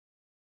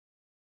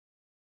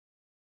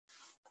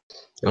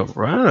All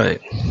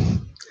right.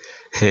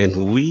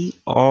 And we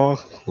are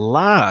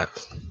live.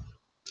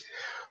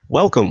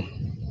 Welcome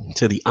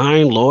to the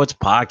Iron Lords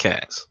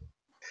podcast,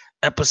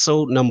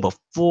 episode number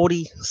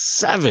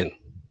 47.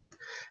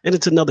 And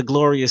it's another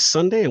glorious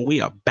Sunday, and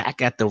we are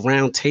back at the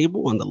round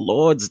table on the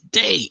Lord's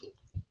Day.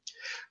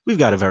 We've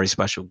got a very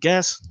special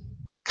guest,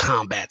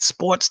 combat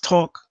sports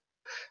talk,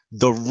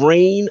 the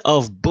reign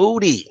of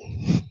booty,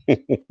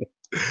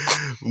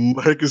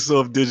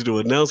 Microsoft digital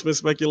announcement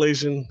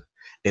speculation,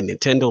 and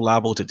Nintendo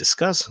Labo to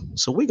discuss.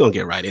 So we're going to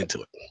get right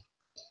into it.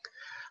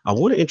 I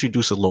want to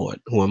introduce a Lord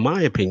who, in my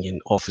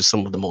opinion, offers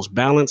some of the most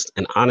balanced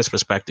and honest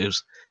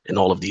perspectives in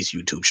all of these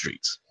YouTube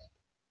streets.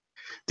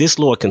 This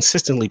Lord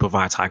consistently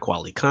provides high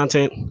quality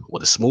content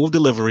with a smooth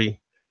delivery,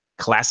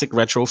 classic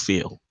retro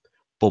feel,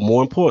 but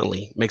more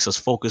importantly, makes us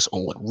focus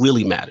on what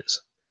really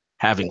matters,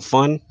 having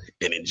fun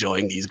and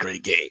enjoying these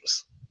great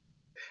games.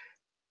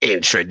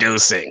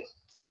 Introducing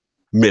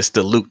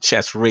Mr. Luke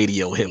Chess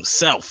Radio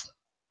himself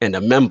and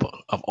a member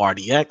of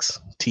RDX,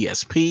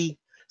 TSP,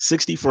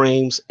 60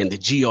 Frames, and the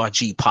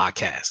GRG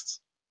podcasts.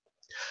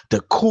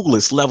 The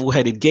coolest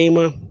level-headed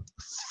gamer,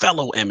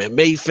 fellow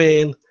MMA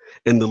fan,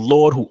 and the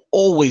Lord who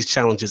always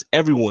challenges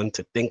everyone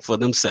to think for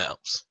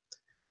themselves.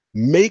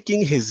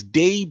 Making his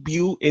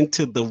debut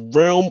into the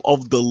realm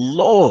of the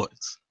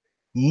Lords,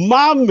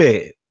 my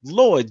man,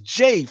 Lord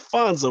J.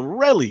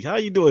 Fonzerrelli. How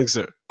you doing,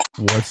 sir?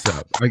 What's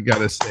up? I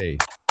gotta say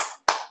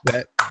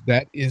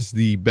that is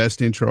the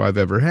best intro I've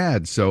ever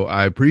had. So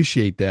I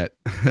appreciate that,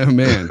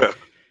 man.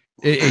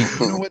 Hey,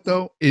 you know what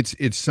though?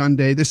 It's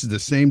Sunday. This is the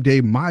same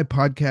day my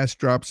podcast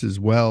drops as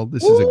well.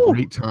 This is a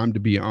great time to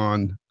be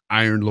on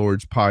Iron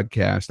Lords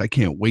podcast. I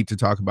can't wait to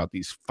talk about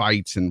these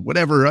fights and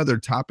whatever other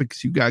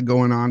topics you got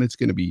going on. It's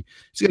gonna be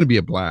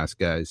a blast,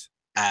 guys.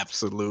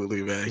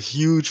 Absolutely, man.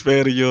 Huge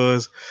fan of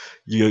yours.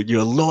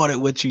 You're a lord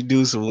at what you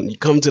do. So when you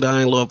come to the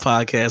Iron Lord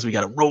podcast, we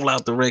got to roll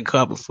out the red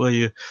carpet for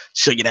you,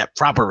 show you that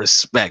proper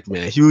respect,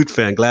 man. Huge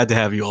fan. Glad to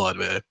have you on,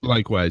 man.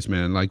 Likewise,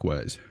 man.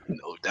 Likewise.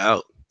 No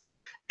doubt.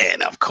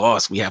 And of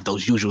course, we have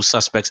those usual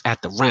suspects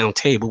at the round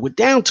table. We're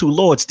down two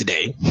lords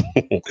today.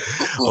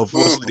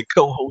 Unfortunately, the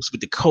co-host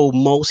with the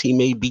co-most, he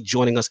may be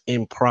joining us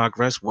in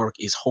progress. Work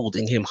is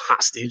holding him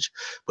hostage,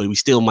 but we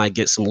still might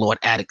get some Lord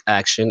Addict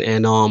action.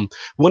 And we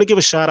want to give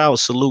a shout out,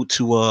 salute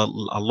to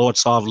Lord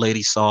Sov,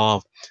 Lady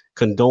Sov.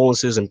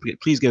 Condolences and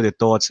please give their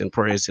thoughts and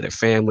prayers to their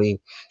family.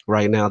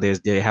 Right now,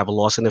 they have a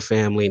loss in the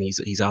family, and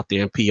he's out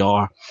there in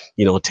PR,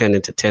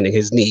 tending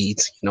his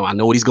needs. I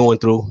know what he's going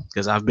through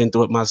because I've been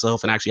through it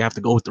myself, and actually have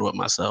to go through it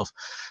myself.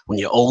 When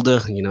you're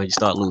older, you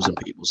start losing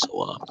people.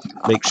 So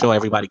make sure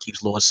everybody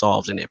keeps Lord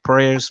Solves in their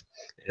prayers,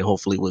 and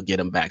hopefully we'll get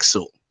him back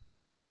soon.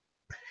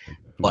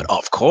 But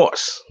of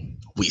course,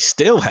 we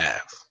still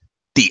have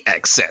the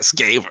excess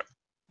gamer.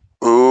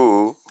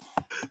 Ooh.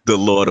 The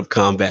Lord of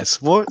Combat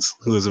Sports,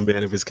 who is a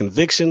man of his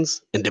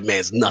convictions and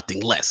demands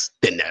nothing less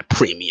than that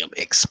premium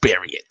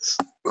experience.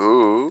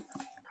 Ooh.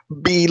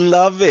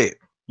 Beloved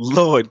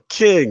Lord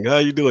King, how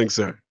you doing,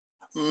 sir?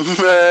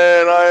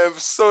 Man, I am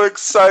so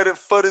excited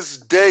for this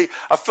day.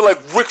 I feel like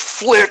Ric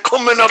Flair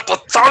coming out the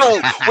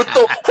tunnel with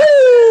the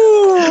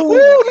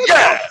woo,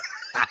 yeah.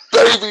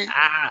 Baby,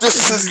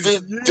 this is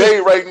the day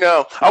right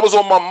now. I was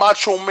on my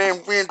Macho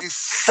Man Randy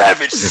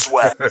Savage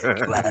swag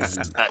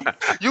last night.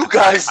 You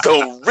guys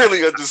don't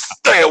really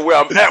understand where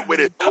I'm at with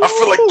it. I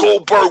feel like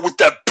Goldberg with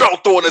that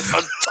belt on is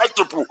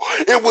untouchable.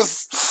 It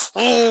was,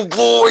 oh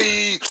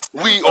boy,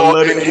 we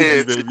are in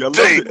here today. I love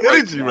the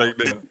energy right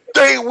now.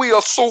 Today we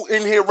are so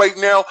in here right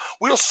now.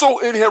 We are so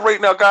in here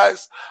right now,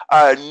 guys.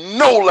 I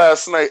know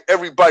last night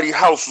everybody's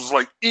house was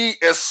like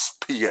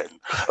ESPN.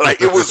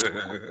 Like it was.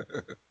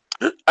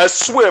 I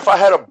swear, if I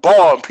had a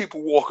bar and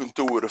people walking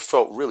through it, it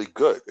felt really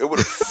good. It would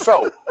have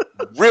felt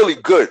really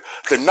good.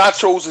 The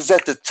nachos is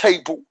at the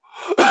table.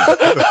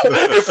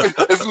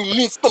 if you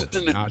need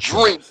something to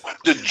drink,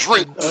 the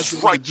drink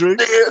is right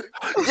there.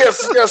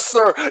 Yes,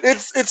 sir.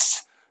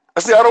 It's. I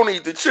see. I don't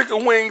eat the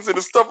chicken wings and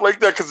the stuff like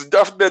that because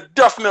that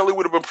definitely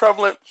would have been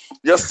prevalent.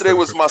 Yesterday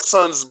was my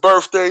son's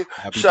birthday.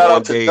 Shout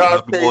out to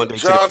Dante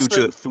Johnson,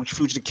 to the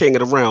future king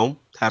of the realm.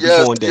 Happy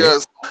born day.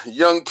 Yes.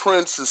 Young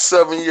Prince is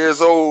 7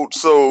 years old,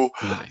 so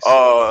nice.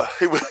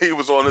 He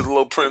was on his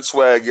little Prince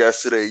swag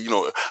yesterday.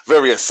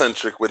 Very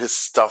eccentric with his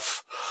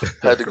stuff.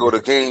 Had to go to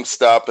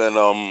GameStop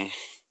and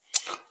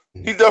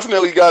he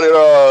definitely got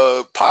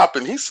it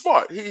popping. He's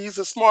smart. He's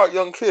a smart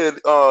young kid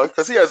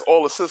because he has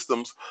all the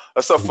systems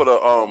except for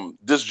the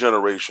this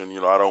generation.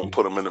 I don't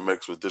put him in the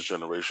mix with this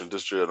generation.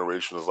 This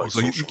generation is like.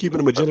 So you keeping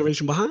him a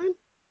generation behind?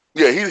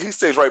 Yeah, he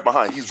stays right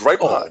behind. He's right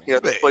behind. He has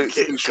to play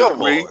PlayStation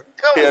 3.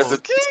 He has a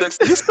 6.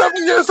 He's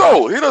 7 years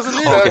old. He doesn't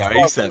need an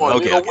Xbox One.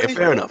 Okay,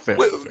 fair enough.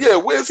 Yeah,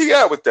 where's he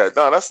at with that?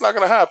 No, that's not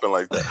going to happen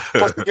like that.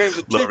 Plus, the game's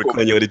a Laura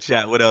Quino in the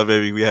chat. What up,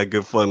 baby? We had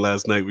good fun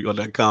last night. We got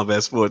that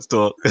combat sports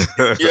talk.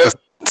 Yes,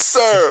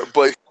 sir.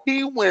 But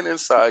he went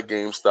inside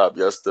GameStop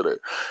yesterday,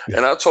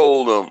 and I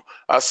told him,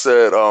 I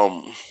said,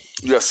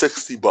 you got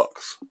 $60.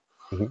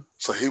 Mm-hmm.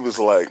 So he was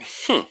like,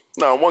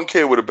 Now, one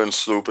kid would have been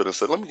stupid and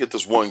said, let me get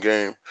this one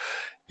game.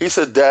 He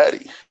said,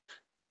 Daddy,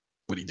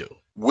 what do you do?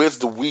 with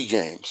the Wii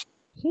games,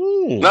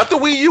 Hmm. not the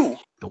Wii U,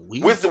 The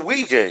Wii. with the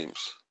Wii games.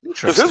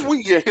 Because his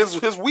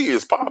Interesting. Wii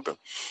is popping.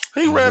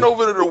 He ran Mhm.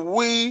 over to the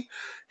Wii.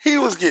 He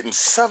was getting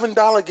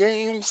 $7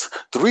 games,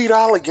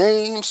 $3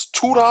 games,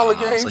 $2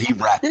 Wow. So games. he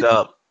racked He,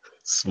 up. he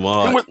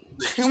Smart. went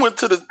he went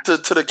to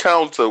the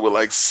counter with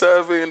like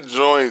 7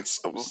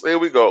 joints. Here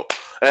we go,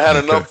 and had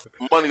enough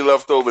money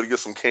left over to get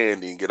some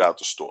candy and get out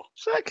the store.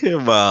 Check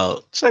him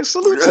out. Check.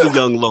 Salute to the Yeah,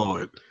 young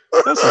Lord.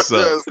 That's what's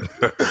up.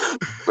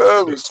 yes,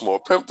 very small.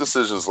 Pimp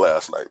decisions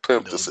last night.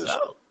 Pimp No decision.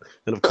 doubt.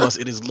 And of course,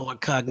 it is Lord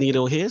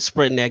Cognito here,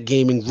 spreading that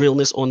gaming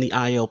realness on the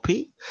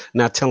ILP.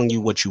 Not telling you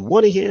what you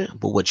want to hear,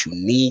 but what you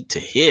need to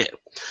hear.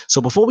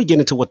 So before we get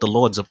into what the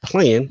Lords are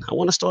playing, I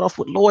want to start off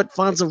with Lord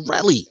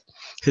Fonzerrelli,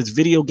 his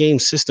video game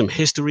system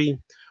history,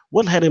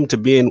 what led him to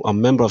being a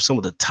member of some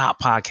of the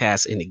top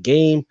podcasts in the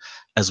game,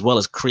 as well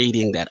as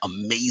creating that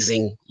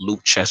amazing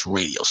Loop Chess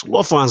Radio. So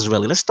Lord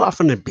Fonzerrelli, let's start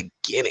from the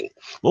beginning.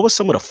 What were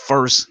some of the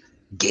first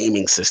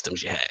gaming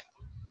systems you had?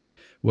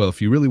 Well,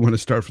 if you really want to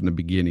start from the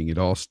beginning, it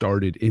all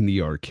started in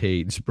the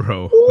arcades,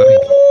 bro. Like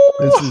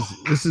Ooh,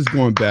 this is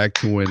going back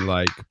to when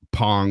like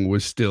Pong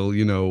was still,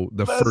 the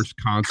Let's first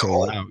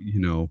console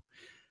go.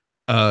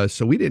 out.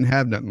 So we didn't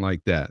have nothing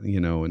like that.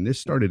 And this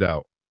started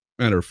out,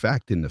 matter of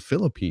fact, in the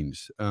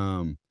Philippines.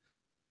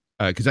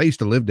 Because I used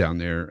to live down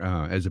there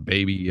as a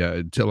baby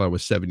until I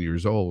was 7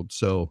 years old.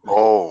 So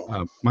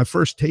Oh, my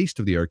first taste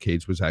of the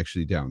arcades was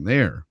actually down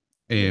there.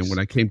 And when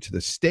nice. I came to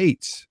the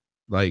States,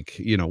 like,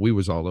 we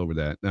was all over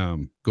that,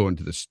 going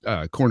to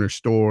the corner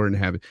store and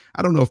having,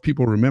 I don't know if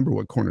people remember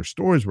what corner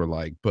stores were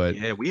like, but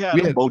Yeah, we had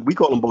we them. had We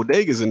call them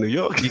bodegas in New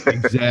York.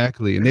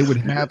 exactly. And they would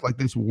have like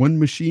this one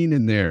machine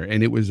in there,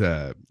 and it was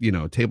a,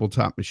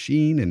 tabletop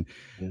machine. And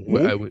Hmm.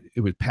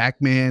 it was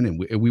Pac-Man, and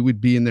we would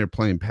be in there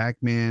playing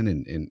Pac-Man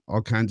and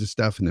all kinds of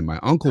stuff. And then my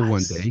uncle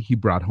one Nice. day, he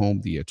brought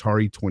home the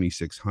Atari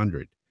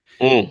 2600.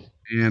 Mm,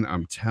 And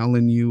I'm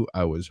telling you,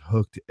 I was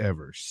hooked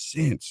ever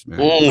since, man.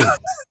 mm,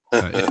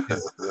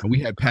 And we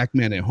had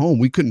Pac-Man at home.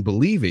 We couldn't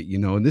believe it,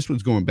 and this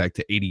was going back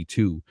to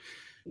 82.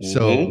 hmm.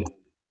 So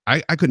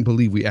I couldn't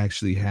believe we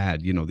actually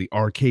had, the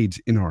arcades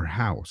in our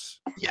house.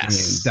 And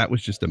Yes. that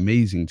was just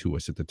amazing to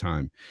us at the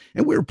time.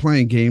 And we were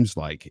playing games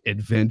like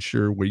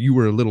Adventure, where you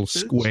were a little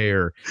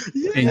square and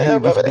Yeah, you I were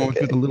remember just that going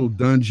through the game. little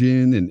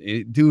dungeon.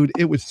 And dude,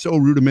 it was so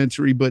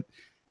rudimentary, but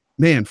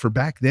man, for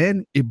back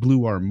then, it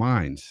blew our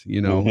minds.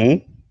 Hmm.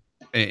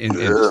 And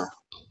yeah.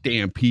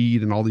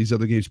 Stampede and all these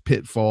other games,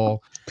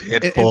 Pitfall. And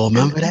and Pitfall, and,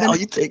 remember and that? then Oh,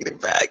 you taking it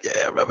back? Yeah,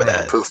 I remember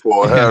that. bro,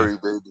 Pitfall yeah. Harry,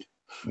 baby.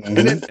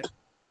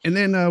 And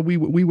Hmm. then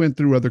we went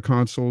through other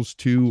consoles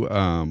too.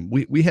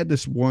 We had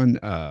this one.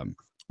 Uh,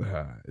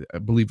 I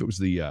believe it was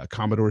the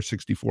Commodore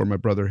 64 my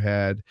brother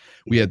had.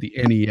 We had the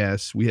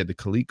NES. We had the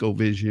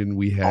ColecoVision.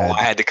 We Oh, I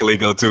had had the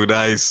Coleco too.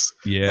 Nice.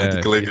 I had the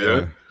yeah,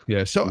 Coleco. yeah,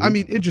 yeah. So I Hmm.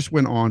 mean, it just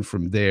went on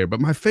from there. But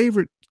my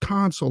favorite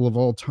console of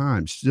all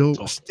time still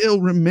Oh.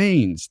 still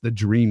remains the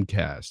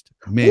Dreamcast.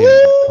 Man,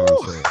 that Woo!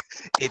 console.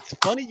 It's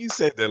funny you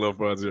said that, Lord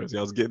Bronze. I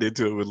was getting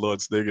into it with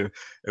Lord Stinger,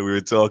 and we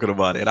were talking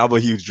about it. And I'm a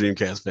huge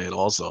Dreamcast fan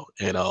also.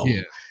 And Yeah,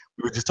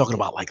 we were just talking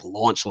about like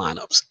launch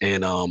lineups.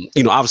 And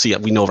obviously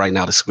we know right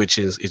now the Switch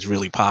is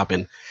really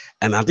popping.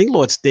 And I think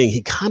Lord Sting,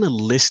 he kind of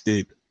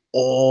listed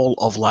all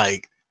of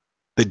like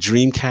the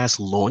Dreamcast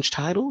launch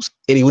titles.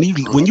 And when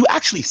Mhm. you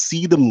actually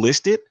see them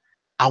listed,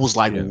 I was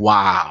like, yeah.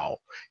 wow,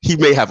 he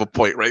may have a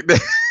point right there.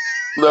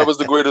 That was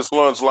the greatest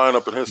launch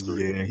lineup in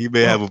history. Yeah, he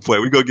may have Well, a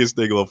point. We're gonna get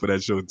Sting on for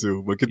that show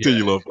too. But yeah.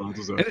 continue, Lord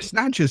Francis. And it's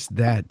not just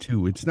that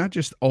too. It's not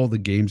just all the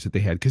games that they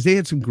had, because they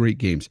had some great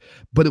games,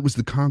 but it was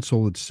the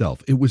console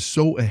itself. It was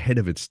so ahead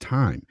of its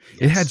time.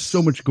 It had so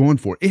Yes. much going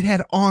for it. It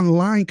had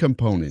online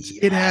components.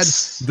 It had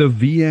Yes. the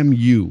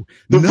VMU.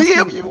 The Nothing,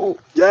 VMU. bro.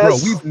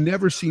 Yes. We've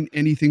never seen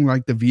anything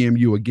like the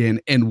VMU again.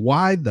 And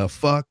why the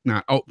fuck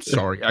not? Oh,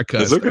 sorry, I It's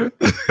cussed. okay. It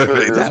It's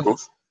cool.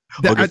 happens.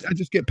 Okay. I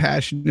just get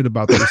passionate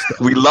about this stuff.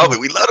 We love it.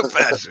 We love the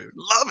passion.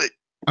 Love it.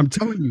 I'm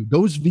telling you,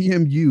 those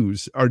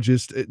VMUs are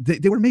just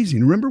they were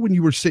amazing. Remember when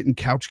you were sitting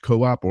couch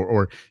co-op,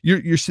 or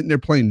you're sitting there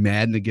playing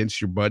Madden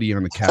against your buddy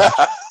on the couch?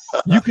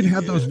 You can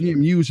have Yeah, those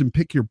VMUs and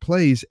pick your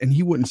plays, and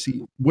he wouldn't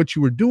see what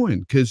you were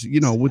doing, because with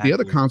the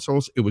other exactly.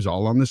 consoles, it was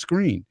all on the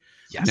screen.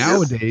 Yes.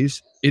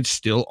 Nowadays, it's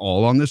still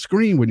all on the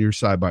screen when you're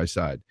side by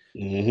side.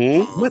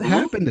 Mm-hmm. What Mhm.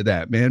 happened to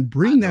that, man? I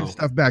Bring that know.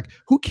 stuff back.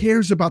 Who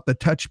cares about the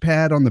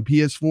touchpad on the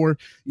PS4?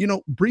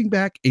 Bring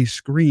back a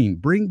screen.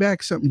 Bring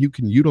back something you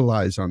can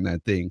utilize on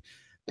that thing.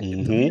 The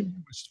Mm-hmm. VMU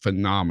was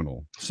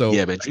phenomenal. So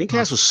Yeah, man.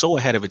 Dreamcast was so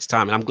ahead of its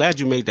time, and I'm glad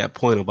you made that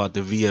point about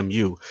the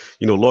VMU.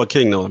 Lord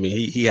King, though, I mean,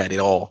 he had it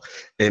all,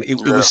 and it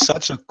Yeah. was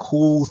such a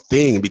cool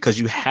thing because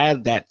you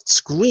had that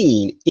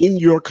screen in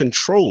your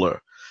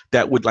controller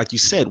that would, like you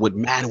said, would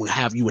matter.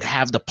 You would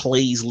have the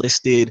plays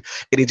listed,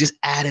 and it just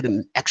added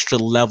an extra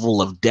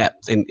level of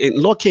depth. And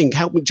Lord King,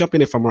 help me jump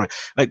in if I'm right.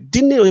 Like,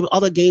 didn't there were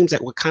other games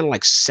that were kind of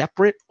like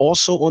separate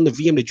also on the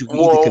VM that you could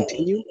either Well,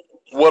 continue?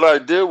 what I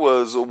did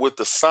was with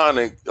the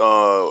Sonic,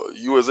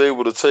 you was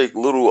able to take the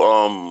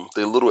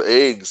little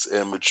eggs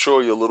and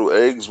mature your little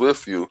eggs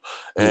with you,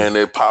 Yeah. and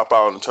they pop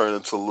out and turn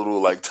into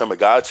little like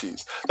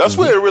Tamagotchis. That's Hmm.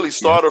 where it really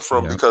started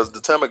from Yeah. because the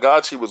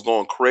Tamagotchi was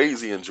going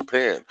crazy in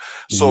Japan.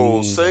 So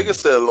Sega Mm.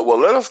 said, "Well,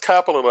 let us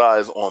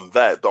capitalize on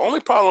that." The only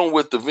problem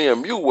with the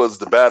VMU was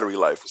the battery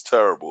life was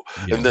terrible,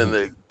 and Yeah. then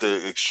they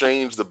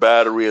exchanged the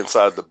battery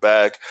inside the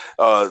back.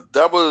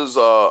 That was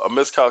a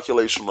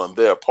miscalculation on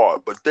their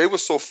part, but they were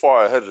so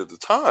far ahead of the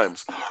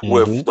times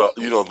with Hmm.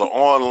 the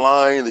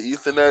online, the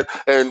Ethernet,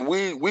 and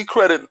we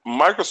credit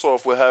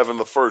Microsoft with having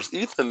the first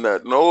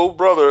Ethernet. No,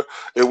 brother,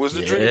 it was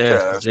the Yeah,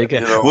 Dreamcast.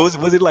 JK.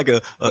 Was it like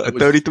a That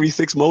was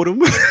 33.6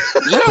 modem?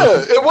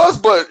 Yeah, it was,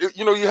 but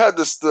you had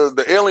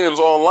the aliens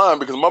online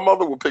because my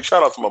mother would pick.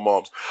 Shout out to my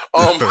moms.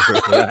 Um,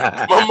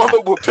 my mother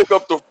would pick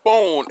up the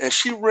phone and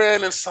she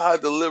ran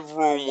inside the living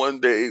room one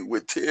day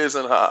with tears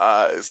in her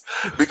eyes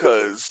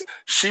because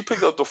she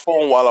picked up the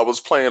phone while I was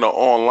playing an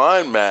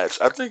online match.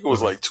 I think it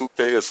was like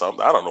 2K or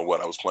something. I don't know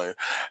what I was playing,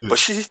 but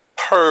she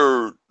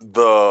heard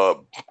the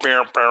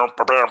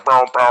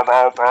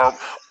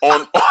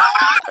on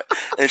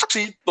and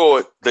she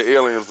thought the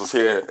aliens was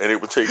here and they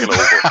were taking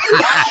over.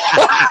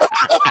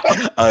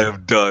 I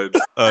am done.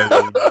 I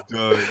am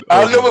done.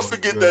 I'll Oh never my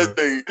forget God. that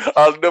day.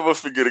 I'll never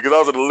forget it because I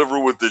was in the living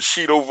room with the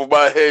sheet over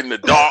my head in the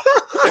dark.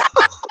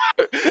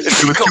 And It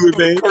she was come too through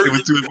the advanced. It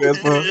was curtain. too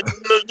advanced for her.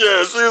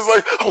 Yeah, she was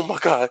like, "Oh my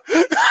god."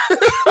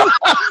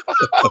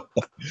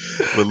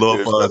 But Lord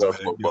Yeah, shout Fonz, out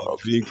to man, my yo,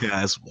 pops.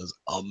 Dreamcast was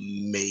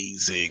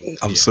amazing.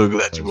 I'm Yeah, so it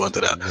glad you was. brought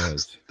that It up.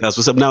 was. That's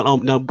what's up.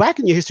 Now back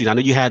in your history, I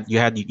know you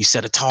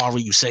said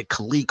Atari, you said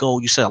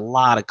Coleco, you said a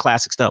lot of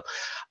classic stuff.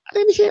 I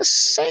didn't hear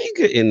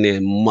Sega in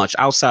there much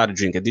outside of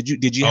Dreamcast.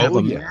 Did you have Oh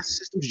a yeah. Master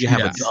System? Did you have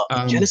Yes.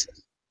 a Genesis?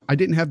 I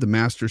didn't have the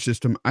Master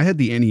System. I had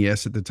the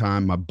NES at the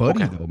time. My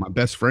buddy, Okay, though, my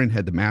best friend,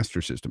 had the Master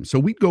System. So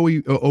we'd go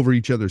over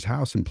each other's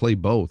house and play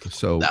both.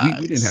 So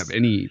we didn't have nice.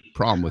 any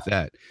problem with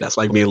that. That's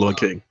like But me and Lord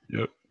King.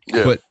 Yep.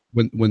 Yeah. but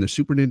when the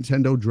Super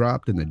Nintendo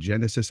dropped and the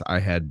Genesis, I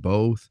had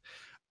both.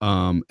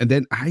 And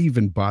then I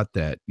even bought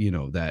that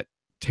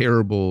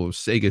terrible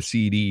Sega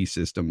CD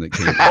system that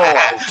came out.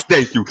 Oh,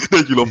 Thank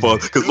you, Lord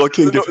Fonz, because Lord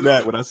King gets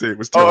mad when I say it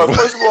was terrible.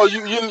 first of all,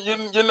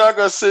 you're not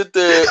gonna sit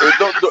there and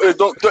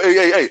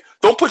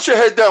don't put your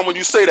head down when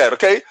you say that,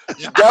 okay?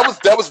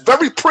 That was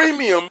very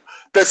premium.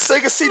 That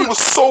Sega CD was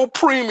so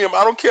premium.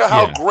 I don't care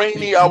how Yeah.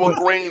 grainy our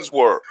grains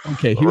were.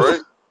 Okay, All right.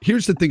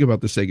 here's the thing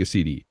about the Sega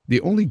CD. The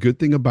only good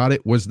thing about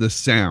it was the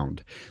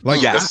sound.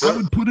 Like Yes. I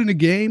would put in a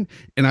game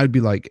and I'd be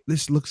like,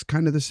 this looks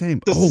kind of the same.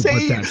 The Oh, but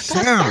same. that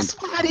sound. That's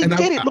why I didn't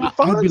get it, Lord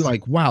I'd be Fonz.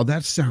 like, wow,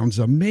 that sounds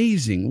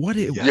amazing. What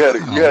it You had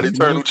wow,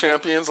 Eternal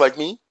Champions like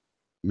me,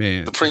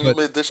 man. the premium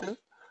edition.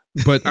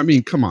 But I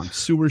mean, come on,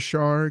 Sewer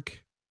Shark,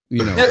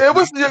 Yeah, it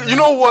was. You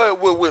know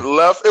what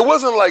left? It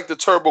wasn't like the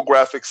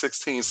TurboGrafx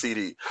 16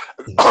 CD,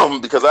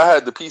 because I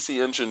had the PC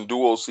Engine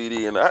Duo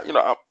CD, and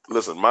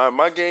listen,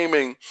 my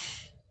gaming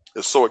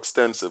is so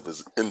extensive,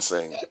 is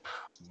insane.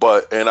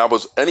 And I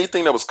was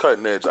anything that was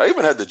cutting edge. I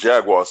even had the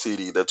Jaguar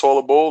CD, that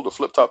taller bowl, the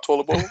flip top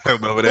taller bowl. I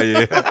remember that,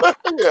 yeah.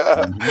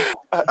 Yeah,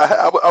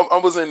 Mhm. I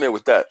was in there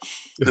with that.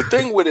 The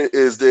thing with it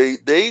is they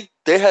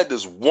had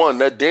this one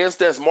that dance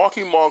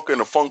Marky Mark and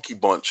the Funky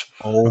Bunch.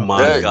 Oh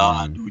my That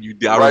God,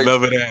 dude! I right.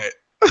 remember that.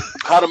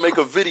 How to make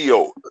a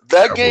video.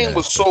 That game Yeah.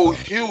 was so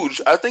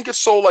huge. I think it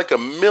sold like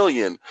 1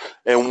 million.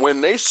 And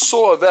when they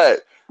saw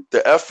that, the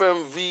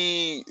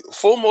FMV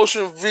full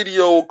motion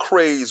video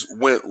craze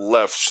went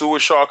left. Sewer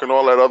Shark and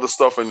all that other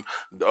stuff. And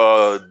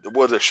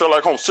was it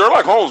Sherlock Holmes?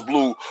 Sherlock Holmes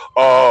blew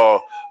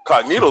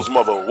Cognito's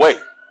mother away.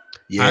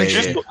 Yeah,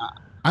 Actually, yeah.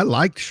 I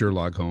liked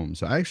Sherlock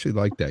Holmes. I actually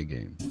liked that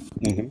game.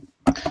 Mhm.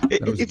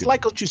 That was a It's good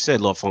like one. what you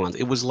said, Lord Fonz.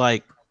 It was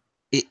like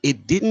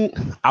it didn't.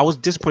 I was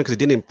disappointed because it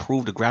didn't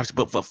improve the graphics,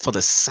 but for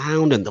the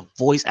sound and the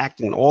voice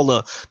acting and all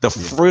the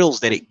frills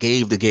that it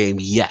gave the game,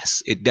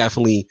 yes, it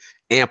definitely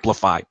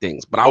amplified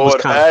things. But I was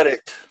Lord kind of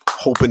Attic.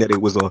 hoping that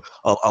it was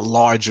a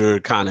larger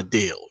kind of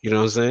deal. You know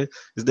what I'm saying?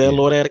 Is there a Yeah.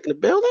 Lord Attic in the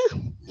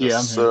building? Yes, Yeah,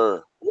 I'm here.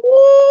 sir.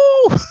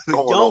 Woo!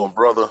 Going on,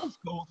 brother.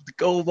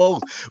 Go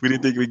Vols. We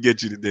didn't think we'd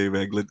get you today,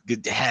 man.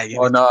 Good to have you.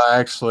 Well, no,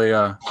 actually,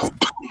 I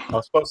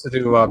was supposed to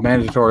do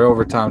mandatory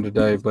overtime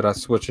today, but I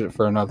switched it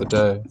for another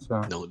day.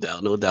 So No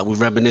doubt, no doubt. We're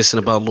reminiscing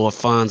about Lord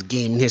Fonz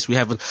gaming history. We're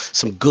having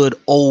some good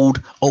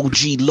old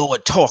OG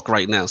Lord talk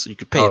right now, so you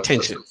can pay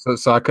attention.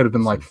 So I could have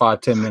been like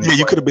 5-10 minutes. Yeah,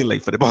 you could have been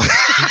late for the ball.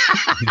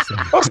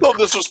 That's so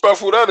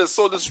disrespectful. That is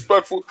so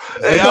disrespectful.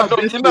 Hey, I not know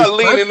you're not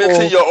leaning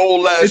into your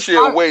old last It's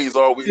year not- ways,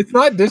 are we? It's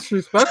not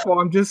disrespectful.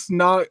 I'm just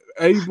not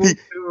able to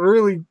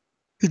really.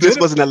 He just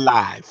wasn't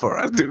alive for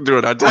us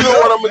during our You time. know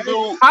what I'm gonna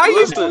do? How you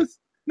Listen, gonna,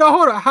 no,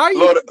 hold on. How you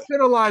Lord-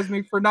 penalize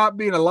me for not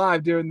being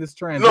alive during this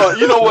transition? no,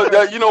 you know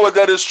what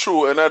that is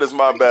true, and that is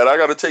my bad. I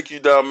got to take you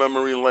down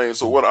memory lane.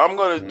 So what I'm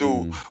gonna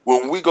do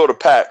when we go to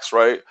PAX,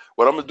 right?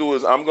 What I'm gonna do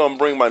is I'm gonna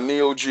bring my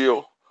Neo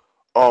Geo.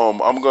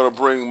 I'm gonna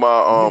bring my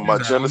I'm gonna my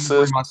bring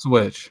Genesis. my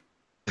Switch.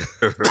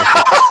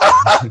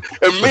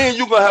 And me and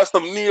you gonna have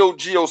some Neo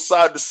Geo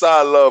side to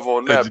side love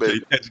on that,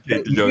 baby.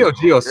 Educate the Neo young.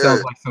 Geo sounds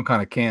Yeah. like some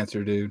kind of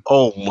cancer, dude.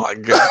 Oh my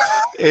God.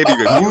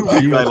 Anyway, Neo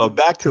moving Geo- right along,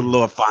 back to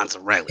Lord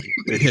Fonzerrelli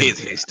and his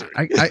history.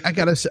 I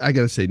gotta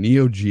say,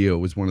 Neo Geo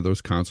was one of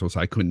those consoles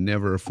I could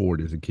never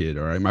afford as a kid.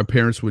 All right, my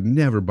parents would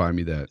never buy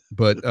me that,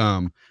 but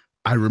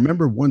I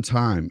remember one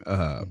time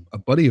a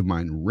buddy of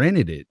mine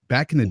rented it.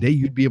 Back in the day,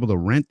 you'd be able to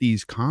rent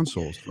these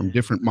consoles from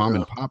different mom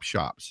and pop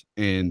shops,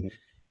 and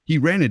he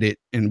rented it,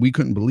 and we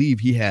couldn't believe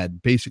he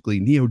had basically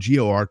Neo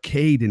Geo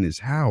Arcade in his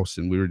house,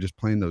 and we were just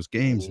playing those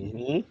games.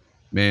 Mhm.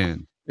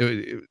 Man,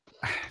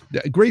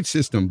 a great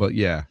system, but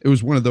yeah, it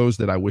was one of those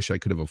that I wish I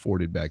could have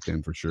afforded back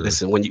then for sure.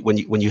 Listen, when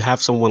you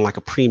have someone like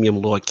a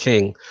premium Lord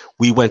King,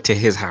 we went to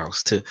his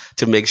house to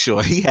make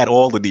sure he had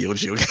all the Neo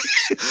Geo.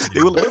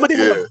 They were remember they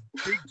were like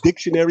big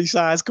dictionary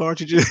size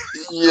cartridges.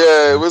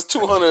 Yeah, it was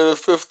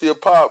 250 a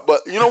pop.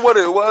 But you know what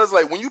it was?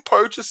 Like when you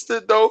purchased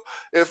it though,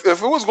 if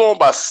it was going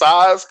by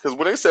size, because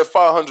when they said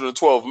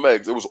 512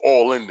 megs, it was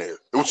all in there.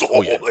 It was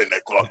all in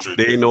that cartridge.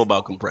 They didn't know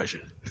about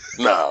compression.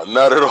 Nah,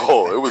 not at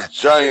all. It was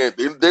giant.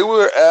 They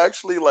were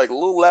actually like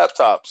little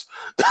laptops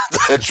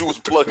that you was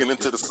plugging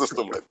into the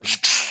system. Like,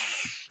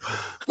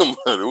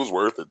 it was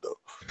worth it though.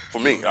 For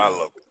me, I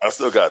love it. I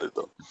still got it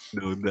though.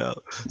 No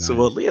doubt. So,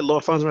 yeah,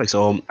 Lord Fonzerrelli.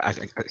 So,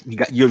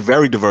 you're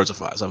very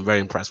diversified. So, I'm very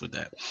impressed with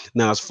that.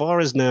 Now, as far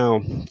as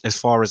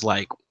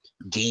like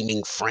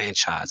gaming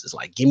franchises,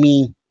 like give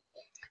me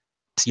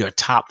your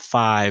top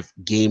 5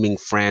 gaming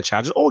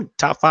franchises or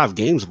top 5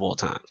 games of all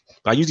time.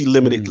 But I usually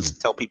limit it to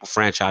tell people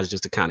franchises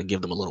just to kind of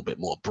give them a little bit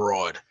more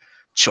broad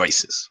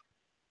choices.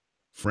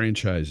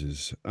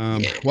 Franchises.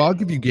 Well, I'll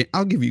give you games.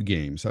 I'll give you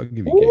games.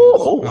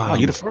 Oh wow,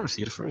 you're the first.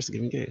 You're the first to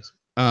give me games.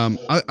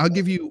 I'll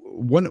give you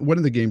one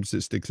of the games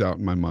that sticks out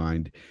in my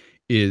mind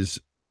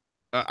is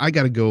I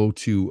got to go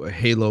to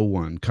Halo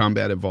 1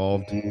 Combat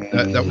Evolved.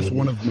 That was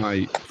one of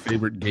my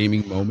favorite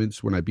gaming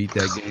moments when I beat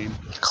that game.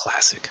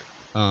 Classic.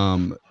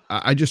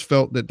 I just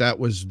felt that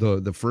was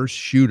the first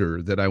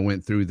shooter that I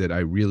went through that I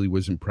really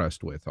was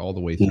impressed with all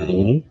the way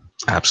through.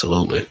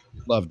 Absolutely.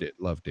 Loved it.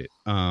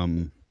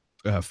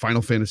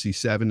 Final Fantasy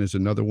VII is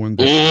another one.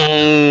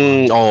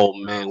 Oh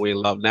man, we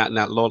love that.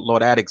 Now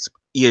Lord Addict's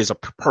ears are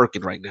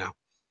perking right now.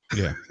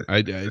 Yeah,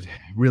 I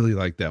really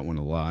like that one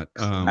a lot.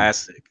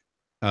 Classic.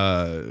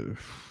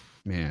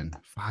 Man,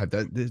 5.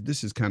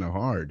 This is kind of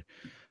hard.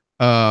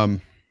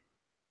 Man,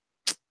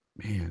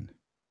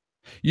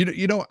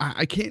 you know,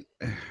 I can't.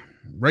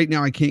 Right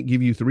now, I can't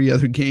give you 3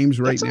 other games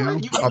right now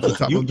off the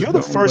top of the You're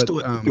the first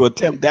to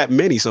attempt that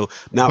many. So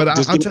now, but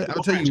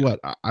I'll tell you what.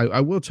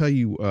 I will tell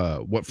you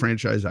what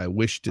franchise I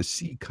wish to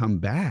see come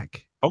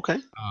back. Okay.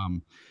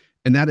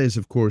 And that is,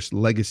 of course,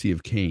 Legacy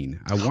of Kain.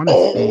 I want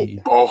to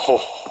see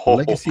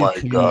Legacy of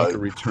Kain make a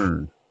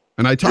return.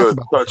 And I talk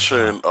about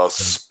touching a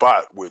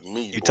spot with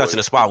me. You're touching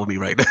a spot with me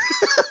right now.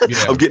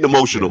 I'm getting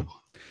emotional.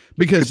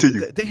 Because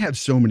they have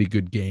so many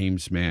good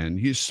games,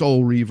 man.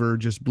 Soul Reaver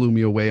just blew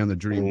me away on the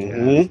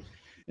Dreamcast.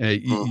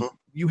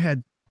 You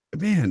had,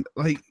 man,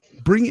 like,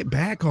 bring it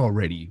back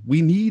already.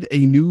 We need a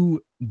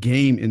new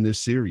game in this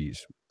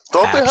series.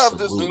 Don't they have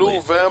this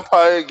new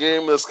vampire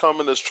game that's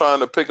coming that's trying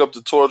to pick up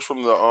the torch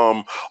from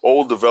the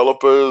old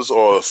developers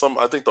or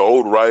I think the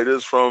old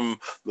writers from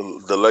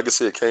the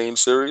Legacy of Kain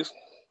series?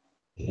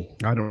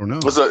 I don't know.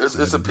 It's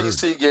a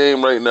PC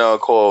game right now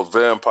called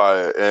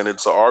Vampire, and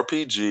it's an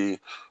RPG,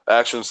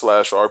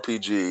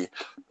 action/RPG.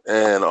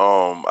 And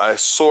I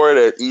saw it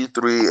at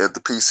E3 at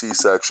the PC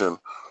section.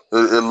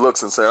 It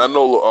looks insane. I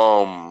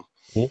know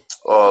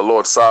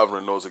Lord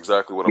Sovereign knows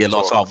exactly what I'm talking about. Yeah,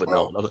 Lord Sovereign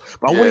knows.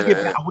 But I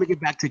want to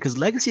get back to, because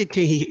Legacy of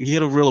Kain, he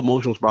hit a real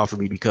emotional spot for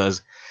me,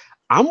 because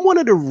I'm one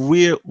of the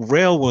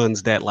real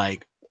ones that,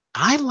 like,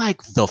 I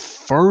like the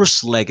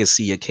first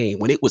Legacy of Kain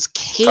when it was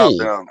Kain.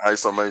 Top down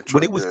isometric.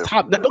 When it was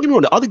top. Now, don't get me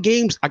wrong. The other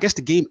games, I guess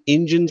the game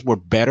engines were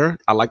better.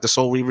 I like the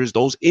Soul Reavers.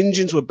 Those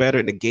engines were better,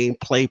 and the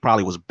gameplay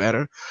probably was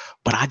better.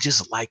 But I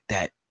just like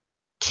that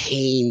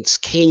Kain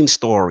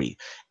story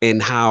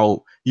and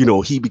how, you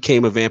know, he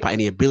became a vampire and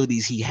the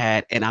abilities he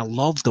had. And I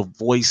love the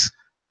voice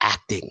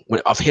acting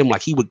of him.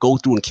 Like, he would go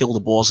through and kill the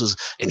bosses,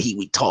 and he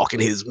would talk in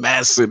his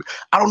mess. And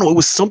I don't know, it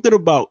was something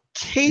about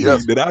Kain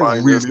that I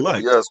really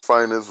liked. Yes,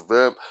 finest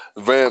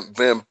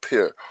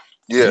vampire.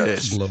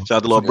 Yes. Shout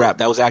out to Lord Brap.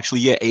 That was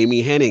actually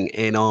Amy Hennig.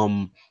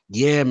 And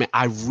yeah, man,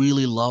 I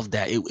really loved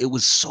that. It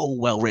was so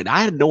well written.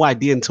 I had no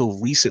idea until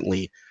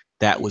recently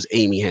that was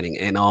Amy Hennig.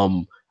 And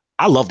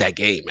I love that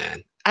game,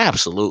 man.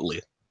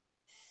 Absolutely.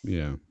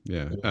 Yeah.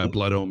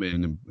 Blood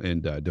Omen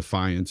and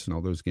Defiance and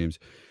all those games.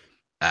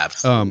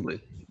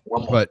 Absolutely.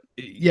 But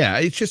yeah,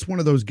 it's just one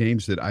of those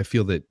games that I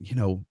feel that, you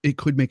know, it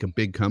could make a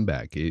big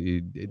comeback.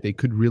 They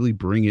could really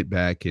bring it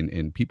back,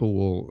 and people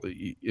will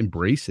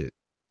embrace it.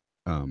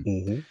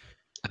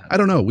 I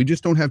don't know. We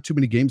just don't have too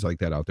many games like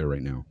that out there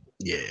right now.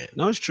 Yeah,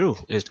 no, it's true.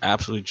 It's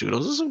absolutely true.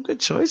 Those are some good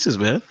choices,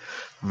 man.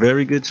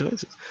 Very good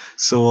choices.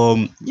 So,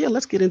 yeah,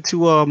 let's get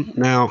into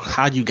now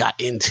how you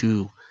got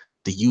into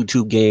the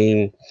YouTube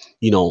game.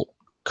 You know,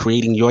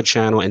 creating your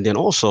channel, and then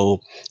also,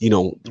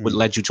 what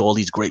led you to all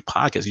these great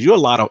podcasts.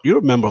 You're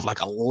a member of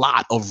like a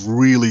lot of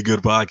really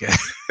good podcasts.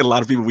 A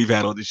lot of people we've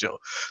had on the show.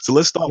 So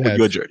let's start with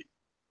your journey.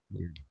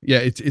 Weird. Yeah,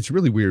 it's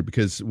really weird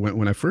because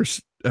when I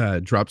first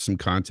dropped some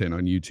content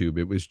on YouTube,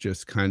 it was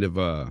just kind of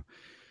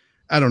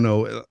I don't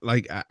know,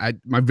 like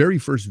my very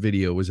first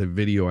video was a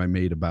video I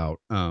made about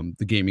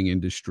the gaming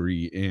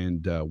industry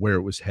and where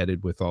it was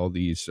headed with all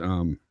these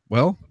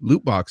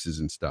loot boxes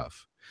and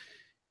stuff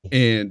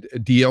and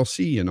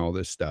DLC and all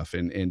this stuff,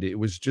 and it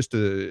was just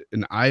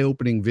an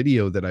eye-opening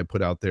video that I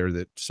put out there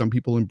that some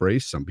people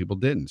embraced, some people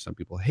didn't, some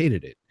people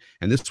hated it,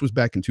 and this was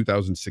back in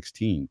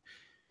 2016.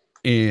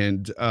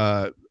 And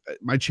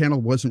my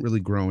channel wasn't really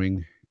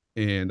growing,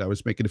 and I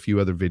was making a few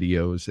other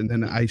videos, and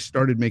then I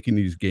started making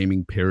these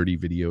gaming parody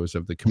videos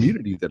of the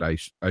community that I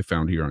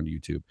found here on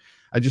YouTube.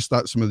 I just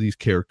thought some of these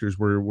characters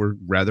were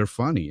rather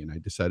funny, and I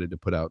decided to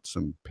put out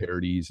some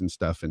parodies and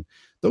stuff, and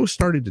those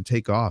started to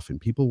take off,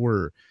 and people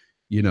were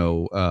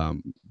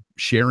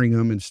sharing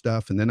them and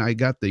stuff. And then I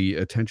got the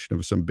attention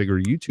of some bigger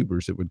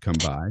YouTubers that would come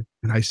by,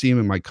 and I see him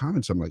in my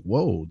comments. I'm like,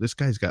 whoa, this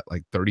guy's got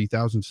like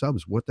 30,000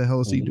 subs. What the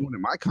hell is he doing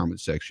in my comment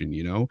section?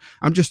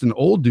 I'm just an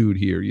old dude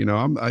here.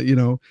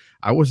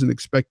 I wasn't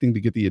expecting to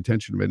get the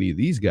attention of any of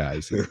these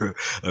guys.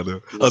 I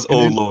know. Us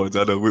old lords.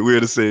 I know. We're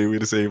the same. We're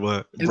the same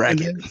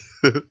bracket.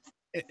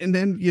 And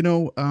then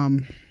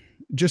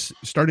just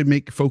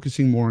started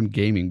focusing more on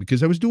gaming,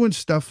 because I was doing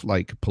stuff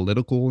like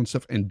political and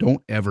stuff, and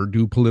don't ever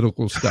do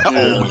political stuff.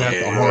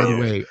 The hard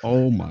way.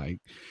 Oh my,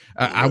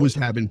 I was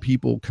having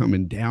people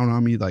coming down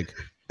on me, like,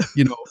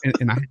 and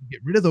I had to get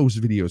rid of those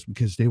videos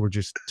because they were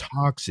just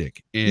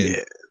toxic.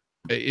 And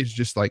it's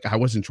just like, I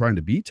wasn't trying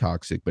to be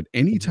toxic, but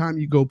anytime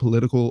you go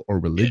political or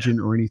religion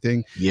or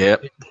anything,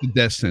 it's a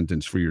death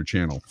sentence for your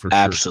channel.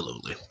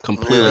 Absolutely.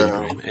 Completely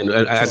agree. And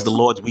as the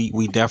Lords,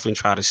 we definitely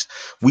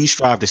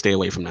strive to stay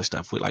away from that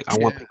stuff. I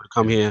want people to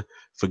come here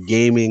for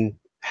gaming,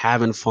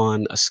 having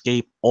fun,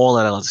 escape, all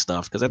that other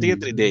stuff. Because at the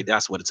end of the day,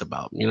 that's what it's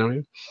about. You know what I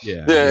mean?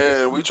 Yeah,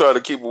 and we try to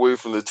keep away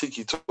from the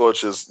tiki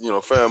torches,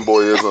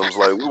 fanboyisms.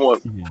 Like, we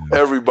want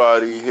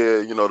everybody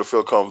here, to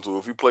feel comfortable.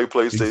 If you play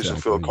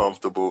PlayStation, feel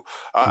comfortable.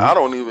 I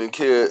don't even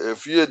care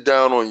if you're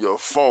down on your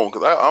phone,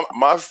 because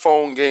my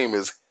phone game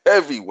is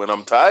heavy when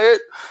I'm tired.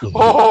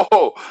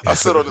 I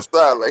sit on the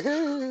side like,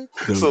 hey.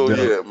 So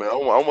yeah, man, I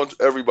want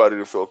everybody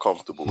to feel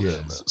comfortable.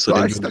 Yeah. So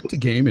I stuck to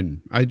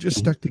gaming. I just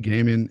stuck to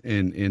gaming,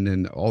 and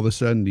then all of a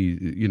sudden,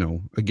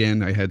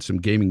 again, I had some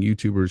gaming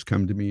YouTubers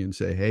come to me and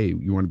say, hey,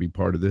 you want to be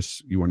part of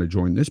this? You want to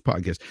join this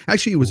podcast?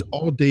 Actually, it was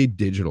All Day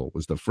Digital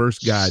was the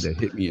first guy that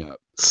hit me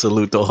up.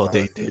 Salute to All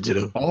Day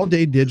Digital. All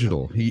Day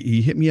Digital.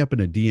 He hit me up in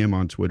a DM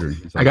on Twitter.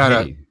 He's like,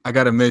 I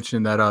gotta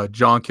mention that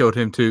John killed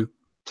him too.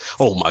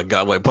 Oh my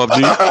God! Wait,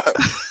 PUBG.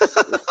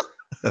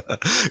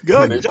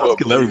 God, y'all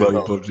kill everybody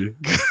in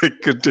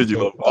PUBG.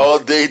 Continue. All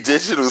Day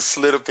Digital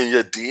slid up in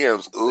your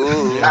DMs.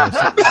 Ooh.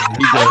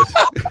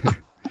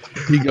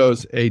 He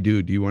goes, hey,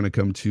 dude, do you want to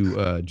come to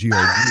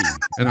GRG?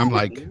 And I'm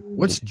like,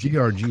 what's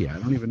GRG? I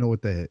don't even know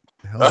what the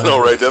hell. I know,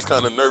 right? That's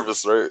kind of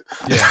nervous, right?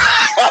 Yeah.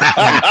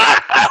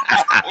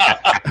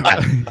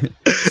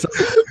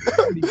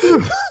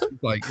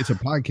 Like, it's a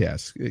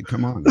podcast.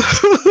 Come on.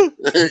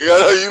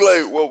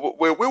 You like,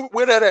 well,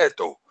 where that at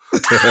though?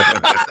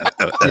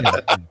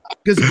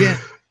 Because again,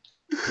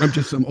 I'm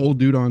just some old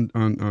dude on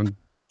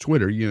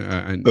Twitter,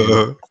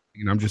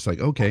 and I'm just like,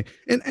 okay,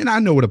 and I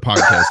know what a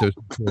podcast is,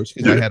 of course,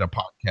 because I had a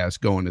podcast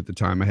going at the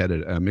time. I had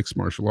a mixed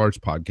martial arts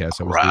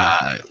podcast I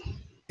was doing,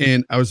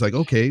 and I was like,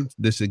 okay,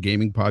 this is a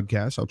gaming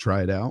podcast. I'll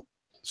try it out.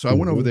 So I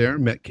went over there,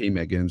 met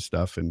K-Mega and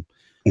stuff, and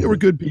they were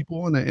good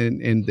people,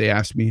 and they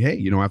asked me,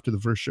 hey, after the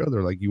first show,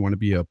 they're like, you want to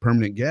be a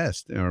permanent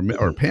guest or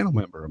a panel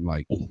member? I'm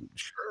like,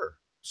 sure.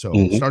 So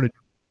started.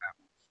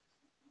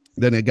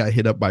 Then it got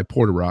hit up by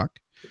Porter Rock.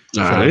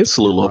 All right,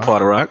 salute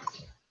Porter Rock.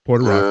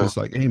 Porter Rock was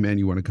like, hey man,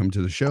 you want to come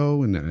to the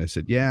show? And I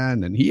said, yeah.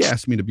 And then he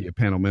asked me to be a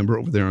panel member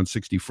over there on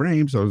 60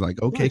 Frames. I was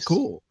like, okay,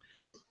 cool.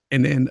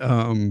 And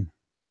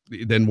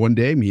then one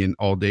day, me and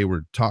All Day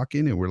were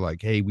talking, and we're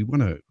like, hey, we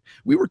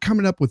were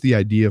coming up with the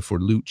idea for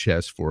Loot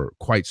Chest for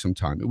quite some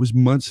time. It was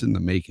months in the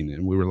making.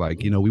 And we were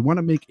like, we want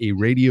to make a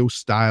radio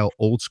style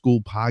old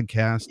school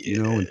podcast,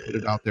 and put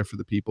it out there for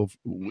the people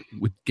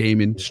with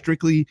gaming,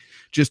 strictly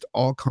just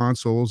all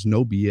consoles,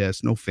 no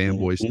BS, no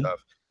fanboy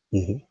stuff.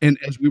 And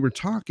as we were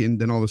talking,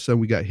 then all of a sudden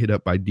we got hit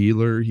up by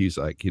Dealer. He's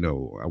like, I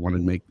wanted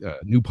to make a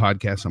new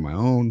podcast on my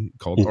own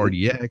called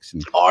RDX.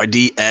 And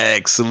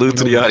RDX, salute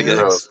to the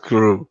RDX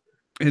crew.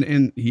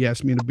 And he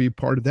asked me to be a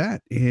part of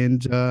that.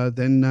 And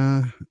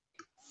then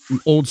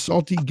Old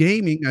Salty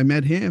Gaming, I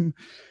met him.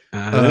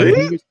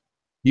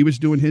 He was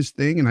doing his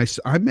thing, and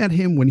I met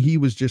him when he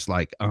was just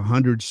like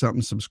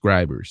 100-something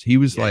subscribers. He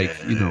was like,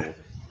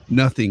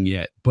 nothing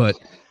yet, but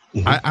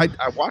I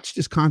watched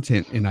his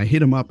content, and I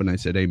hit him up and I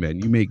said, hey man,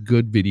 you make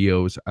good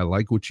videos. I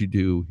like what you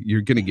do.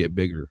 You're gonna get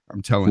bigger.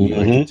 I'm telling you.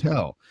 I can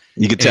tell.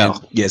 You can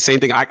tell. Yeah, same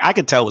thing. I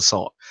could tell with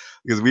Salt,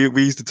 because we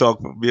used to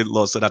talk. Me and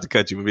Law, so not to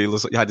cut you, but me and Law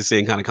had the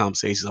same kind of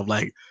conversations. I'm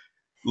like,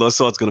 Lord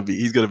Salt's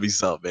he's gonna be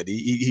something, man.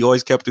 He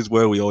always kept his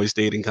word. We always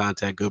stayed in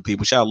contact. Good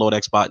people. Shout out Lord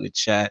Xbot in the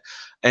chat,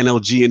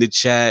 NLG in the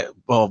chat,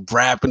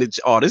 Brap in the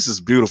chat. Oh, this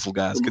is beautiful,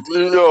 guys.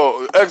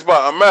 Yo,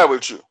 Xbox, I'm mad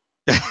with you.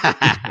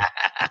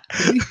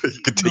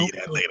 Continue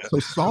that later. So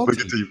Salty.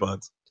 Continue,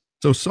 Fonz.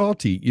 So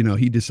Salty,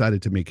 he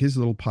decided to make his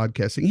little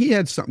podcasting. He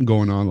had something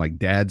going on like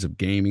Dads of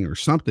Gaming or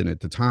something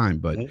at the time,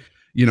 but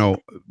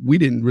we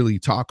didn't really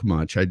talk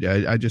much.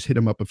 I just hit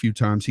him up a few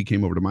times. He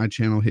came over to my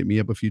channel, hit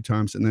me up a few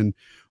times, and then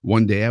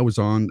one day I was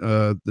on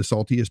the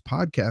Saltiest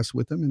podcast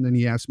with him, and then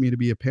he asked me to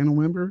be a panel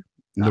member.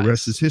 And the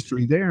rest is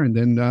history there. And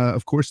then,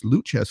 of course,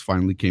 Loot Chest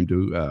finally came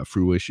to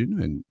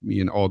fruition, and me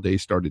and All Day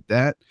started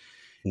that.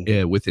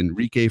 With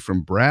Enrique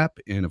from Brap,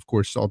 and of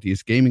course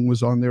Saltiest Gaming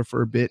was on there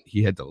for a bit.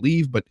 He had to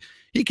leave, but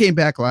he came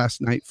back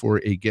last night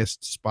for a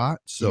guest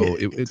spot, so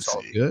it's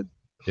all good.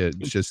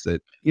 It's just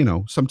that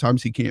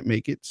sometimes he can't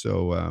make it,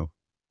 so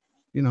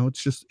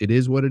it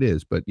is what it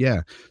is. But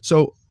yeah,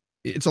 so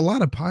it's a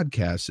lot of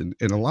podcasts,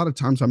 and a lot of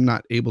times I'm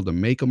not able to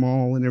make them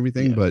all and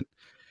everything, but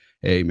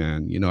hey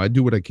man, I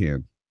do what I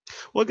can.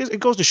 Well, it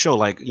goes to show,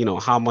 like,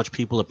 how much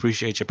people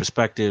appreciate your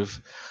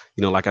perspective.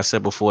 Like I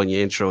said before in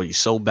your intro, you're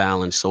so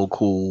balanced, so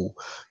cool,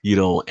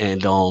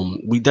 and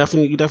you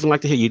definitely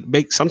like to hear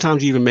you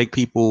sometimes you even make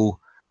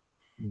people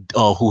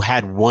who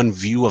had one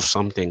view of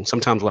something.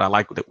 Sometimes what I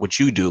like what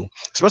you do,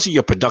 especially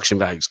your production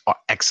values, are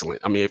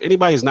excellent. I mean, if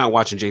anybody is not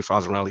watching Jay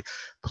Fonzerrelli,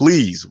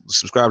 please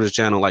subscribe to his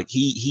channel. Like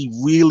he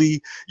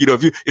really,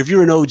 if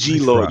you're an OG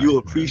Lord, you'll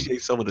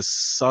appreciate some of the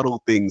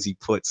subtle things he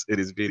puts in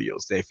his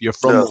videos. That if you're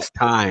from that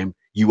time,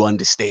 you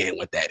understand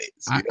what that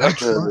is. I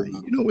try.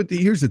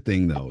 Here's the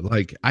thing though.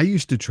 Like I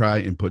used to try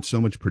and put so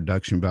much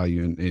production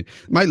value in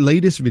my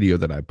latest video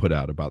that I put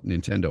out about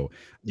Nintendo.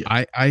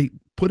 Yeah. I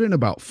put in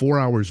about 4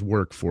 hours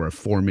work for a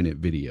 4-minute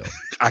video.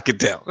 I could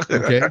tell.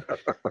 Okay.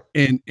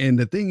 And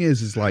the thing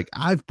is like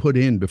I've put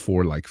in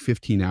before like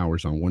 15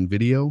 hours on one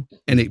video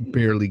and it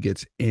barely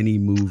gets any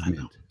movement.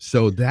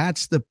 So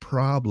that's the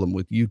problem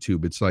with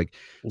YouTube. It's like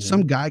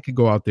some guy could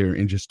go out there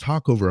and just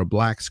talk over a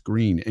black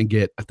screen and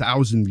get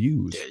 1,000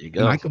 views. There you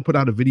go. And I could put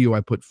out a video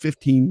I put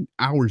 15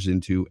 hours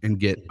into and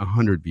get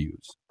 100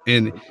 views.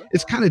 And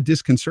it's kind of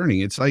disconcerting.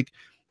 It's like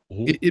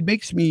it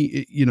makes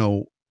me,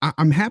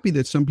 I'm happy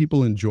that some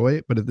people enjoy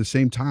it, but at the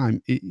same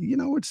time,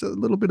 it's a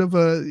little bit of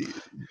a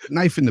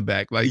knife in the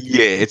back. Like,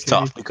 it's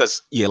tough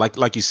because,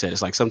 like you said,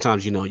 it's like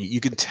sometimes, you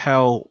can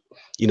tell,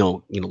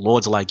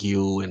 lords like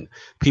you and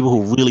people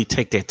who really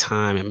take their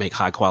time and make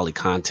high quality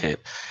content.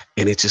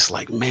 And it's just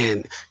like,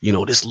 man,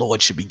 this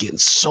Lord should be getting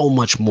so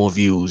much more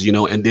views,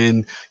 and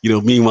then,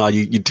 meanwhile,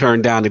 you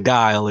turn down the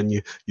dial and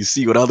you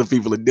see what other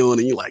people are doing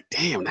and you're like,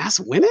 damn, that's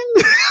winning.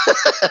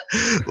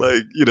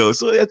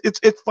 So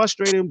it's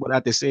frustrating, but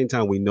at the same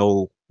time, we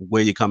know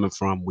where you're coming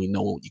from. We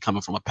know you're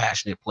coming from a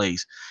passionate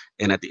place.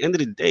 And at the end of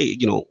the day,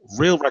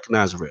 real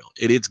recognize real.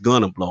 It's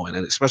gonna blow. And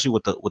especially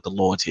with the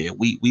Lords here,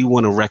 we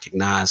want to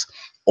recognize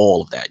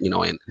all of that,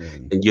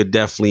 and you're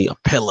definitely a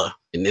pillar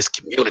in this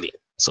community.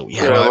 So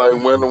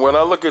like when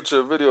I look at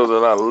your videos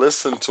and I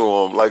listen to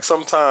them, like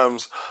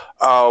sometimes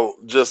I'll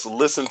just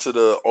listen to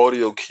the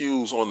audio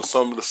cues on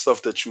some of the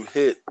stuff that you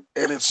hit,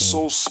 and it's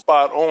so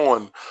spot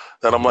on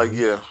that I'm like,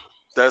 yeah,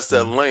 that's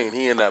that lane.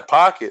 He in that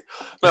pocket.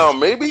 Now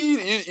maybe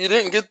you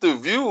didn't get the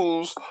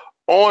views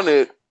on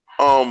it,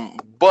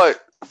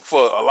 but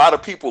for a lot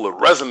of people it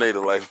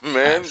resonated. Like,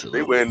 man,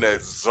 they were in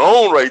that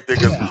zone right there.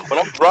 When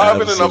I'm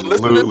driving and I'm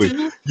listening to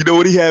you, you know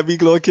what he had me,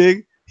 Lord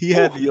King? He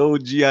had the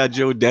old G.I.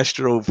 Joe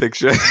Destro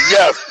picture.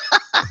 Yes.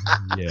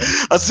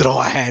 I said,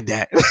 I had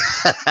that.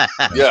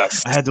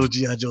 Yes. I had those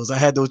G.I. Joes. I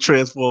had those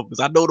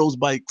Transformers. I know those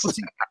bikes.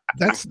 See,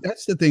 that's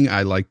the thing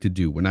I like to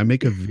do. When I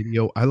make a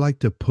video, I like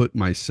to put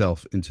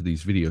myself into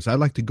these videos. I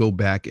like to go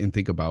back and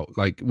think about,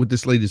 like with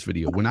this latest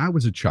video, when I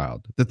was a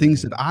child, the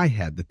things that I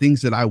had, the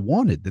things that I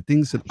wanted, the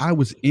things that I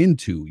was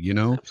into,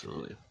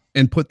 Absolutely.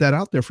 And put that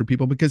out there for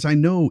people because I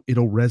know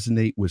it'll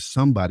resonate with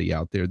somebody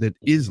out there that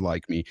is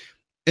like me.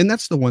 And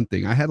that's the one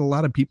thing. I had a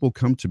lot of people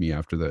come to me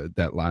after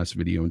that last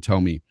video and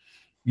tell me,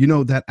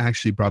 that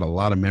actually brought a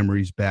lot of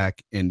memories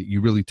back and you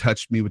really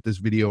touched me with this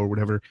video or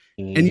whatever.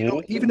 And,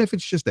 even if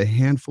it's just a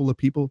handful of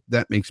people,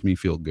 that makes me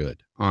feel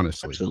good,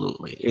 honestly.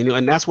 Absolutely.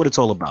 And that's what it's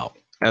all about.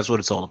 That's what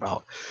it's all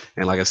about.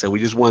 And like I said, we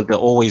just want to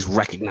always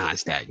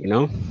recognize that,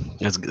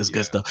 that's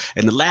good stuff.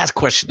 And the last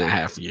question I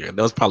have for you, that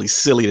was probably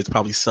silly. It's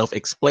probably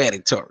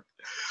self-explanatory.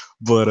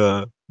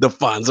 But the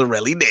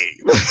Fonzerrelli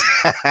name.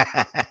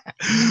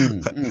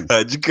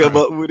 How'd you come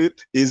up with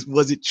it?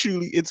 Was it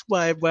truly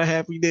inspired by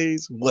Happy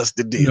Days? What's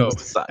the deal?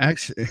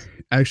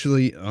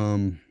 Actually,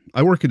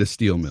 I work at a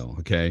steel mill,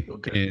 okay?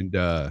 And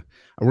I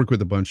work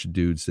with a bunch of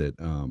dudes that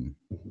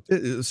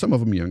some of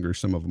them younger,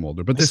 some of them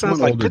older. But this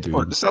one older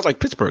dude. It sounds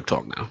like Pittsburgh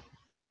talk now.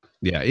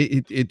 Yeah,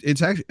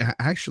 it's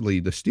actually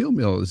the steel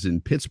mill is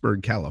in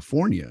Pittsburgh,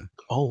 California.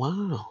 Oh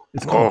wow!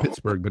 It's called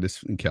Pittsburgh, but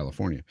it's in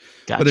California.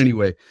 Gotcha. But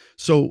anyway,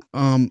 so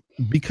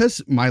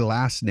because my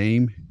last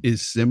name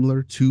is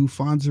similar to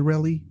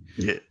Fonzerrelli,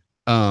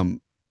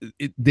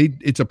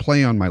 it's a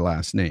play on my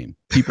last name.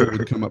 people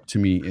would come up to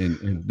me,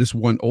 and this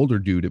one older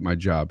dude at my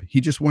job, he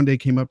just one day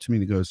came up to me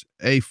and he goes,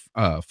 "Hey,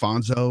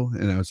 Fonzo,"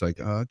 and I was like,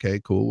 oh, "Okay,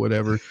 cool,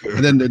 whatever."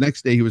 And then the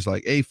next day he was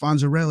like, "Hey,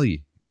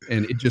 Fonzerrelli,"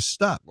 and it just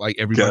stuck. Like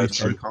everybody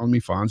started calling me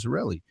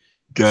Fonzerrelli.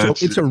 So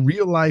it's a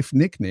real life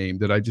nickname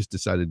that I just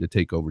decided to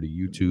take over to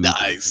YouTube,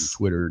 and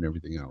Twitter, and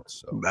everything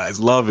else. So. Nice,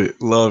 love it.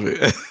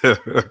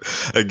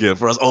 Again,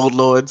 for us old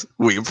lords,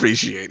 we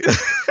appreciate it.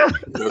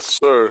 Yes,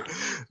 sir.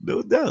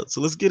 No doubt. So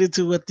let's get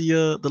into what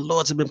the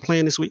lords have been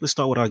playing this week. Let's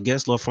start with our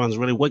guest, Lord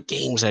Fonzerrelli. What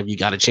games have you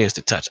got a chance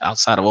to touch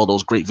outside of all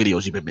those great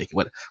videos you've been making?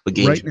 What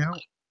games?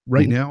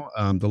 Right now,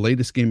 the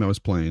latest game I was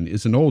playing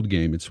is an old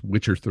game. It's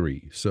Witcher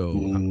 3. So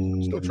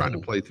I'm still trying to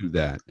play through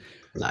that.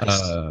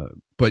 Nice.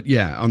 But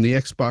yeah, on the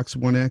Xbox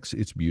One X,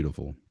 it's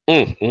beautiful.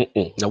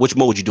 Now, which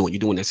mode you doing? You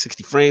doing that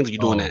 60 frames? Or you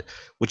doing that?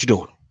 What you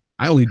doing?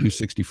 I only do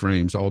 60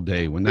 frames all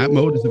day. When that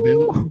mode is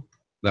available,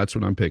 that's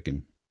what I'm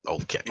picking.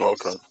 Okay.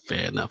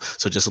 Fair enough.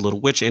 So just a little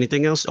Witcher.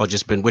 Anything else? Or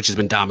just Witch has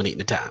been dominating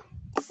the time?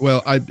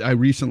 Well, I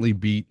recently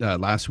beat,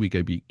 last week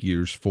I beat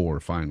Gears 4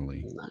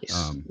 finally.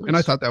 Nice. And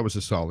I thought that was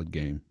a solid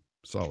game.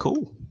 Solid.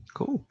 Cool.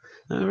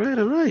 All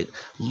right.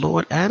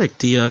 Lord Addict,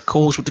 the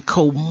co-host with the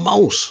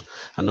co-most.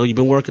 I know you've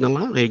been working a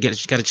lot. You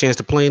got a chance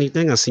to play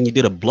anything? I seen you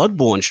did a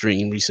Bloodborne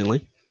stream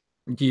recently.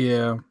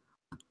 Yeah.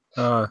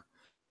 I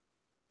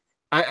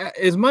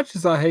as much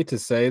as I hate to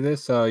say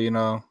this, I don't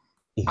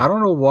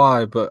know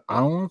why, but I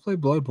don't want to play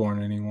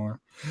Bloodborne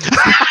anymore.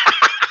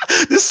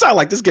 This sounds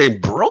like this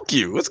game broke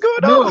you. What's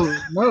going on?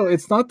 No,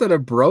 it's not that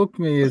it broke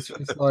me. It's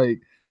just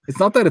like, it's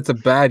not that it's a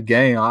bad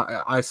game.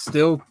 I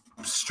still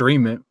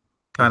stream it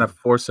kind of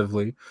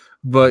forcibly,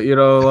 but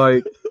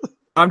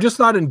I'm just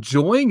not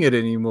enjoying it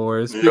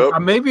anymore.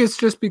 Maybe it's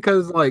just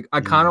because like I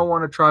kind of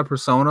want to try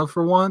Persona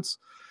for once,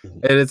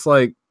 and it's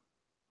like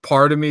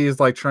part of me is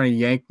like trying to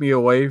yank me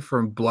away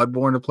from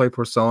Bloodborne to play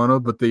Persona,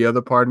 but the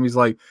other part of me is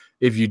like,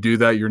 if you do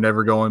that, you're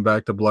never going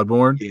back to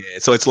Bloodborne. Yeah,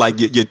 so it's like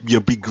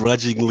you're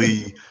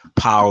begrudgingly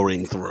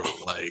powering through,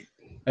 like.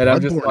 And I'm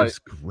just like,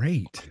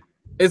 great.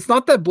 It's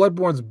not that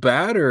Bloodborne's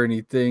bad or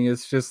anything.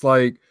 It's just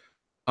like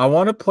I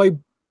want to play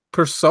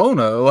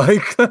Persona.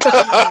 Like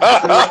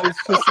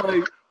it's just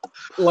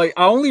like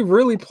I only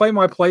really play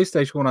my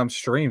PlayStation when I'm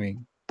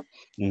streaming.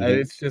 And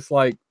it's just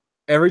like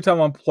every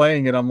time I'm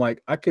playing it, I'm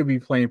like, I could be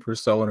playing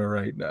Persona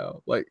right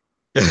now. Like,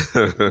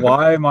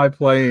 why am I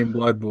playing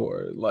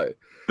Bloodborne? Like,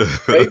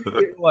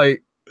 maybe,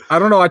 like I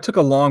don't know. I took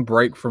a long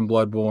break from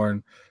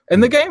Bloodborne,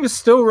 and the game is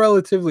still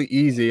relatively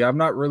easy. I'm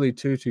not really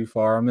too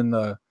far. I'm in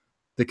the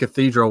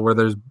cathedral where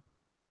there's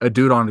a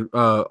dude on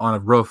a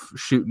roof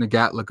shooting a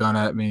Gatling gun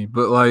at me.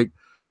 But like,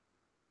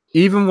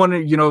 even when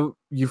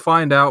you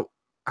find out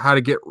how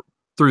to get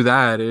through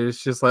that,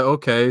 it's just like,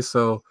 okay,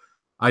 so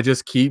I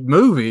just keep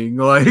moving.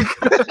 Like,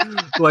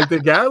 like the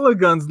Gatling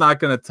gun's not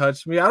gonna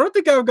touch me. I don't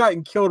think I've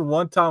gotten killed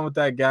one time with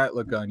that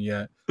Gatling gun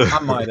yet. I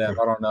might have.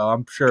 I don't know.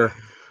 I'm sure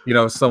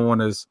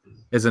someone is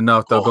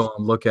enough. They'll go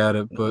and look at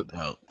it. But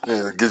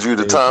yeah, it gives you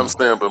the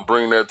timestamp and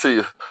bring that to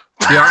you.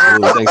 Yeah,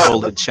 thanks for all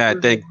the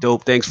chat.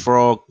 Thanks for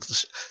all.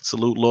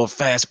 Salute Lord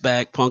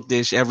Fastback, Punk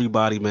Dish,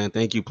 everybody, man.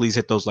 Thank you. Please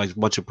hit those likes.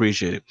 Much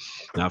appreciated.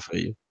 Not for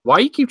you. Why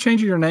you keep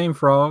changing your name,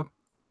 Frog?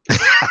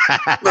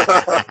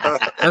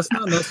 That's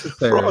not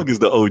necessary. Frog is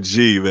the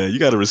OG, man. You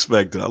got to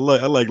respect it. I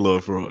like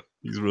Lord Frog.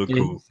 He's real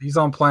cool. He's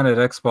on Planet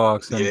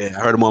Xbox. Yeah,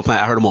 I heard him on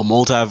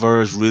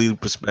Multiverse. Really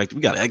respect.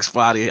 We got X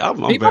Friday. I'm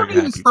very happy.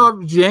 Need to stop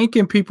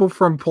yanking people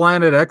from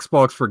Planet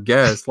Xbox for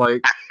guests.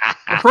 Like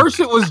first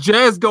it was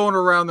Jazz going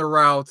around the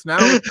routes. Now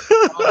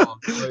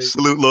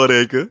salute Lord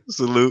Anchor.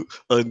 Salute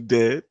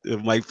Undead.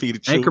 It might feed the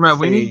truth. Anchorman,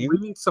 we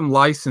need some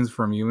license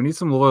from you. We need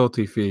some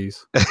loyalty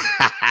fees.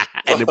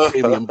 And the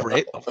premium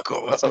bread, of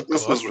course.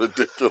 This is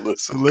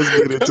ridiculous. So let's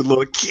get into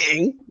Lord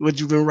King. What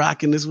you been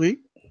rocking this week?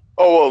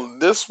 Oh, well,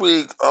 this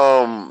week,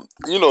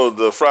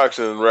 the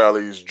fraction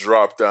rallies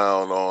dropped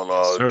down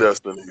on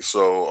Destiny.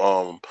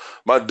 So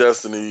my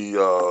Destiny,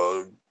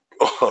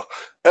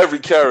 every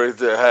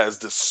character has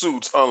the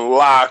suits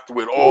unlocked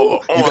with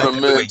all the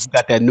ornaments. You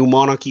got that new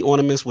Monarchy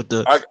ornaments with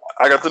the...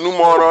 I got the new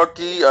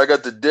Monarchy. I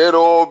got the Dead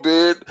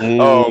Orbit.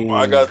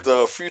 I got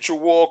the Future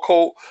War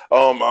coat.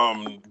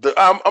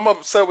 I'm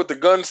upset with the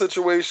gun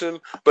situation,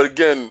 but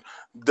again,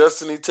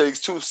 Destiny takes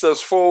 2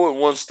 steps forward,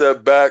 1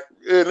 step back,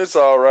 and it's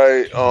all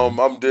right.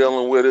 I'm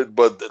dealing with it,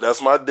 but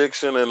that's my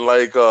addiction. And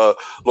like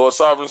Lord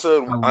Sovereign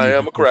said, I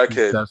am a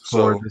crackhead.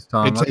 So this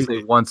time, I'd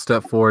say 1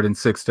 step forward and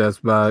 6 steps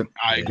back.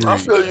 I agree. I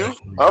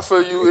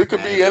feel you. It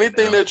could be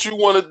anything that you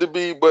want it to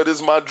be, but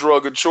it's my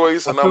drug of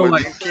choice, and I'm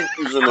gonna keep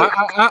using it.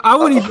 I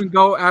would even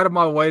go out of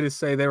my way to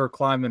say they were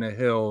climbing a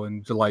hill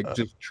and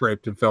just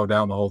tripped and fell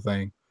down the whole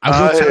thing.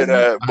 I hear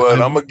that,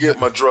 but I'm gonna get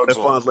my drugs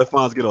on. Let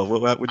Fonz get off.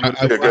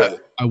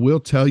 I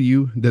will tell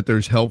you that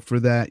there's help for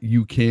that.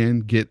 You can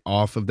get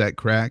off of that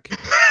crack.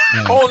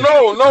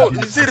 Oh no!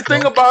 You see, the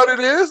thing about it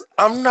is,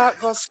 I'm not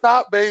gonna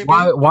stop, baby.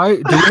 Why?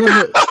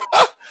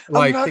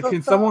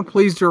 Can someone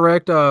please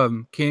direct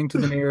King to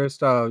the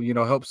nearest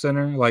help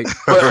center? Like,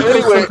 but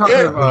anyway,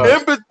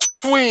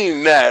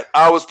 between that,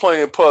 I was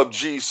playing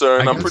PUBG, sir,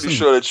 and I I'm got pretty some.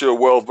 sure that you're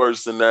well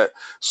versed in that.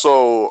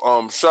 So,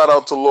 shout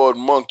out to Lord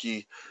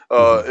Monkey,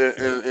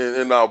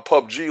 in our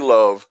PUBG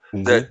love.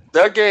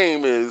 That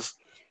game is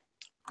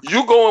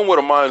you go in with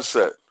a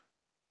mindset,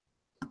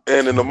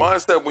 and in the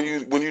mindset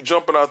when you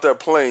jumping out that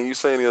plane, you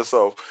saying to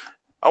yourself,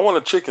 "I want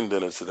a chicken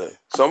dinner today,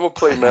 so I'm gonna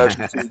play Mad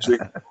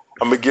Strategic.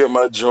 I'm gonna get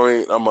my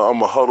joint. I'm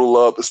gonna huddle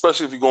up,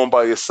 especially if you're going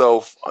by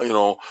yourself. You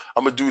know,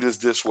 I'm gonna do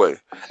this way.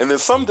 And then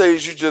some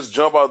days you just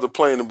jump out of the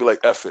plane and be like,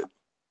 "F it."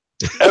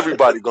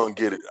 Everybody gonna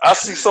get it. I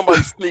see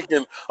somebody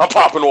sneaking. I'm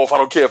popping off. I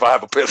don't care if I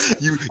have a pistol.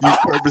 You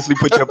purposely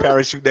put your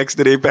parachute next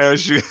to their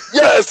parachute.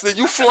 Yes, then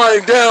you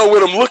flying down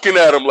with them, looking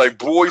at them like,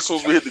 boy, as soon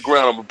as we hit the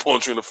ground, I'm gonna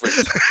punch you in the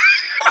face.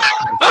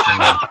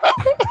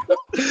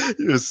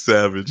 You're a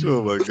savage.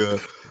 Oh my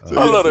god.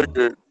 I love that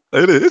game.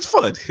 It is. It's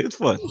fun. It's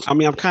fun. I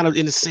mean, I'm kind of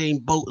in the same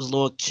boat as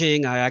Lord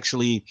King. I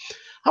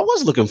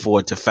was looking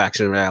forward to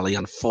Faction Rally.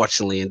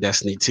 Unfortunately, in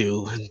Destiny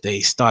 2,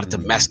 they started to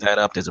mess that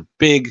up. There's a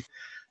big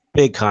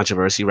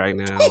controversy right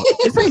now.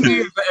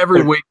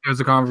 Every week there's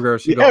a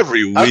controversy.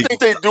 Every week. I think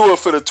they do it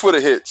for the Twitter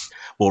hits.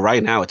 Well,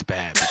 right now it's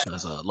bad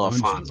because Lord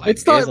Fonz. Like,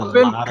 it's not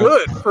been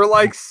good for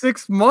like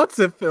 6 months.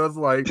 It feels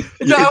like.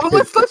 Now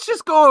let's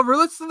just go over.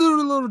 Let's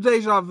do a little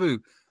deja vu.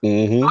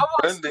 I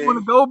want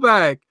to go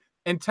back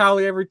and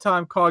tally every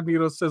time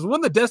Cognito says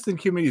when the Destiny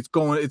community is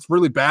going, it's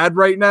really bad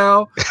right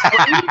now.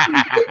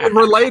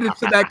 Related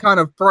to that kind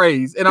of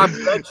phrase, and I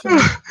bet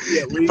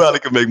you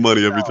probably can make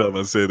money every time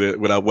I say that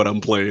without what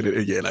I'm playing.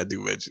 And yeah, and I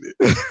do mention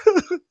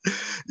it.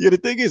 Yeah, the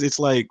thing is, it's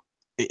like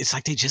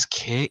they just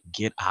can't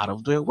get out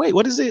of their way.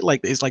 What is it like?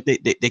 It's like they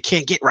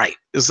can't get right.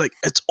 It's like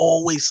it's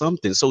always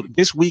something. So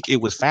this week it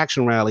was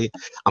Faction Rally.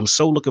 I'm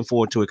so looking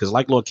forward to it because,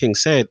 like Lord King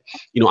said,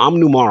 I'm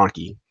New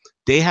Monarchy.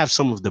 They have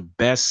some of the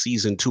best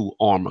season 2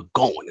 armor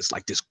going. It's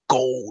like this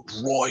gold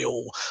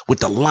royal with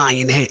the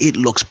lion head. It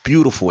looks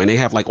beautiful. And they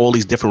have like all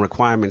these different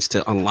requirements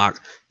to unlock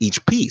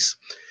each piece.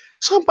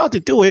 So I'm about to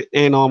do it.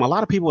 And a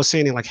lot of people are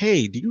saying like,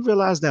 hey, do you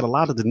realize that a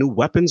lot of the new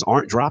weapons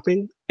aren't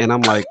dropping? And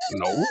I'm like,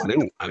 no, I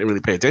didn't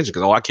really pay attention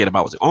because all I cared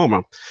about was the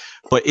armor.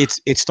 But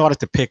it started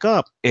to pick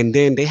up, and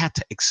then they had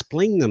to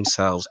explain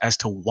themselves as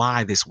to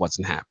why this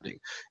wasn't happening.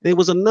 There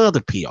was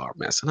another PR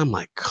mess, and I'm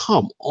like,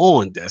 come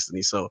on,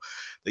 Destiny. So,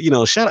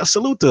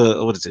 salute to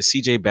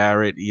CJ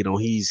Barrett.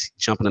 He's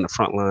jumping in the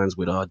front lines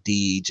with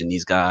Deej and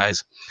these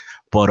guys.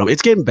 But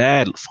it's getting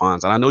bad,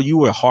 Fonz. And I know you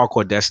were a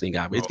hardcore Destiny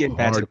guy, but it's getting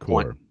bad to the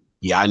point.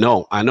 Yeah, I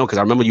know, because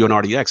I remember you in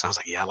RDX. I was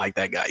like, yeah, I like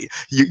that guy.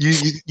 You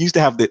used to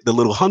have the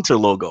little hunter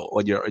logo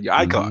on your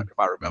icon, if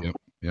I remember.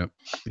 Yep.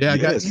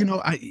 Yeah,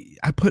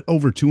 I put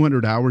over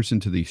 200 hours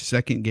into the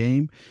second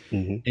game,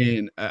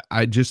 and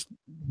I just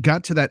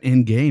got to that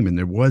end game, and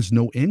there was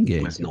no end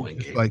game.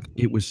 Like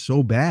it was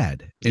so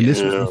bad, and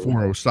this was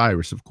before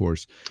Osiris, of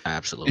course.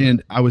 Absolutely.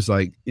 And I was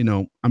like,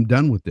 I'm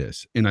done with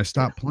this, and I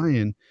stopped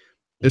playing,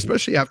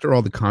 especially after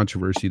all the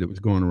controversy that was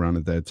going around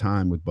at that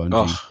time with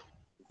Bungie.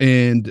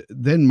 And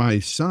then my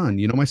son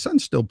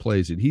still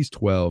plays it. He's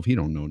 12. He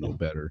don't know no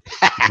better.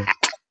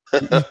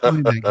 He's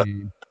playing that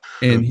game.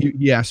 And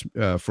he asked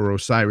for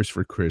Osiris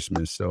for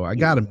Christmas. So I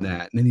got him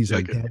that. And then he's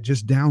like, Dad,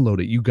 just download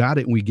it. You got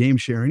it. And we game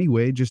share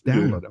anyway. Just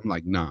download it. I'm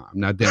like, nah, I'm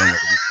not downloading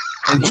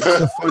it. And here's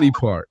the funny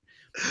part.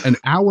 An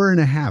hour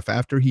and a half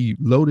after he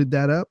loaded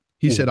that up,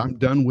 he said, I'm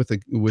done with the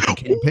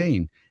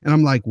campaign. And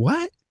I'm like,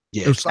 what?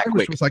 Yeah,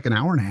 Osiris was like an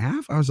hour and a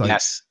half. I was like,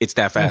 yes, it's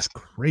that fast.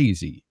 That's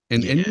crazy.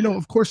 And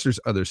of course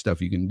there's other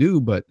stuff you can do,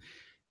 but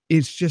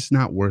it's just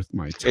not worth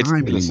my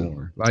time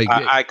anymore. Like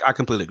I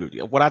completely agree with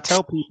you. What I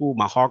tell people,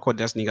 my hardcore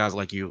Destiny guys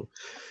like you,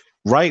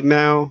 right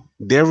now,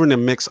 they're in the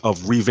mix of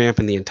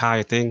revamping the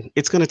entire thing.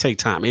 It's going to take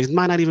time. It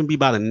might not even be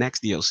by the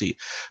next DLC.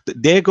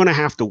 They're going to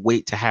have to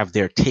wait to have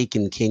their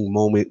Taken King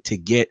moment to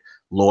get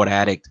Lord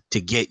Addict, to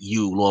get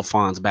you, Lord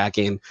Fonz, back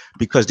in,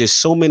 because there's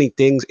so many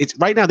things. It's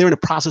right now they're in the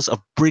process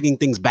of bringing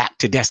things back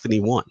to Destiny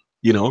 1.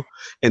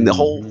 And the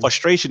whole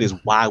frustration is,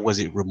 why was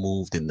it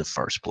removed in the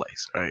first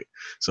place, right?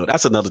 So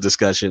that's another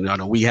discussion. I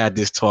know we had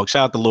this talk.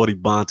 Shout out to Lordy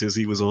Bontes.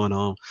 He was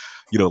on,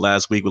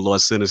 last week with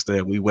Lord Sinister,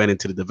 and we went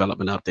into the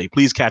development update.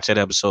 Please catch that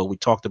episode. We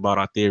talked about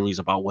our theories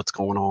about what's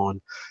going on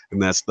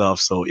and that stuff.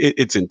 So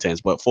it's intense.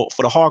 But for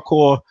the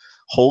hardcore,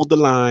 hold the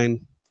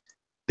line.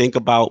 Think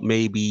about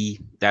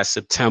maybe that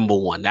September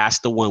one. That's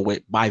the one where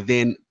by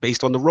then,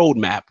 based on the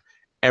roadmap,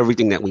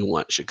 everything that we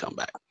want should come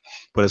back.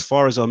 But as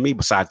far as me,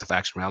 besides the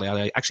Faction Rally,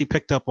 I actually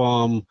picked up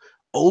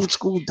old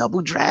school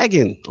Double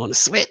Dragon on the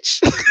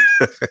Switch.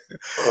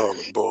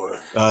 Oh boy!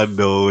 I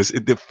know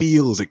it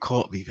feels. It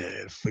caught me,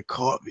 man. It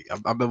caught me.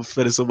 I've never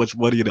spent so much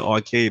money in the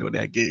arcade on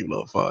that game,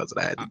 Lord Fonz.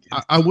 I had to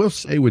get I will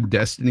say with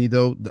Destiny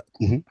though,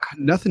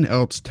 nothing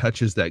else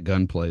touches that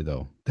gunplay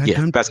though.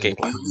 That best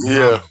gameplay.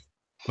 Yeah,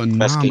 phenomenal.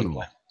 Best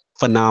gameplay.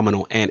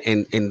 Phenomenal.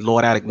 And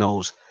Lord Addict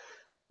knows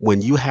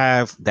when you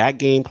have that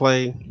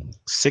gameplay,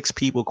 6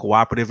 people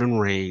cooperative in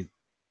raid.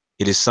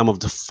 It is some of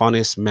the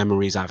funnest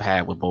memories I've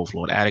had with both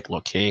Lord Addict,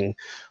 Lord King,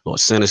 Lord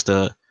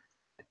Sinister.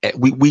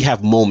 we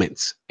have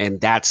moments, and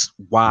that's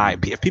why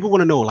if people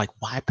want to know, like,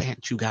 why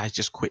can't you guys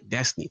just quit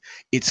Destiny?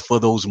 It's for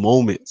those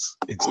moments.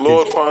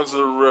 Lord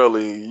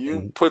Fonzerrelli,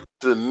 you put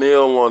the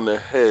nail on the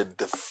head.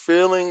 The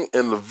feeling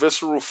and the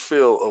visceral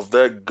feel of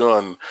that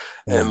gun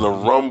and the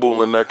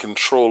rumble in that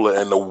controller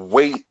and the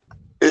weight.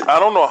 I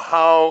don't know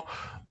how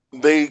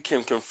they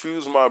can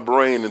confuse my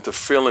brain into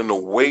feeling the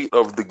weight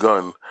of the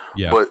gun,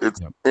 but it's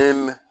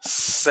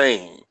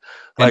insane.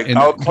 Like and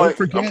I'm don't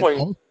forget,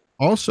 playing.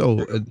 Also,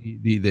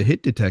 the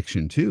hit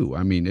detection too.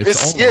 I mean,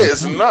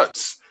 it's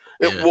nuts.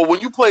 Well, when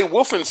you play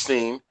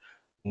Wolfenstein,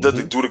 do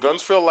the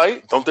guns feel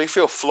light? Don't they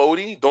feel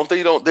floaty?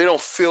 They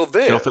don't feel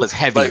there. They don't feel as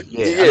heavy. Like,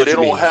 they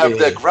don't have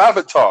that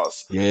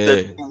gravitas.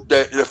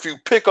 That if you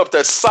pick up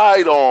that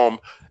sidearm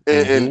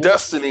in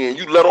Destiny and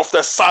you let off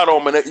that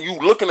sidearm and you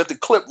looking at the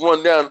clip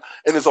run down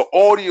and there's an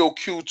audio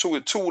cue to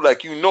it too,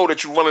 like you know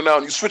that you're running out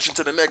and you're switching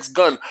to the next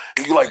gun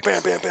and you're like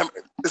bam, bam, bam.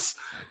 It's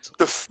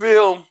the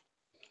feel.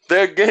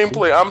 Their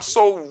gameplay, I'm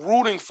so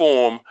rooting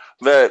for them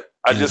that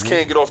I just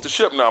can't get off the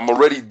ship now. I'm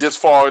already this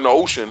far in the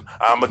ocean.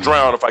 I'm going to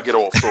drown if I get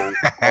off. So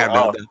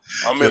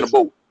I'm in the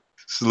boat.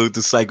 Salute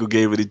to Cycle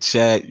Game in the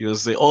chat. You know what I'm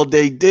saying? All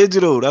day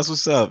digital. That's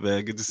what's up,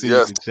 man. Good to see you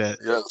in the chat.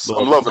 Yes,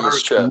 I'm loving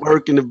this chat.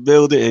 Merc in the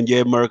building. And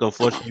yeah, Merc,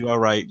 unfortunately, you are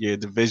right. Yeah,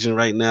 division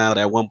right now,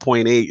 that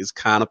 1.8 is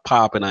kind of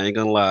popping. I ain't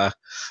going to lie.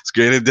 It's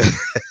greater than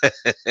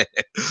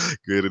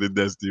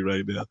Destiny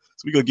right now.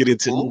 So we're going to get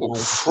into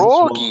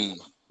Froggy.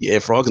 Yeah,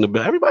 Frog's in the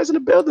building. Everybody's in the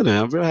building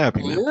now. I'm real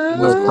happy, man.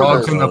 Yeah.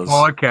 Frog's in the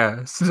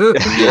podcast.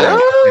 yeah,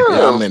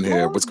 I'm in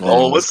here. What's going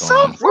on? What's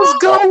up?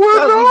 What's going on? We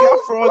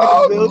got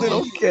Frog in the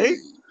building. Okay.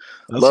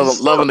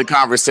 Loving the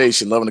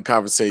conversation. Loving the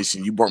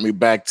conversation. You brought me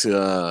back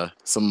to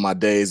some of my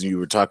days when you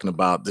were talking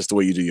about just the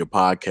way you do your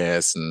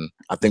podcast, and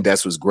I think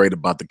that's what's great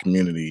about the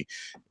community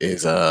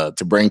is to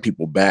bring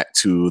people back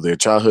to their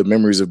childhood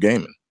memories of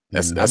gaming.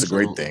 That's a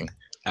great thing.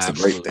 It's a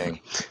great thing.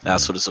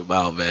 That's what it's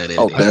about, man.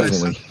 Oh,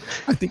 definitely.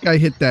 I think I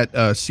hit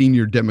that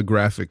senior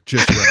demographic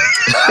just right.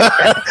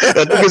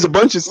 I think there's a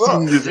bunch of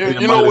seniors.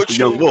 You know what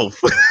young wolf.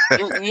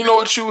 you know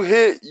what you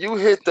hit? You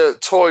hit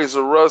that Toys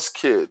R Us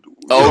kid.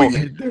 There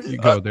you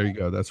go. There you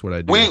go. That's what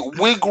I do.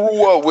 We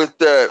grew up with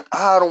that.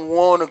 I don't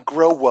want to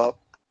grow up.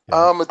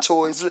 I'm a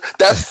Toys.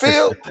 That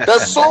feel,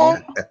 that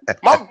song.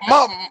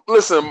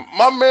 Listen,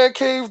 my man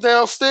cave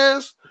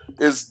downstairs.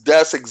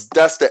 That's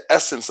the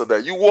essence of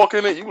that. You walk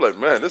in it, you like,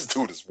 man, this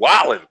dude is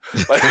wilding.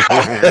 Like,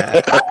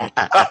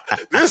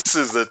 this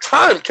is a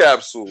time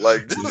capsule.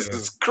 Like, this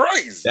is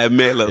crazy. That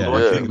man,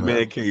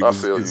 man cave. I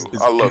feel you.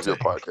 I love your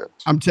podcast.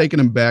 I'm taking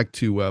him back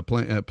to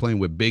playing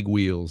with big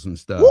wheels and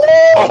stuff.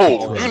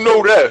 Oh, you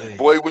know that,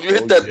 boy. When you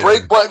hit that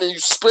brake button and you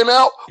spin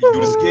out, you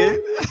do this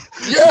again.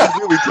 Yeah,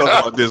 we talk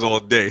about this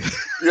all day.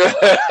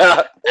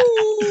 Yeah.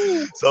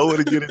 So I want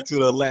to get into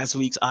the last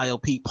week's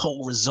ILP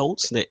poll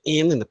results. They're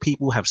in, and the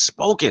people have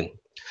spoken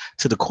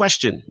to the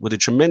question: with the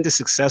tremendous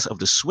success of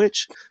the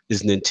Switch,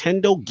 is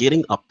Nintendo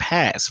getting a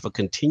pass for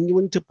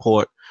continuing to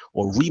port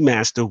or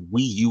remaster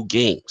Wii U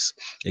games?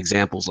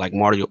 Examples like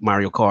Mario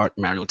Kart,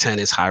 Mario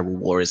Tennis, Hyrule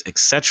Warriors,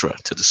 etc.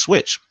 to the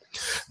Switch.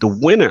 The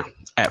winner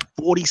at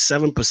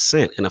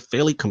 47% in a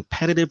fairly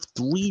competitive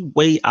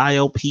three-way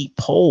ILP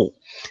poll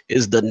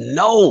is the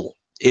no.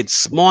 It's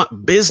smart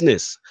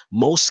business.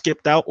 Most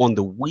skipped out on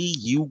the Wii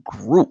U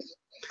group.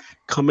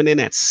 Coming in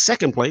at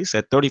second place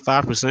at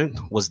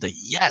 35% was the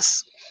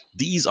yes.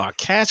 These are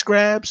cash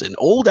grabs and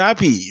old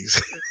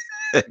IPs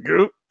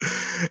group.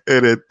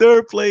 And at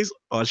third place,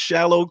 our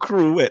shallow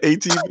crew at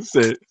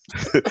 18%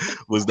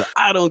 was the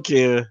I don't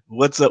care.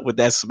 What's up with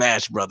that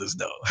Smash Brothers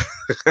though?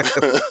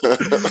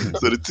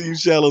 So the Team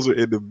Shallows were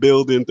in the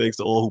building. Thanks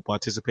to all who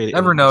participated.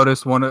 Ever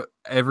notice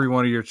every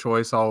one of your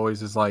choice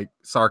always is like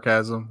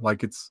sarcasm?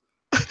 Like it's.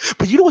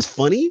 But you know what's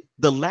funny?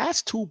 The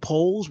last two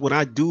polls, when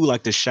I do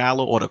like the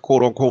shallow or the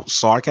quote unquote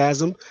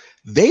sarcasm,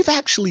 they've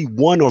actually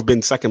won or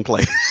been second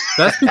place.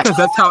 That's because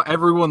that's how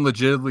everyone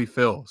legitimately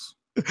feels.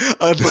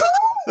 I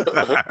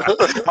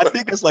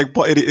think it's like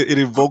it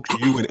invokes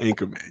you and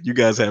Anchorman. You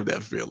guys have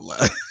that feel a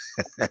lot.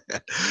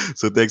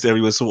 So thanks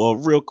everyone. So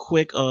real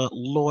quick,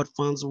 Lord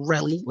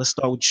Fonzerrelli, let's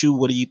start with you.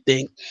 What do you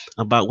think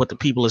about what the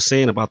people are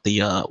saying about the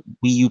Wii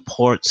U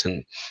ports,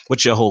 and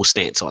what's your whole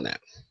stance on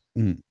that?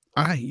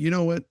 You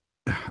know what?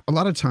 A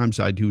lot of times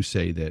I do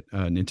say that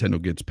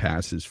Nintendo gets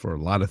passes for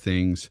a lot of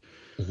things,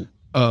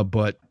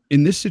 but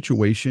in this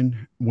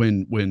situation,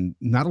 when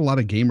not a lot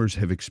of gamers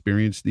have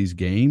experienced these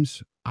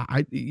games,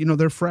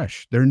 they're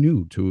fresh, they're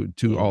new to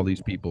all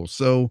these people.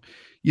 So,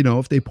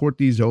 if they port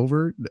these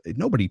over,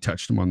 nobody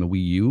touched them on the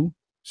Wii U,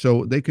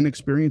 so they can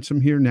experience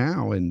them here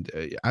now. And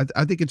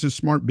I think it's a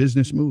smart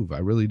business move. I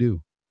really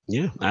do.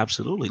 Yeah,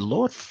 absolutely.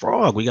 Lord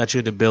Frog, we got you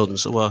in the building.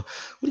 So what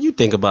do you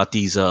think about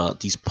these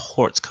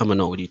ports coming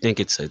over? Do you think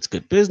it's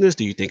good business?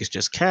 Do you think it's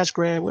just cash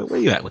grab? Where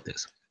you at with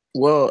this?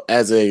 Well,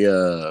 as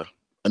a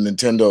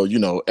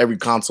Nintendo, every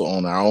console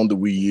owner, I own the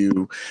Wii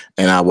U,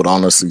 and I would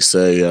honestly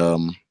say,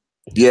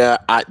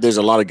 there's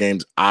a lot of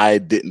games I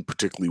didn't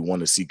particularly want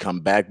to see come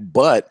back,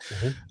 but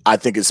I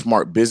think it's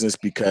smart business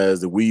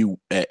because the Wii U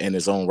in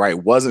its own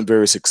right wasn't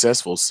very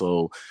successful.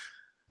 So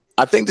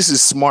I think this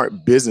is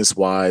smart business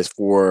wise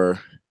for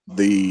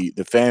the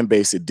fan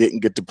base that didn't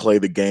get to play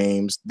the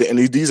games. And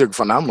these are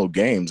phenomenal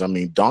games. I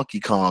mean, Donkey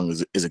Kong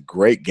is a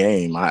great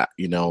game.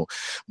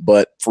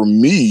 But for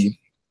me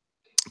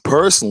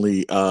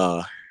personally,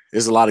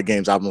 there's a lot of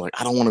games I'm like,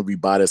 I don't want to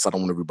rebuy this. I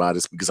don't want to rebuy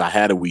this because I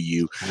had a Wii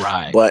U.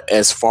 Right. But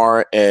as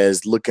far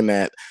as looking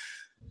at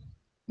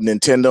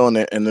Nintendo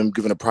and them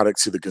giving a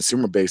product to the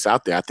consumer base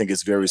out there, I think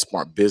it's very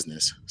smart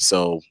business.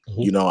 So,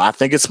 I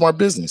think it's smart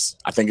business.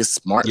 I think it's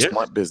smart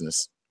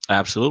business.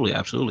 Absolutely,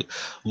 absolutely.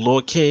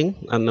 Lord King,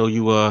 I know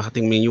you. I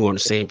think me and you are on the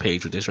same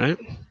page with this, right?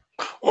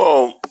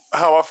 Well,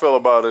 how I feel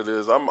about it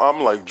is I'm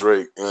like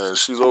Drake, and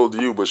she's old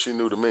to you, but she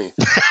new to me.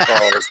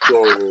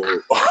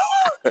 So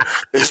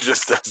it's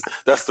just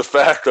that's the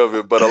fact of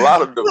it. But a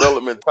lot of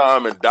development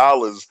time and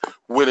dollars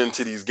went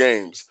into these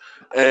games.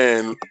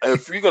 And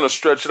if you're gonna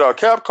stretch it out,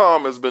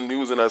 Capcom has been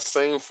using that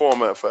same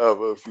format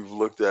forever. If you've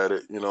looked at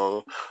it,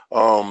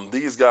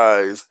 these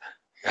guys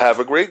have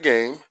a great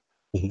game,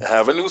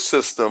 have a new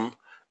system,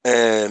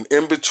 and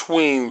in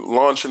between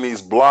launching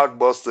these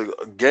blockbuster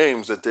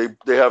games that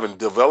they have in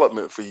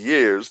development for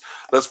years,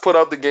 let's put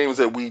out the games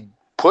that we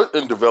put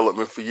in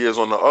development for years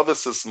on the other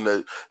system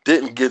that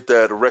didn't get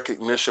that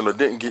recognition or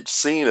didn't get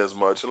seen as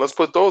much, and let's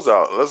put those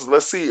out.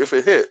 Let's see if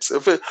it hits.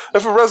 If it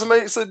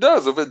resonates, it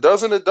does. If it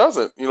doesn't, it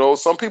doesn't.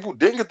 Some people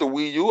didn't get the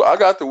Wii U. I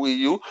got the Wii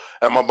U.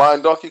 Am I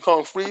buying Donkey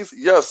Kong Freeze?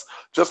 Yes,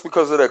 just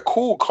because of that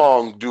Cool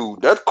Kong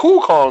dude. That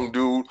Cool Kong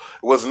dude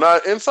was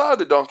not inside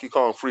the Donkey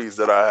Kong Freeze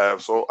that I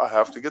have, so I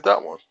have to get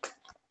that one.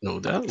 No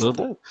doubt, no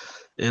doubt.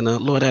 And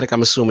Lord Attic,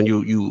 I'm assuming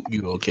you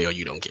okay or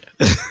you don't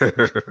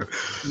care.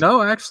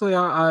 No, actually,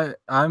 I'm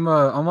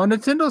on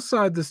Nintendo's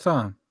side this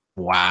time.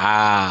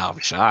 Wow, I'm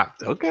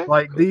shocked. Okay.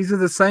 Like, these are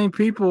the same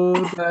people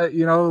that,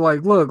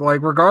 like, look,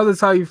 like, regardless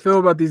how you feel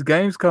about these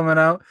games coming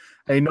out,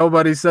 ain't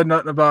nobody said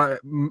nothing about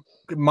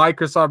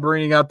Microsoft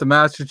bringing out the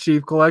Master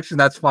Chief Collection.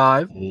 That's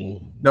 5.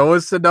 No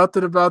one said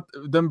nothing about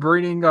them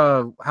bringing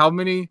how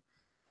many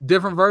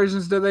different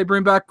versions did they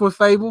bring back with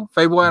Fable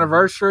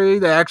Anniversary?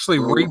 They actually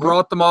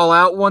re-brought them all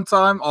out one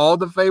time, all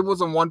the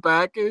Fables in one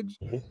package.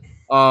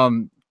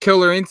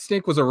 Killer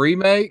Instinct was a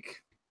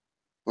remake.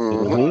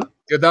 That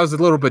was a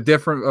little bit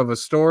different of a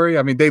story.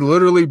 I mean, they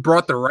literally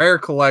brought the Rare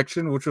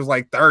collection, which was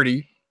like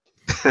 30.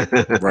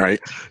 Right.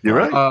 You're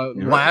right.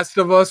 Last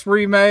of Us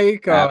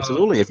remake.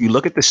 Absolutely. If you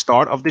look at the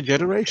start of the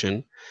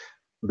generation,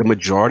 the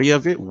majority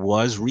of it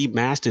was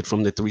remastered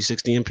from the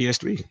 360 and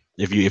PS3.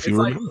 If you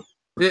remember.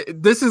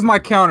 This is my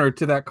counter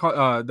to that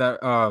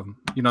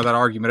that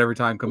argument every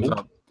time it comes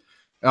up.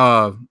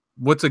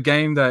 What's a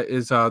game that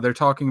is they're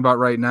talking about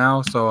right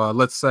now? So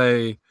let's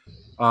say,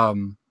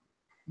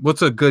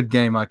 what's a good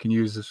game I can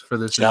use for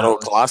this? Shadow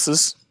of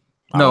Colossus?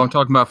 No, I'm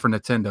talking about for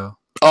Nintendo.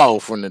 Oh,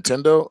 for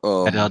Nintendo?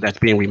 That's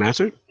being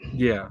remastered?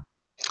 Yeah.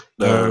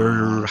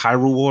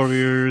 Hyrule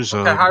Warriors.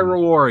 Okay,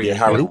 Hyrule Warriors. Yeah,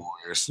 Hyrule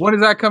Warriors. When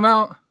does that come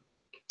out?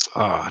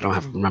 I don't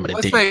remember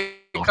the date. Let's say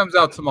it comes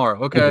out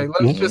tomorrow. Okay,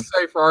 let's just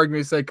say for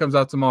argument's sake, it comes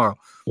out tomorrow.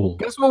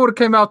 Guess what would have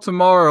came out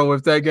tomorrow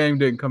if that game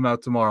didn't come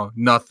out tomorrow?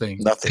 Nothing.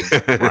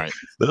 Right.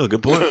 No,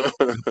 good point.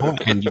 Good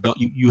point. And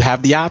you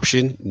have the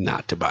option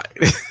not to buy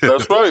it.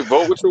 That's right.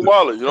 Vote with your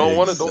wallet. You don't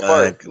want it, don't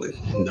buy it.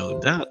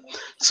 No doubt.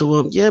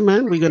 So yeah,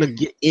 man, we're gonna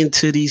get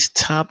into these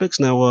topics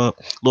now.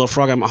 Lord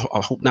Frog,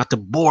 I hope not to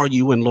bore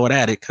you and Lord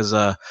Attic, because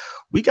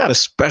we got a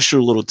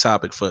special little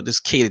topic for this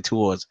catered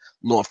towards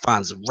Lord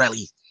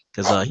Fonzerrelli.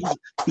 Because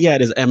he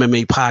had his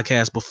MMA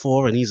podcast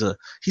before, and he's a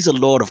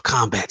lord of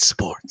combat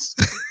sports.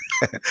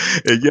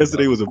 And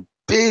yesterday was a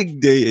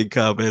big day in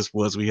combat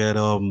sports. We had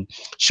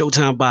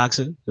Showtime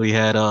boxing. We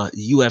had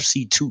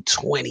UFC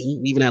 220.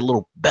 We even had a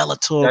little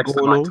Bellator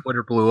going on.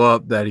 Twitter blew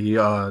up that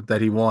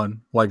he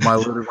won. Like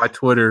my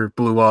Twitter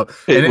blew up.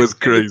 It was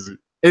crazy.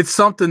 It's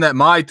something that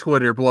my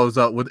Twitter blows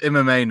up with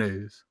MMA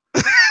news.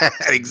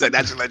 Exactly.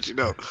 That should let you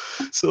know.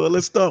 So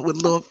let's start with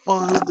Lord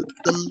Fonz,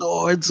 the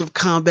lords of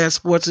combat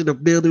sports in the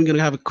building. We're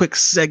gonna have a quick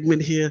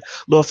segment here.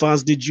 Lord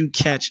Fonz, did you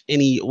catch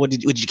what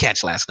did you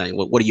catch last night?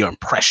 What are your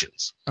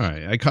impressions? All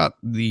right, I caught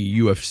the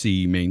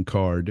UFC main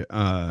card,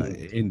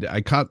 and I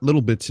caught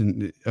little bits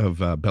of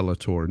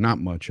Bellator, not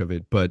much of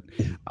it, but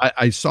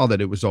I saw that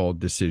it was all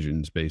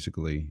decisions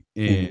basically,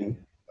 and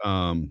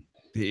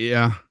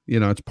yeah,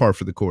 it's par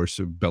for the course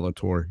of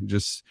Bellator.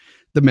 Just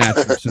the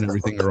matchups and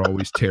everything are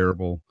always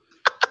terrible.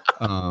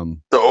 The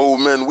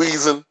old men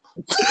wheezing.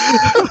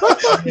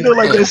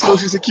 Like that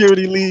Social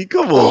Security league.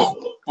 Come on.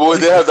 Boy,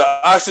 they have the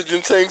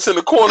oxygen tanks in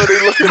the corner.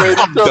 They looking at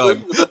each other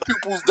with the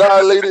pupils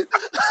dilated.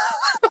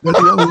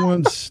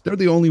 They're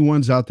the only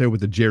ones out there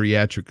with the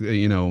geriatric,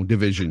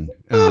 division.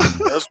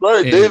 That's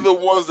right. They're the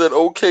ones that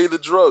okay the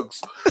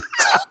drugs.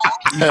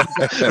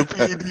 The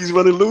PEDs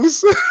running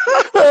loose.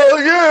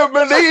 Hell yeah,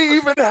 man! They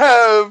even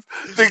have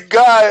the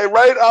guy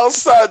right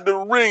outside the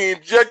ring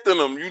injecting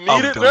them. You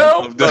need it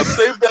now? Now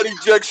save that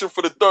injection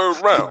for the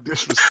third round.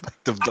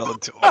 Disrespect of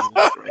Bellator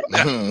right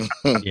now.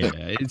 Yeah,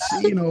 it's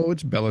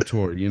it's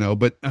Bellator,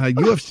 but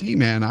UFC,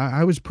 man,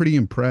 I was pretty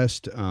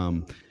impressed.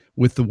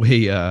 with the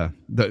way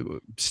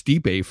the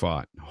Stipe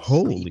fought.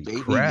 Holy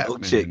Baby crap,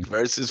 Milkshake man.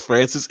 versus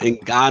Francis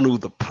Ngannou,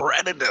 the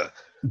Predator.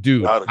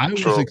 Dude, Out of I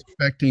was control.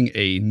 expecting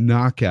a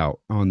knockout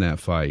on that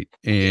fight,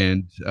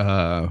 and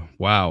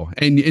wow,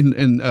 and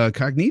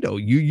Cognito,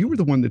 you were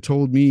the one that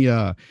told me,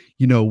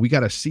 we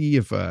got to see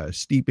if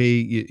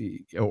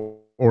Stipe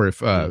or if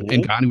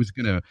Ngannou was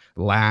gonna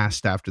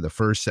last after the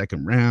first,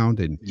 second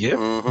round, and Yep,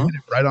 Mhm. hit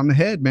it right on the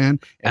head, man.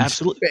 And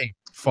absolutely.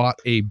 Stipe fought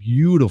a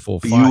beautiful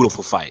fight.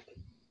 Beautiful fight.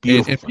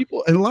 Beautiful And fight.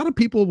 people, and a lot of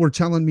people were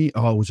telling me,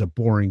 "Oh, it was a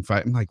boring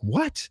fight." I'm like,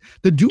 "What?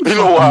 The dude You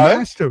know fought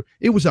why?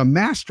 It was a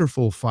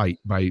masterful fight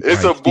by.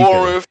 It's by a Stipe.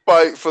 boring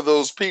fight for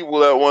those people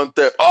that want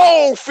that.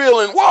 Oh,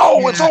 feeling.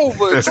 Whoa, it's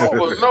over. It's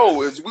over. No,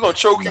 we're gonna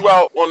choke you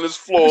out on this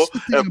floor That's the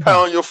thing and about-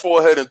 pound your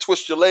forehead and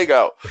twist your leg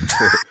out.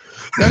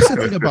 That's the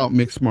thing about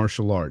mixed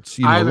martial arts.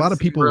 I A haven't lot of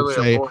seen people really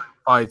would say, a boring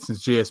fight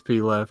since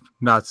GSP left.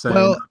 Not saying.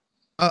 well,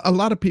 a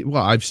lot of people.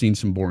 Well, I've seen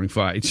some boring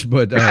fights,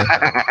 but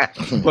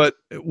but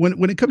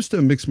when it comes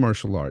to mixed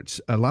martial arts,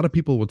 a lot of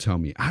people will tell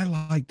me I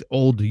liked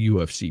old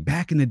UFC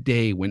back in the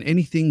day when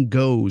anything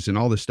goes and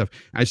all this stuff.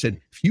 I said,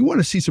 if you want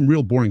to see some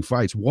real boring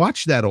fights,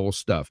 watch that old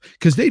stuff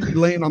because they'd be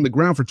laying on the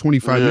ground for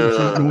 25 minutes,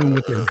 not knowing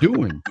what they're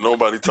doing.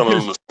 Nobody telling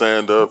them to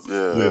stand up.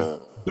 Yeah.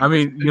 I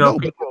mean, No,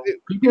 but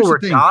people here's the were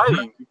thing.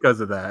 dying because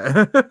of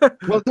that.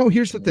 Well, no,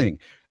 here's the thing.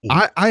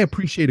 I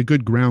appreciate a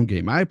good ground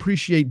game. I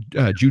appreciate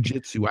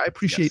jujitsu. I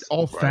appreciate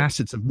all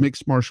facets of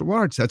mixed martial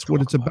arts. That's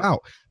what it's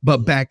about. But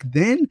back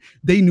then,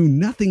 they knew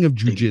nothing of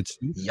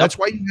jujitsu. That's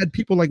why you had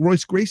people like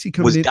Royce Gracie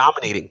coming in.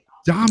 Dominating.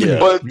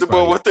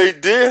 But what they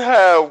did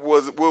have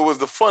was what was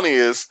the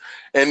funniest,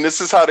 and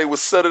this is how they would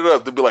set it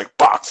up to be like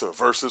boxer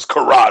versus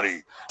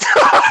karate.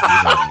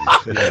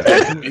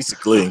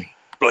 Basically.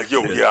 Like,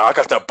 yo, yeah, I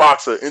got that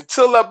boxer.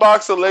 Until that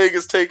boxer leg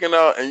is taken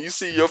out and you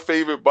see your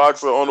favorite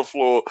boxer on the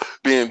floor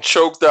being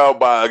choked out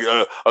by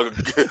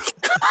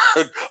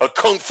a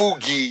kung fu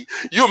gi,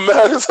 you're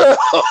mad as hell.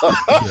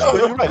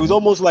 You're right. It was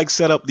almost like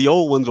set up. The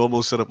old ones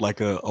almost set up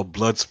like a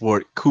blood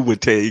sport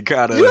kumite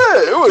kind of. Yeah,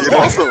 it was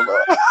awesome.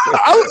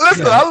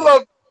 I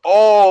love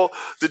all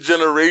the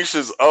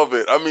generations of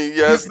it. I mean,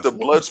 yes, the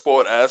blood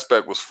sport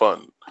aspect was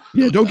fun.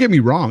 Yeah, don't get me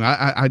wrong.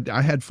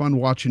 I had fun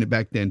watching it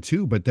back then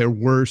too, but there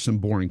were some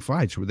boring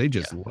fights where they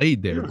just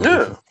laid there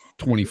for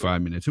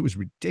 25 minutes. It was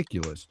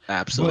ridiculous.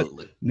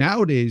 Absolutely. But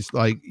nowadays,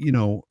 like,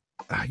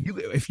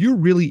 if you're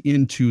really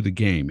into the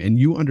game and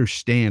you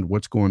understand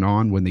what's going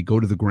on when they go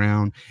to the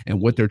ground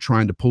and what they're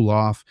trying to pull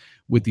off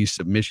with these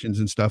submissions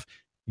and stuff,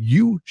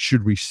 you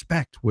should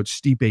respect what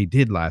Stipe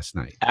did last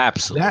night.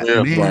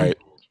 Absolutely. That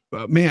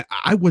man, man,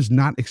 I was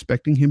not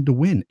expecting him to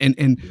win.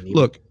 And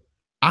look,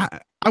 I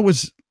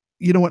was.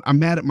 You know what? I'm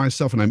mad at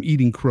myself and I'm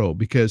eating crow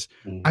because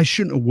I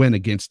shouldn't have went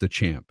against the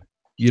champ,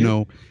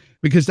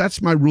 because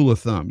that's my rule of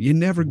thumb. You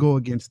never go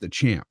against the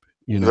champ.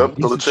 Yep,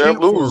 the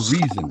champ lose.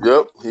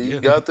 Yep, he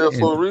got there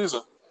for a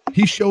reason.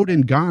 He showed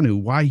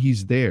Ngannou why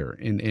he's there,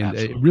 and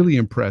it really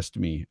impressed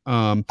me.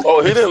 He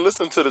didn't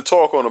listen to the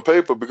talk on the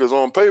paper because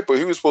on paper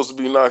he was supposed to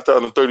be knocked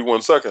out in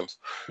 31 seconds.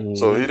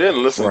 So he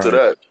didn't listen to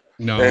that.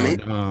 No.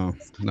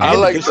 I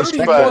like this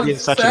fact.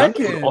 He's such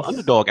an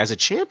underdog as a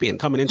champion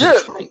coming into the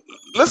fight.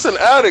 Listen,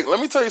 Addict, let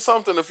me tell you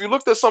something. If you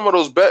looked at some of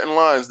those betting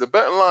lines, the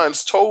betting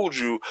lines told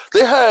you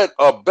they had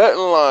a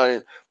betting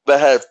line that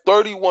had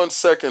 31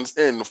 seconds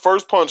in. The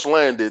first punch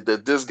landed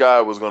that this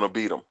guy was going to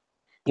beat him.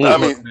 I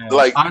mean,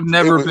 like, I've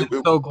never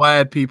been so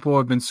glad people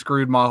have been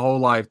screwed my whole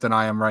life than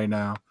I am right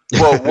now.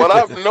 Well, what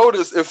I've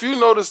noticed, if you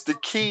notice, the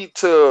key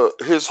to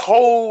his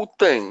whole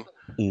thing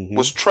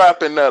was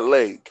trapping that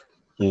leg.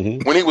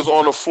 When he was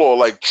on the floor,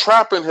 like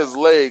trapping his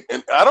leg,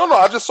 and I don't know,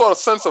 I just saw a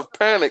sense of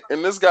panic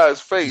in this guy's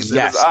face, in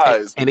his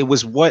eyes. And it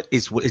was what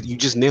you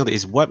just nailed it.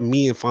 Is what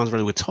me and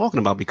Fonzerrelli were talking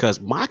about,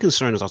 because my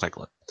concern is I was like,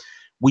 look,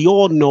 we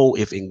all know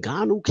if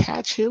Ngannou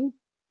catch him,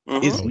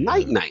 it's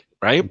night,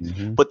 right?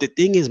 But the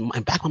thing is, in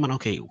back of my mind,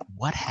 okay,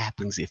 what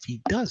happens if he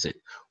doesn't?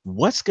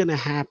 What's gonna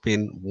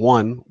happen?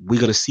 One,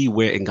 we're gonna see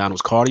where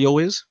Ngannou's cardio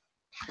is.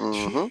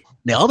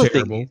 The other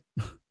thing,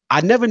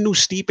 I never knew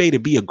Stipe to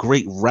be a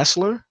great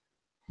wrestler.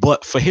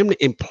 But for him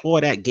to employ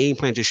that game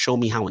plan just showed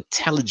me how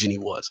intelligent he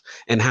was,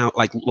 and how,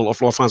 like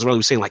Fonzerrelli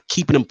was saying, like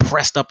keeping him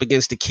pressed up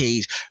against the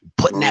cage,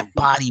 putting that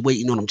body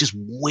weight on him, just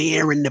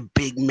wearing the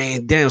big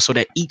man down so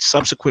that each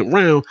subsequent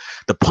round,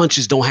 the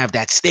punches don't have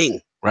that sting,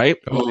 right?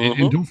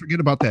 And don't forget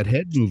about that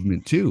head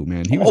movement too,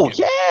 man. He was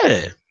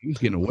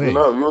getting away.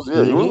 No, he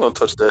wasn't going to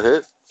touch that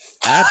head.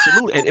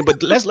 Absolutely.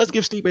 But let's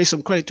give Stipe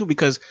some credit too,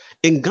 because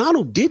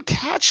Ngannou did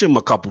catch him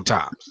a couple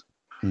times.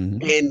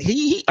 And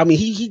he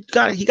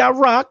got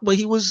rocked, but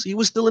he was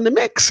still in the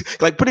mix.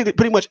 Like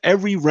pretty much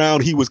every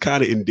round he was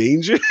kind of in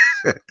danger.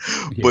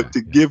 But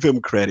to give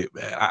him credit,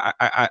 man,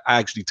 I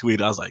actually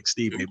tweeted, I was like,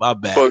 Stevie, my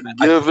bad. But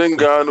give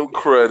Ngannou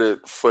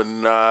credit for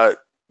not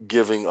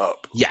giving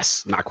up.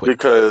 Yes, not quit.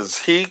 Because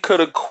he could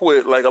have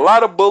quit, like a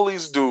lot of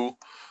bullies do.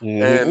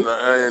 And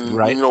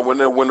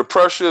when the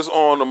pressure is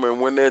on them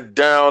and when they're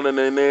down and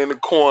then they're in the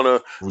corner,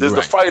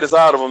 the fight is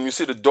out of them. You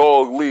see the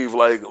dog leave.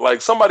 Like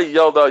somebody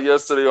yelled out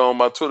yesterday on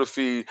my Twitter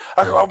feed,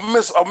 I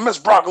miss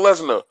Brock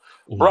Lesnar.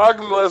 Brock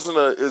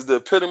Lesnar is the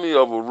epitome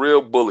of a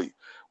real bully.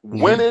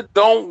 When Mhm. it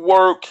don't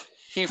work,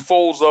 he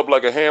folds up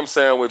like a ham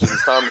sandwich, and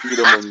it's time to eat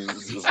him, and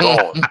it's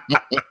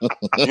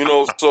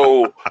gone.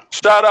 So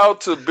shout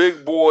out to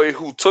Big Boy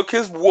who took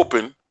his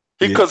whooping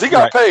Yeah, because he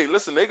got paid.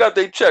 Listen, they got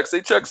their checks.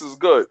 Their checks is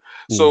good.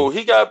 So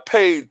he got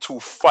paid to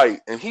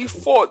fight, and he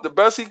fought the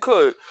best he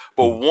could.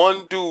 But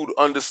one dude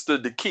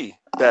understood the key: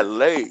 that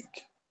leg.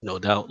 No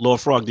doubt.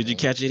 Lord Frog, did you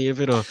catch any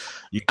of it, or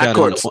you I got it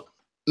on caught the?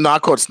 no, I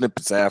caught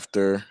snippets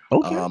after.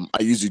 Okay.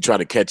 I usually try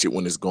to catch it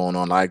when it's going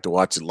on. I like to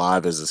watch it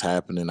live as it's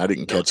happening. I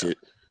didn't catch it.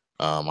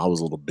 I was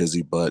a little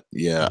busy, but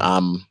yeah,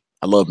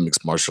 I love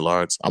mixed martial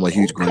arts. I'm a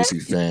huge Gracie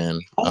fan.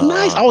 Oh,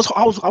 nice. I was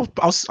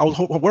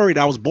worried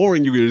I was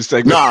boring you in this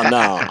segment. No,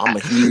 I'm a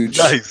huge,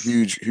 Nice.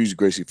 huge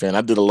Gracie fan.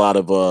 I did a lot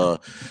of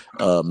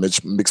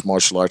mixed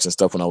martial arts and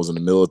stuff when I was in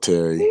the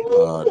military. Did a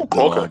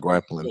lot of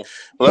grappling.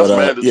 Well,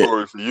 that's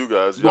mandatory for you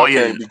guys. Y'all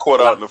can't be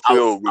caught out in the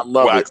field with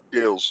wax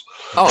skills.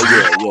 Oh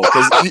yeah,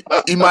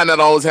 because you might not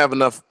always have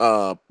enough,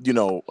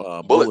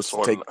 bullets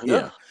to take.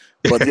 Yeah.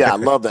 But yeah, I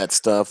love that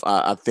stuff.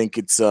 I think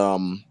it's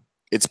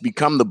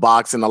become the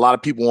boxing. A lot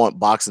of people want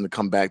boxing to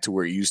come back to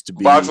where it used to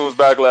be. Boxing was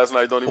back last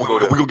night. Don't even go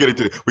there. We're gonna get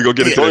into it. We're gonna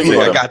get into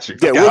it. I got you.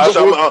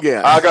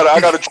 Yeah, I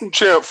got a true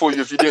champ for you.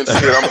 If you didn't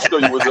see it, I'm gonna show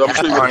you what the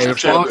true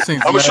champ is.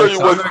 I'm gonna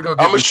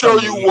show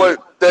you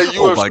what that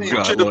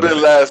UFC should have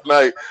been last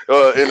night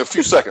in a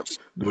few seconds.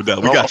 No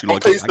doubt. We got you.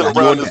 I'm pacing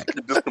around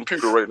this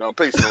computer right now. I'm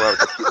pacing around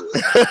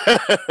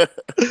the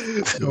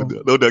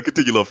computer. No doubt.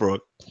 Continue, Lord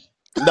Frog.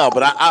 No,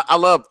 but I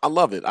love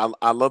it.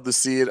 I love to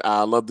see it.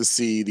 I love to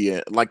see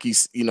the like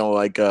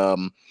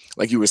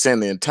you were saying,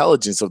 the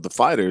intelligence of the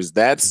fighters.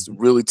 That's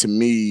really, to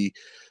me,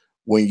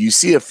 when you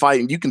see a fight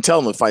and you can tell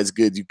when the fight's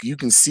good. You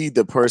can see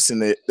the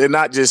person that they're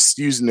not just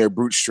using their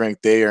brute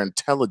strength. They are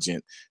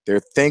intelligent. They're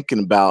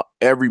thinking about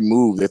every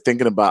move. They're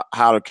thinking about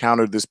how to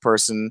counter this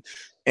person,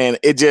 and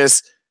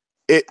it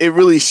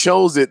really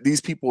shows that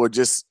these people are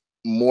just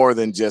more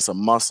than just a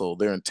muscle.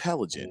 They're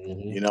intelligent,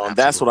 and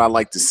that's what I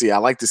like to see. I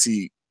like to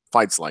see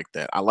fights like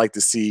that. I like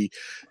to see,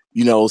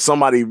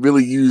 somebody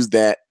really use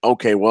that.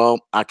 Okay, well,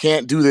 I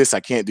can't do this. I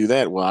can't do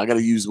that. Well, I got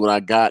to use what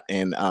I got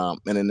and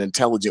in an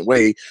intelligent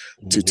way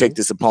to take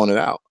this opponent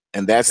out.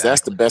 And that's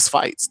the best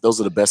fights. Those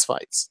are the best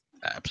fights.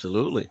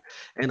 Absolutely.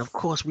 And of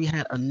course, we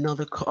had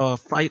another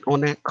fight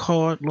on that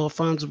card, Lord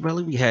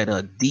Fonzerrelli. We had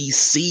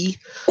DC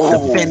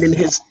defending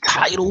his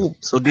title.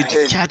 So did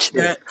you catch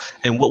that?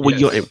 And what were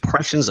your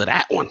impressions of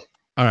that one?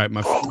 All right,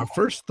 my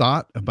first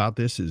thought about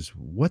this is,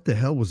 what the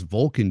hell was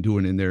Vulcan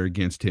doing in there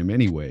against him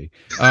anyway?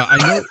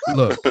 I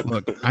know.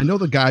 Look, I know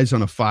the guy's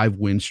on a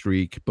 5-win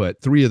streak, but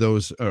 3 of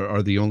those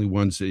are the only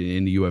ones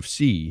in the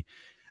UFC.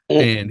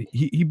 And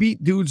he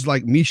beat dudes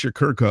like Misha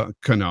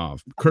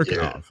Kirkanov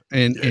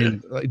and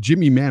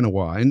Jimmy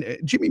Manawa.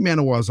 And Jimmy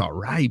Manawa's all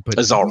right, but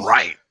it's all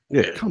right.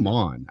 Yeah, come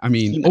on. I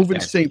mean,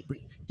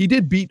 he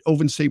did beat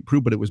Oven St.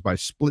 Preux, but it was by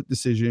split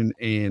decision.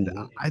 And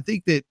I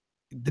think that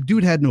the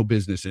dude had no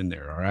business in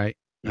there. All right.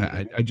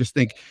 I just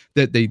think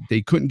that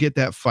they couldn't get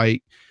that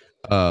fight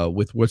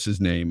with what's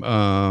his name?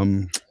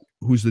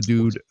 Who's the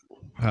dude?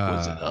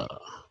 The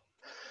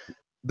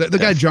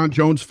guy John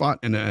Jones fought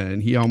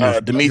and he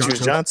almost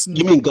Demetrius Johnson.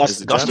 You mean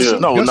Gustafson?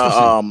 No,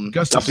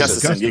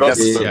 Gustafson.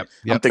 Yeah.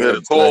 I'm thinking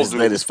of his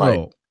latest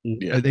fight.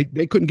 Yeah.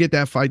 They couldn't get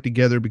that fight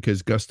together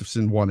because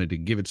Gustafson wanted to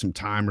give it some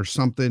time or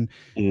something,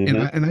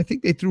 and I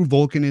think they threw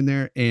Vulcan in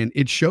there, and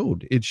it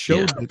showed. It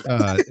showed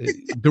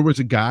that there was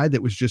a guy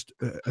that was just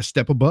a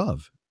step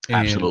above.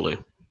 Absolutely,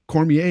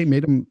 Cormier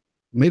made him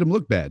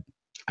look bad.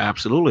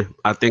 Absolutely,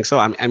 I think so.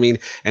 I mean,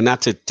 and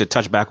not to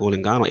touch back on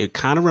Ngannou, it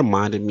kind of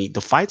reminded me. The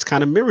fights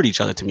kind of mirrored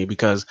each other to me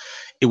because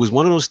it was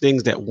one of those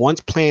things that once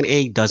Plan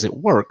A doesn't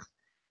work,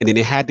 and then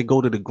they had to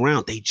go to the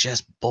ground, they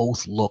just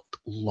both looked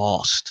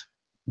lost.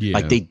 Yeah.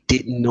 Like they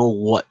didn't know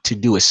what to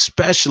do,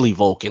 especially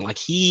Vulcan. Like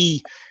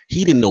he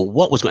didn't know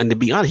what was going. And to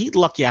be honest, he's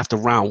lucky after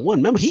round 1.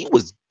 Remember, he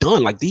was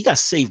done. Like he got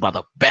saved by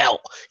the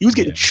bell. He was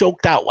getting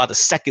choked out while the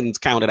seconds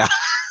counted out.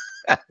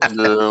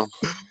 Yeah.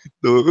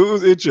 So it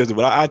was interesting,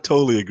 but I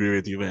totally agree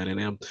with you, man.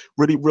 And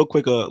really, real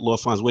quick, Lord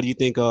Fonz, where do you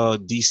think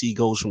DC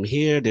goes from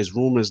here? There's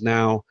rumors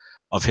now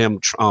of him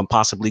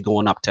possibly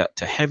going up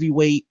to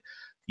heavyweight.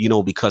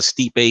 Because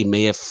Stipe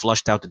may have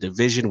flushed out the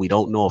division. We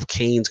don't know if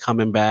Kane's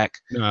coming back.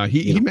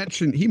 He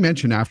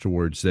mentioned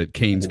afterwards that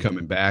Kane's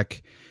coming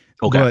back.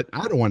 Okay. But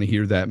I don't want to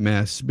hear that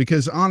mess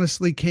because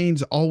honestly,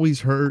 Kane's always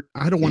hurt.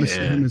 I don't want to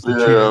see him as the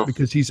champ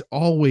because he's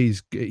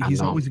always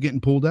getting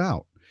pulled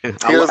out. And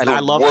I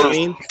love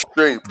Kane,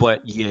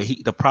 but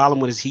the problem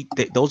with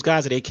those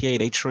guys at AKA,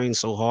 they train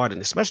so hard, and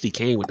especially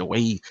Kane with the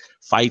way he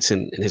fights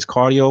and his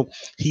cardio,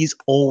 he's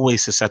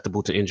always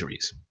susceptible to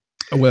injuries.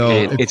 Well,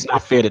 and it's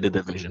not fair to the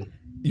division.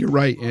 You're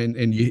right,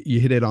 and you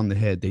hit it on the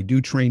head. They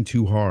do train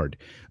too hard.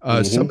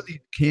 Some of these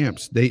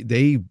camps,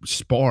 they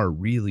spar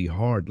really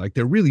hard, like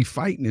they're really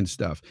fighting and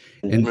stuff.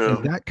 And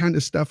that kind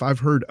of stuff, I've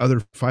heard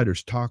other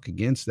fighters talk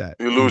against that.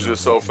 You lose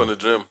yourself in the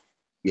gym.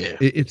 Yeah,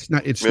 it's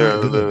not. It's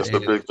not good. That's the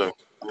big thing.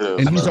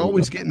 and he's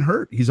always getting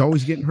hurt. He's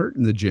always getting hurt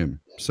in the gym.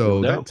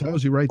 So that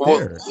tells you right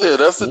there. Yeah,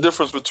 that's the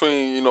difference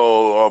between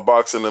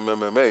boxing and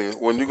MMA.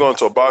 When you go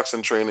into a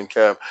boxing training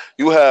camp,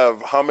 you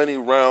have how many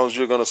rounds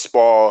you're gonna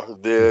spar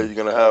there. You're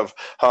gonna have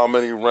how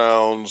many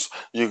rounds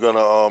you're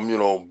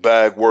gonna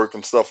bag work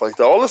and stuff like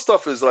that. All this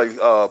stuff is like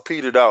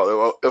petered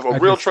out. If a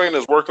real trainer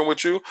is working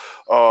with you,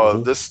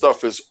 this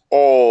stuff is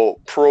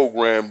all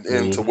programmed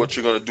into what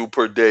you're gonna do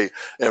per day,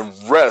 and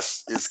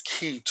rest is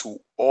key to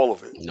all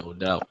of it. No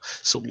doubt.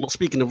 So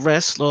speaking of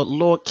rest,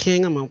 Lord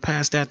King, I'm gonna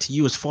pass that to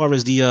you. As far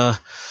as the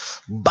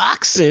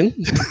boxing,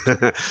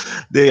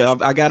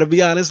 I gotta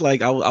be honest.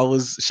 Like I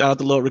was shout out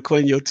to Lord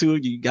Requeno too.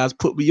 You guys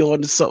put me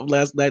on to something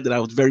last night that I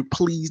was very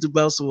pleased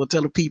about. So I'll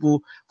tell the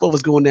people what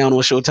was going down on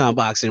Showtime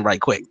Boxing right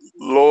quick.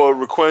 Lord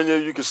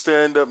Requeno, you can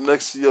stand up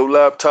next to your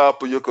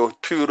laptop or your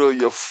computer,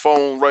 your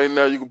phone right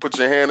now. You can put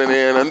your hand in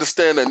there and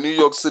understand that New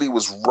York City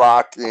was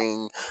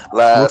rocking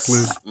last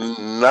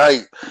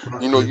night.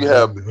 You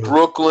have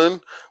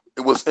Brooklyn.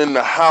 It was in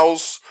the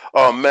house.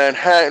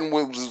 Manhattan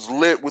was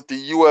lit with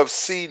the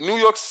UFC. New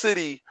York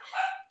City,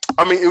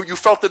 you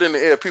felt it in the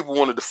air. People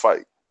wanted to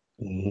fight.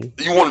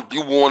 You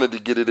wanted to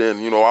get it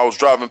in. I was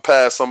driving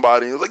past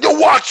somebody and was like, "Yo,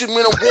 watch it,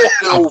 man! I'm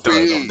walking over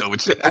here.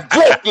 I'm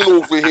walking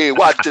over here.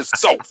 Watch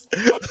yourself."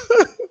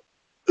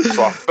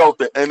 So I felt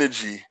the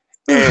energy,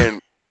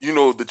 and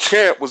the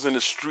champ was in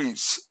the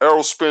streets.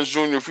 Errol Spence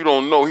Jr. If you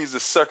don't know, he's the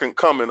second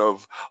coming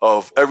of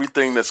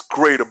everything that's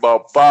great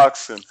about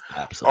boxing.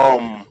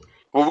 Absolutely.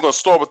 Well, we're gonna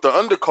start with the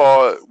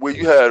undercard where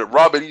you had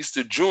Robert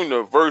Easter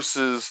Jr.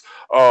 versus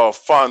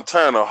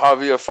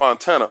Javier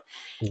Fontana.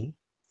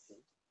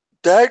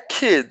 That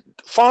kid,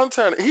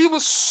 Fontana, he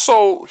was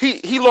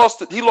he lost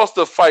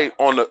the fight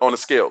on the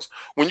scales.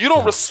 When you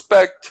don't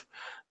respect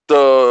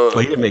the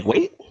he didn't make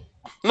weight?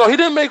 No, he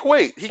didn't make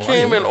weight. He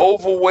came in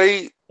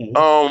overweight.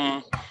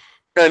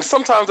 And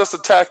sometimes that's a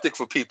tactic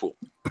for people.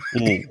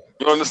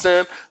 You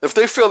understand? If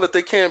they feel that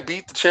they can't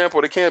beat the champ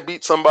or they can't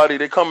beat somebody,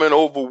 they come in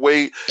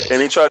overweight and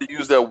they try to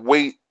use that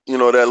weight,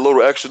 that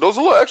little extra, those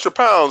little extra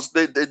pounds,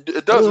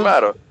 it does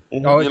matter.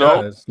 Oh, it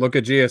does. Look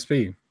at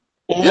GSP.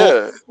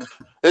 Yeah,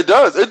 it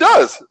does.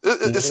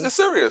 It's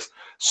serious.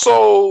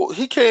 So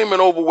he came in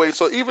overweight.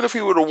 So even if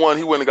he would have won,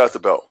 he wouldn't have got the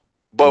belt.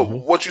 But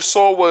what you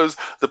saw was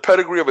the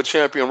pedigree of a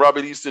champion.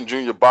 Robert Easton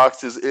Jr.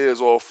 boxed his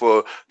ears off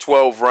for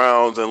 12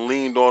 rounds and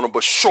leaned on him,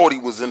 but Shorty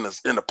was in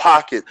the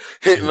pocket,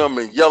 hitting him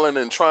and yelling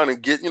and trying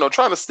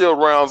to steal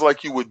rounds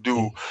like you would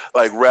do,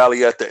 like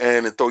rally at the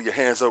end and throw your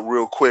hands up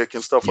real quick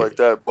and stuff like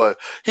that. But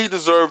he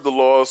deserved the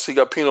loss. He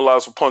got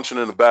penalized for punching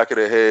in the back of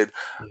the head.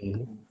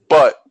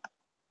 But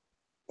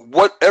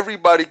what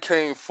everybody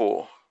came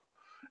for,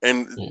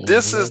 and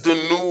this is the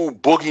new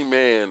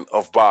boogeyman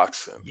of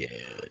boxing. Yeah.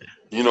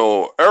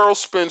 Errol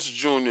Spence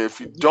Jr.,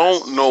 if you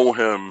don't know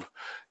him,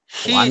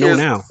 he is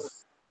now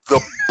the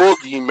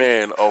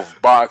boogeyman of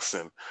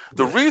boxing.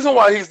 The reason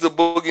why he's the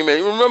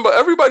boogeyman, remember,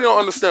 everybody don't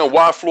understand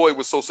why Floyd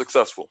was so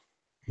successful.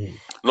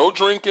 No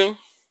drinking,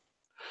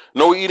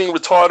 no eating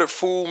retarded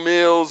food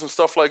meals and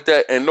stuff like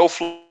that, and no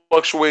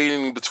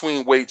fluctuating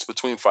between weights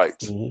between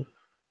fights.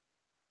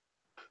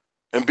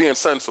 And being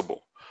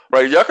sensible.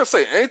 Right, y'all can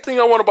say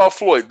anything I want about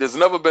Floyd. There's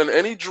never been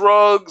any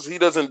drugs. He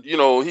doesn't, he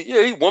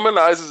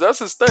womanizes. That's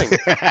his thing.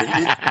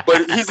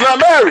 But he's not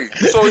married,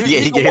 so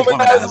he can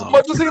womanize as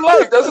much as he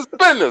likes. That's his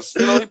business.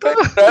 He paid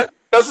for that.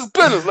 That's his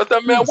business. Let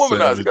that man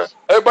womanize.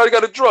 Everybody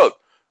got a drug.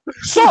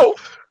 So,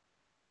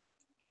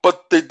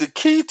 but the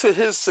key to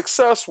his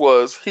success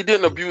was he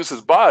didn't abuse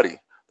his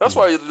body. That's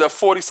why that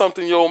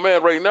 40-something-year-old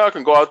man right now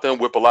can go out there and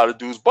whip a lot of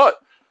dudes'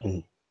 butt.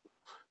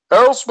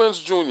 Errol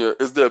Spence Jr.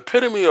 is the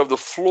epitome of the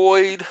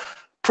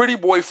pretty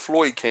boy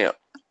Floyd camp.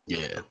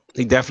 Yeah,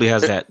 he definitely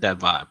has that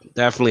vibe.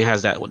 Definitely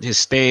has that with his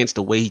stance,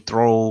 the way he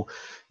throw.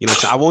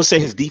 I won't say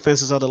his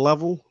defense is at the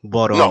level,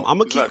 but I'm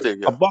gonna keep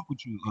a buck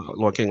with you,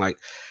 Lord King. Like,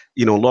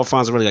 Lord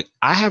Fonzerrelli, like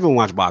I haven't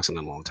watched boxing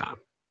in a long time.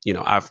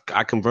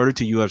 I converted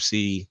to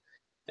UFC,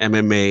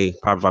 MMA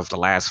probably for the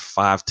last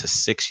 5 to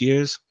 6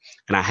 years,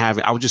 and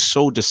I was just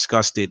so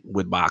disgusted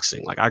with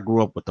boxing. Like I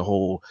grew up with the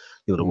whole,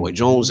 the Roy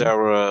Jones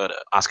era,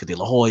 the Oscar De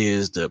La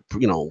Hoyas, the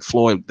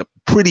Floyd, the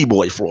pretty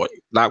boy Floyd,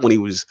 not when he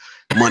was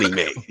money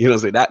made.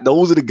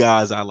 Those are the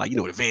guys I like.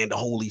 The Vander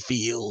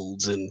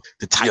Holyfields and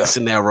the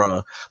Tyson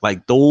era.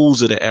 Like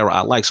those are the era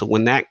I like. So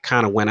when that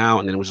kind of went out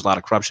and then there was a lot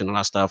of corruption and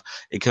all that stuff,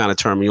 it kind of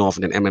turned me off.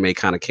 And then MMA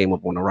kind of came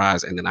up on the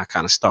rise, and then I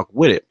kind of stuck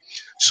with it.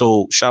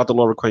 So shout out to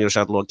Lord Requeno,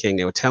 shout out to Lord King.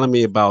 They were telling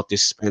me about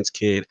this Spence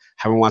kid.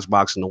 Haven't watched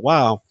boxing in a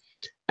while,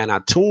 and I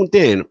tuned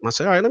in. I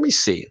said, all right, let me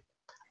see.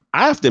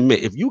 I have to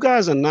admit, if you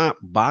guys are not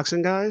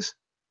boxing guys,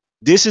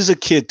 this is a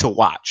kid to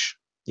watch.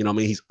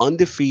 He's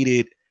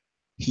undefeated.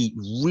 He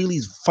really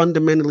is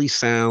fundamentally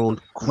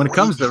sound. When it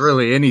comes to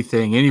really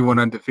anything, anyone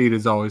undefeated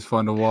is always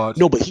fun to watch.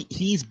 No, but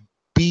he's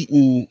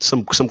beaten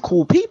some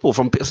cool people,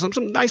 from some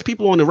nice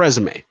people on the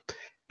resume.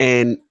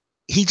 And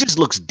he just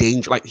looks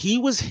dangerous. Like he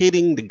was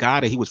hitting the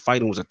guy that he was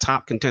fighting was a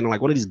top contender,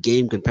 like one of these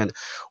game contenders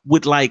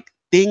with like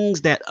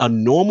things that a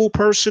normal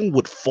person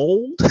would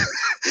fold.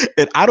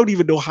 And I don't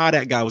even know how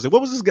that guy was there.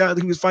 What was this guy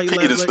that he was fighting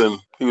last night? Peterson.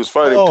 He was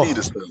fighting Oh,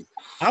 Peterson.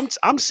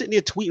 I'm sitting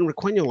there tweeting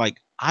Requena like,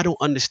 I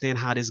don't understand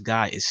how this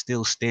guy is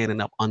still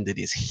standing up under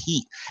this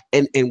heat.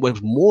 And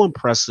what's more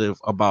impressive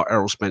about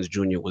Errol Spence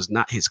Jr. was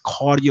not his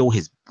cardio,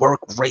 his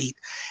work rate,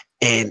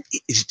 and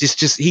it's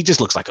just he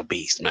just looks like a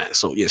beast, man.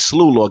 So yeah,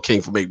 Slew Lord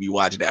King for making me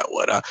watch that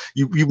one.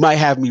 You might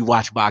have me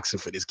watch boxing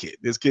for this kid.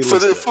 This kid for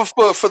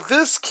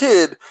this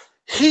kid,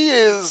 he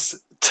is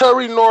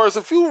Terry Norris.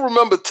 If you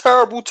remember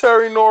terrible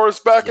Terry Norris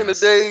back in the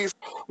days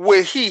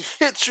where he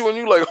hit you and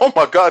you like, oh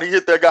my God, he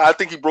hit that guy. I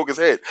think he broke his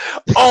head.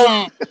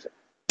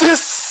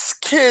 This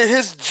kid,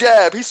 his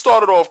jab, he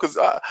started off because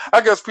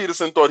I guess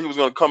Peterson thought he was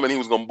going to come in, he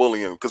was going to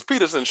bully him because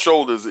Peterson's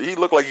shoulders, he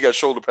looked like he got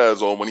shoulder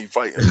pads on when he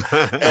fighting.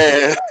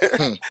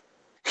 And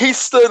he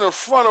stood in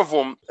front of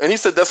him and he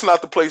said, that's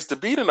not the place to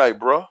be tonight,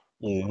 bro.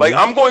 Like,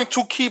 I'm going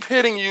to keep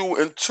hitting you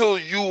until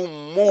you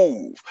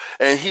move.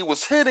 And he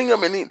was hitting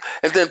him, and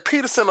then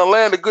Peterson will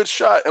land a good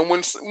shot. And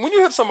when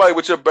you hit somebody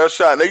with your best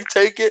shot and they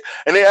take it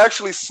and they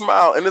actually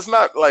smile, and it's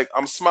not like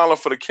I'm smiling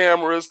for the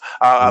cameras.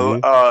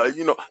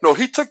 No,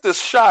 he took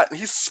this shot and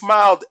he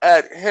smiled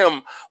at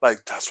him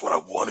like, that's what I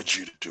wanted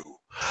you to do.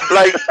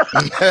 Like,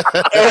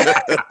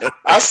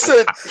 I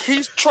said,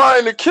 he's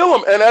trying to kill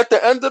him. And at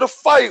the end of the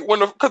fight,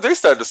 because they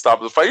started to stop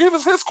the fight,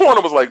 his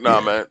corner was like,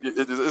 nah, man, you're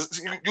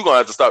gonna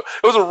have to stop.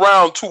 It was a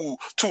round too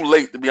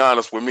late, to be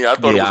honest with me. I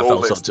thought it was I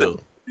over. felt so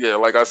too. Yeah,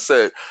 like I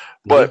said.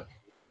 But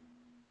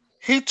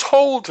he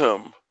told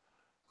him,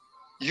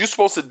 you're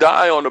supposed to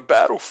die on the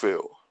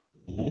battlefield.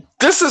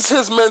 This is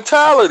his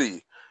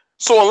mentality.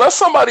 So unless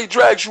somebody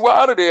drags you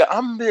out of there,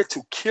 I'm there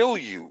to kill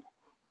you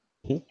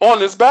on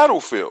this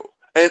battugfield.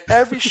 And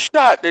every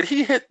shot that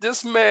he hit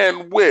this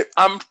man with,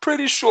 I'm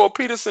pretty sure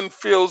Peterson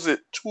feels it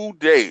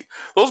today.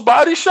 Those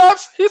body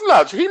shots, he's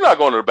not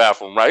going to the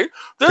bathroom, right?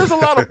 There's a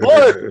lot of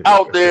blood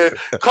out there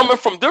coming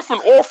from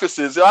different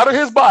orifices out of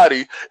his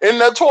body in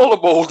that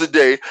toilet bowl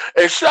today.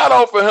 And shout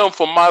out for him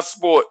for my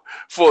sport,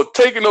 for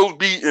taking those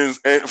beatings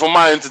and for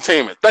my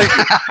entertainment. Thank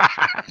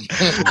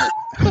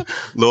you.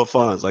 Lord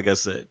Fonz, like I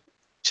said,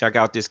 check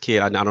out this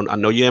kid. I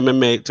know you're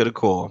MMA to the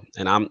core,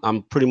 and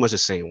I'm pretty much the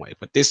same way.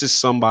 But this is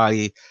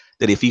somebody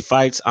that if he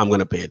fights, I'm going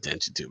to pay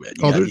attention to, man.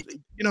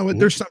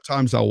 There's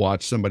sometimes I'll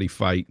watch somebody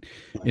fight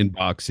in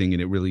boxing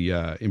and it really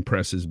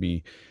impresses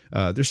me.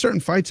 There's certain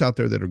fights out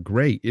there that are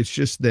great. It's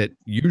just that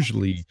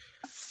usually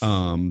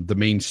the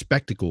main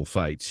spectacle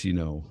fights,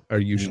 are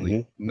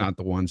usually not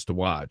the ones to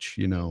watch,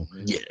 Yeah.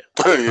 You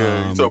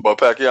talk about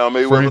Pacquiao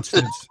Mayweather. For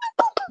instance,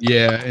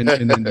 yeah, and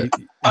then you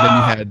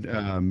had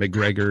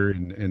McGregor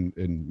and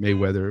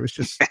Mayweather. It was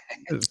just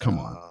come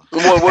on.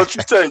 What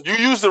you saying? You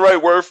used the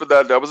right word for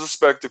that. That was a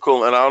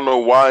spectacle, and I don't know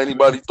why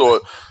anybody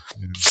thought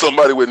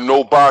somebody with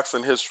no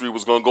boxing history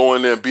was going to go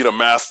in there and beat a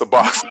master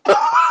boxer.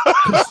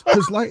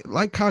 Because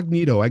like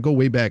Cognito, I go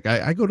way back.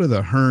 I go to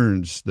the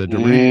Hearns, the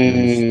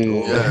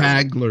Durans, the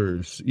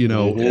Haglers.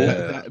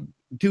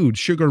 Dude,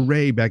 Sugar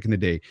Ray back in the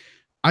day.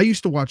 I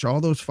used to watch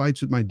all those fights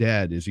with my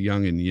dad as a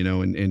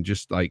youngin', and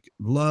just like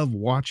love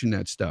watching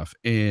that stuff.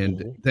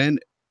 And then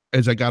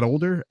as I got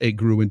older, it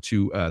grew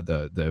into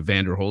the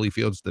Evander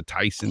Holyfields, the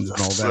Tysons,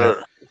 and all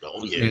that.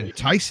 Oh, yeah. And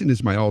Tyson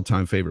is my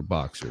all-time favorite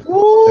boxer.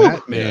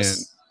 That man,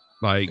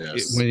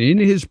 when in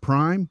his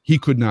prime, he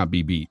could not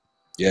be beat.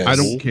 Yes. I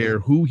don't care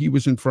who he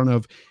was in front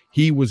of.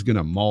 He was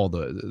gonna maul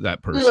that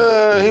person.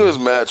 Yeah, he was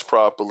matched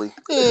properly.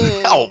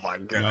 Oh my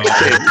God!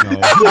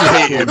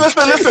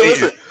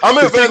 Listen. I'm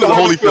a Evander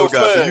Holyfield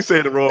guy. You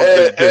saying the wrong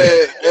thing.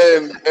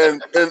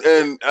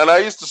 And I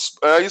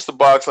used to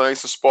box, and I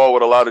used to spar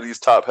with a lot of these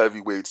top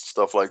heavyweights and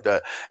stuff like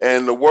that.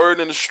 And the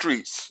word in the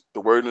streets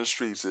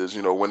is,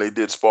 when they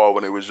did spar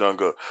when they was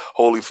younger,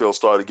 Holyfield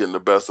started getting the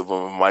best of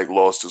him, and Mike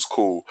lost his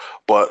cool.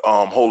 But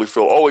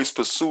Holyfield always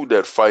pursued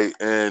that fight,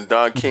 and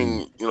Don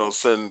King,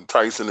 sent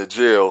Tyson to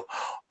jail.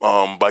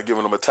 By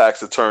giving him a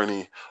tax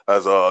attorney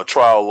as a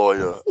trial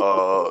lawyer,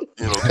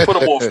 to put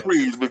him on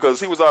freeze because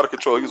he was out of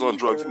control. He was on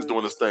drugs. He was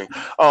doing this thing.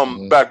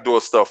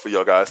 Backdoor stuff for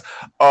y'all guys.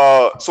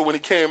 So when he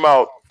came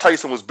out,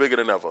 Tyson was bigger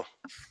than ever.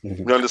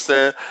 You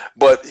understand?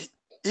 But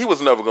he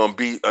was never going to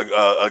beat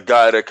a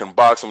guy that can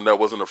box him, that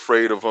wasn't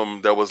afraid of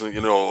him, that wasn't,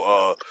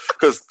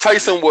 because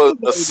Tyson was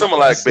a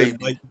Similac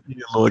baby.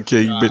 Lord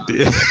King, you been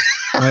there.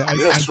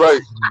 That's right.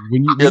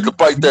 He had to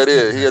bite that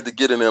ear. He had to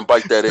get in there and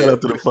bite that ear.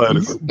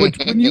 But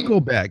when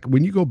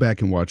you go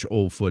back and watch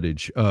old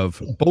footage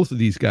of both of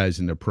these guys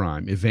in their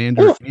prime,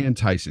 Evander and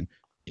Tyson,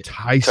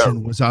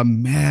 Tyson was a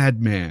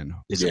madman.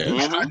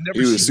 Yeah,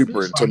 he was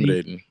super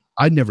intimidating.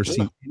 I'd never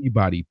seen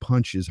anybody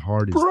punch as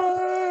hard as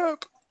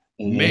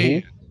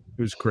man.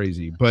 It was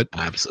crazy. But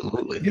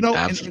Absolutely. you know,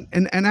 Absolutely.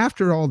 and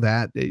after all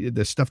that,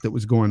 the stuff that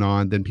was going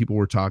on, then people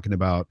were talking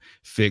about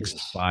fixed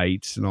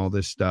fights and all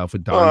this stuff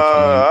with Don King.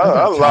 I A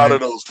got lot tired. of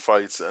those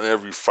fights, and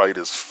every fight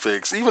is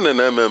fixed. Even in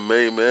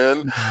MMA, man.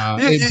 In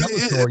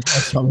Bellator,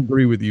 yes, I'll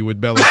agree with you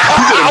with Bellator.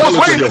 I was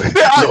waiting.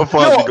 I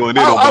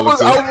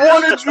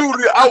wanted you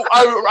to.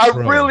 I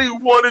Bro. really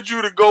wanted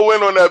you to go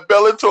in on that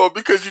Bellator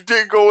because you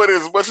didn't go in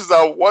as much as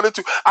I wanted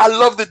to. I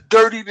love the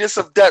dirtiness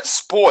of that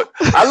sport.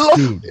 I love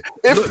Dude,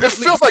 it.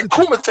 Feels like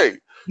Kumite.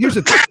 Here's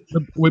the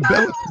thing with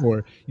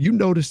Bellator, you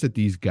notice that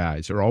these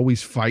guys are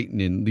always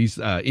fighting in these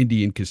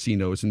Indian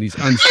casinos and these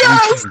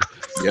unsanctioned.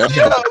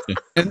 Yeah.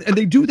 And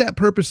they do that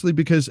purposely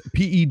because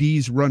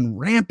PEDs run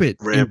rampant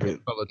in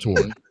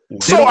Bellator.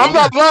 So I'm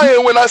not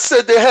lying when I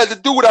said they had to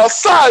do it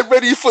outside,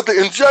 ready for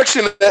the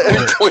injection at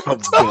any point.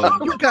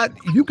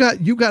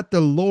 You got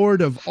the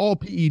Lord of all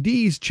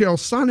PEDs, Chael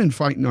Sonnen,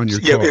 fighting on your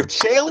card. If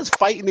Chael is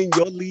fighting in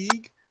your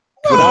league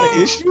without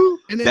an issue,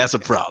 that's a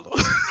problem.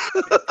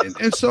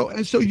 and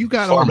so you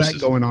got all that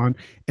going on,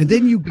 and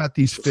then you got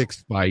these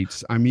fixed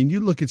fights. I mean, you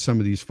look at some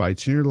of these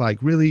fights and you're like,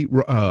 really,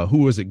 who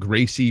was it?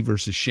 Gracie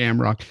versus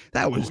Shamrock?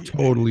 That was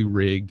totally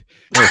rigged.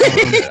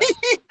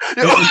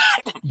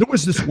 There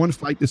was this one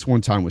fight this one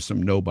time with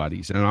some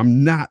nobodies, and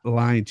I'm not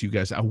lying to you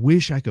guys. I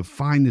wish I could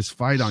find this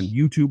fight on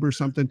YouTube or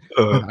something,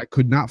 but I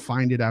could not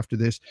find it after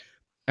this.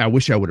 I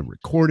wish I would have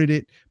recorded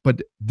it,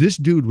 but this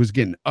dude was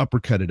getting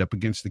uppercutted up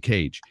against the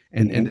cage,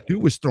 and the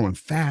dude was throwing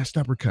fast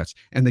uppercuts,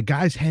 and the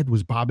guy's head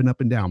was bobbing up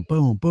and down,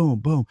 boom, boom,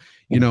 boom,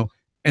 you know.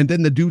 And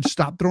then the dude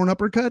stopped throwing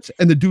uppercuts,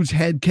 and the dude's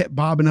head kept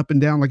bobbing up and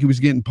down like he was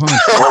getting punched.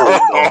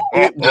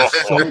 It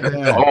was so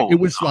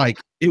bad.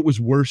 It was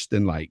worse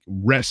than like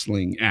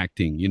wrestling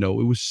acting. You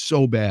know, it was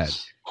so bad.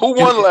 Who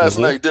won last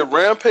night? Did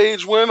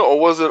Rampage win, or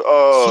was it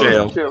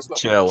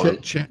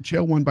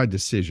Chael won by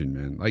decision,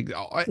 man. Like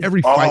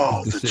every fight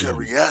was the decision.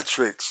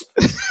 geriatrics.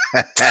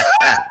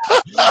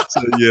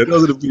 So yeah,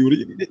 those are the people.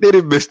 They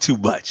didn't miss too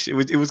much.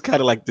 It was kind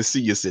of like the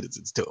senior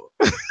citizens tour.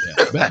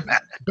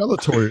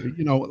 Bellator,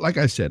 you know, like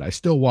I said, I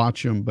still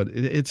watch them, but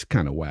it's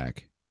kind of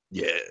whack.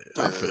 Yeah,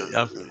 I feel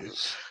you.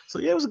 So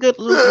yeah, it was a good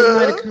little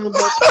night of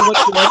combat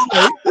sports last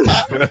night.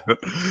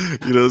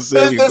 You know what I'm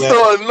saying?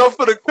 So enough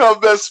for the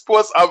combat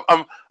sports.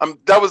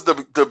 That was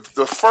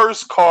the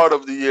first card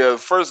of the year,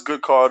 first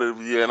good card of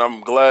the year, and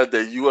I'm glad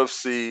that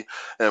UFC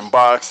and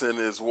boxing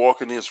is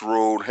walking this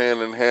road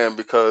hand in hand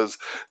because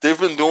they've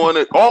been doing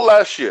it all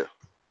last year.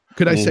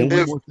 Could I say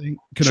one more thing?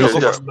 Could I say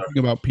one more thing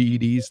about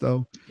PEDs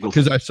though?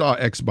 Because I saw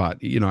Xbot.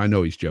 You know, I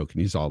know he's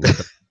joking. He's all like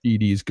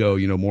PEDs go,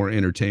 you know, more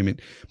entertainment.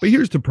 But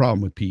here's the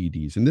problem with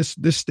PEDs, and this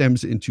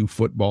stems into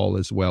football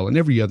as well and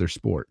every other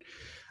sport.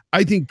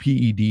 I think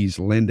PEDs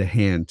lend a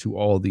hand to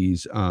all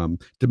these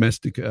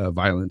domestic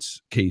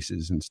violence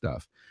cases and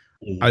stuff.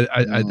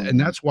 And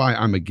that's why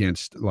I'm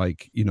against,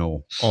 like, you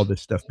know, all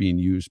this stuff being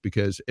used,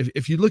 because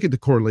if you look at the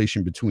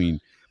correlation between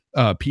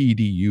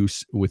PED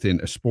use within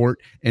a sport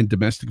and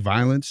domestic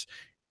violence,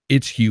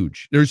 it's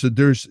huge. There's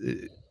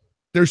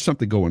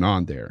something going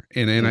on there,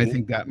 and I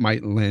think that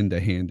might lend a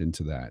hand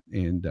into that,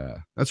 and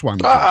that's why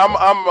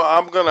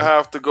I'm gonna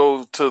have to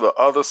go to the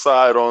other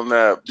side on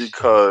that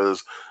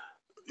because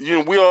you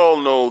know we all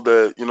know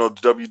that you know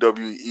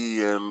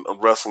WWE and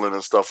wrestling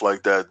and stuff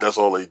like that. That's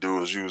all they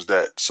do is use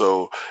that.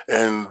 So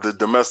and the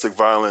domestic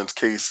violence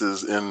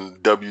cases in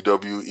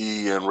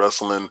WWE and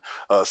wrestling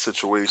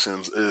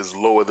situations is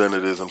lower than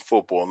it is in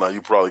football. Now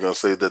you're probably gonna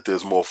say that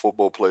there's more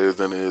football players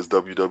than there is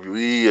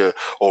WWE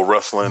or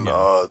wrestling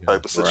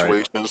type of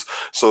situations.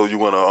 Right. So you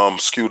want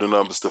to skew the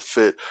numbers to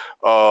fit.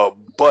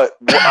 But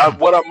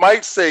what I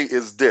might say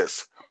is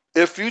this: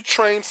 if you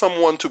train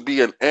someone to be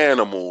an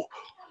animal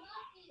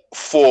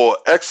for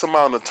X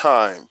amount of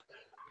time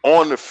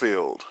on the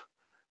field,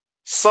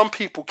 some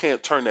people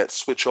can't turn that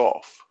switch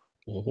off.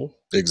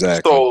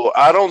 Exactly. So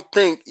I don't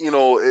think, you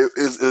know,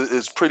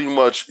 it's pretty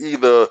much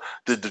either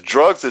the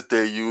drugs that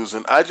they're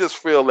using. I just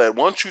feel that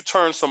once you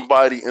turn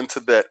somebody into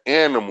that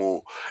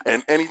animal,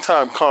 and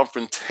anytime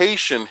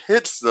confrontation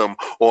hits them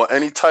or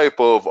any type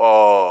of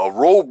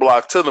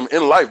roadblock to them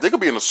in life, they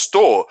could be in a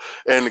store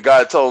and the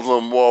guy tells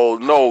them, well,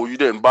 no, you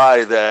didn't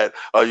buy that.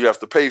 You have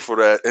to pay for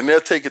that. And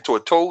they'll take it to a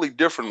totally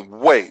different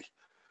way.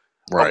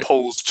 Right.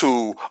 Opposed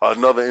to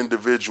another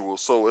individual.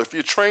 So if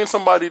you train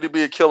somebody to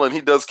be a killer and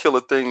he does killer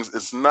things,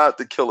 it's not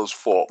the killer's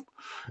fault.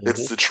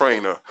 It's the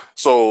trainer.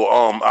 So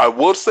I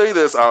will say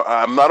this.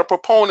 I'm not a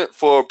proponent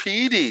for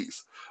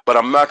PEDs, but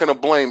I'm not going to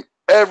blame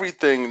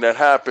everything that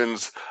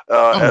happens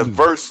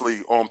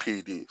adversely on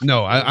PEDs.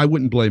 No, I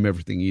wouldn't blame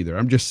everything either.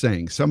 I'm just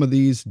saying some of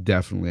these,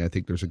 definitely, I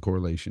think there's a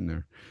correlation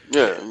there.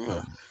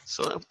 Yeah.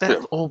 So if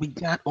that's all we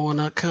got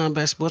on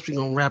combat sports, we're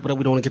going to wrap it up.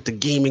 We don't want to get the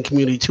gaming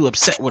community too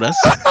upset with us.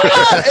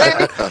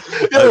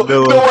 You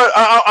know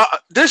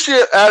what? This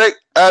year, Addict,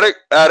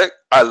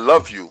 I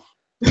love you.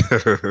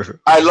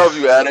 I love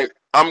you, Addict.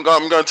 I'm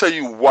going to tell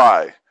you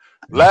why.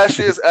 Last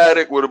year's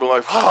addict would have been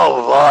like,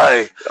 oh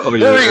boy,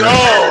 here we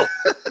go.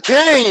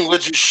 King,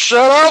 would you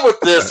shut up with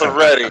this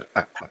already?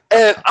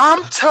 And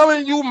I'm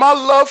telling you, my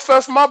love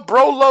fest, my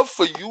bro love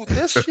for you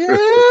this year.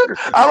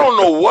 I don't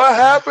know what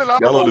happened. I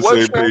don't know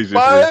what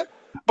transpired.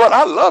 But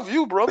I love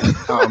you, brother.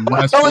 I'm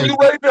telling you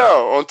right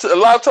now on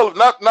live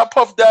television, not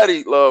Puff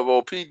Daddy love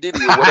or P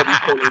Diddy or whatever you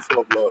call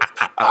yourself love.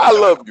 I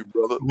love you,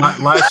 brother.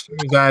 Last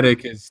year's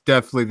addict is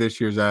definitely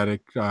this year's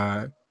addict.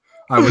 I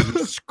was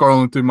just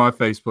scrolling through my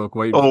Facebook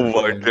waiting. Oh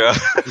my God!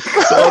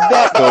 So on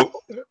that note,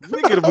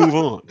 we're gonna move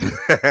on.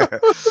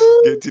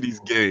 Get to these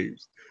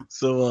games.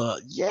 So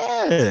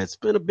yeah, it's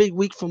been a big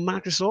week for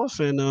Microsoft,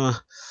 and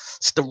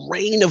it's the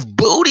reign of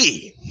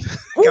booty.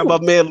 Got my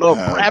man Lord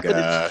Rapping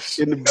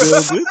in the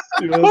building.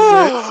 You know what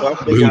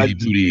I'm saying?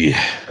 So booty.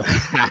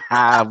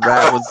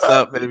 Brad, what's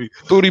up, baby?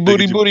 Booty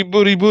everywhere.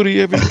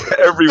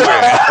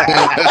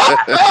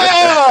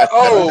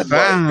 Oh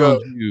my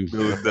God.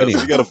 We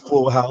got a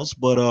full house,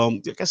 but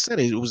like I said,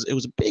 it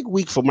was a big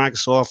week for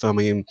Microsoft. I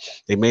mean,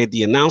 they made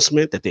the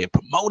announcement that they had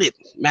promoted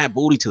Matt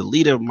Booty to the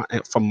leader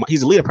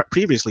he's a leader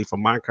previously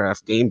from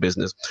Minecraft game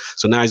business.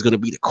 So now he's going to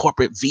be the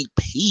corporate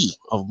VP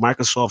of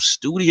Microsoft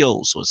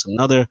Studios. So it's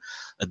another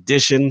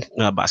addition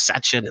by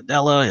Satya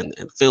Nadella and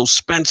Phil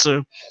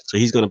Spencer. So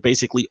he's going to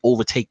basically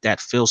overtake that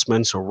Phil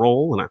Spencer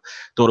role. And I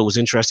thought it was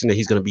interesting that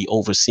he's going to be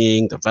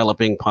overseeing,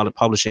 developing,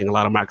 publishing a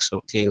lot of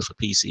Microsoft games for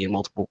PC and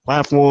multiple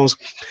platforms.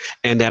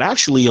 And that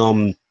actually,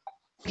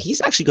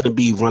 he's actually going to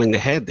be running the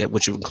head,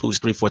 which includes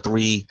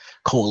 343,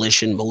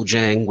 Coalition,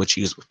 Mojang, which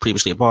he was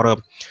previously a part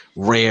of,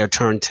 Rare,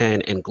 Turn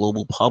 10, and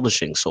Global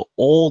Publishing. So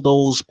all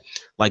those,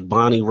 like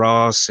Bonnie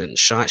Ross and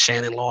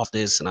Shannon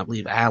Loftus, and I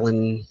believe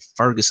Alan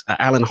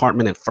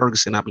Hartman and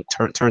Ferguson, I mean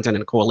Turn 10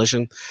 and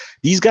Coalition,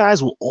 these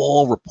guys will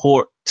all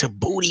report to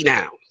Booty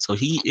now. So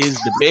he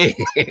is the man.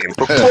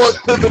 Report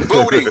to the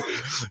Booty.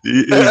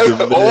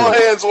 All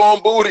hands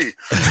on Booty.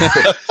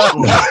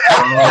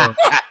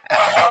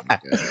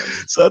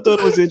 So I thought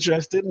it was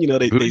interesting. You know,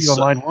 they on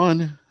line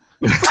one.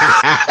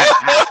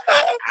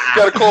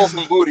 Got a call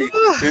from Booty.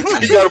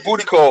 He got a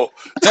booty call.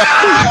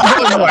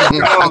 Oh my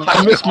God.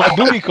 I missed my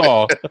booty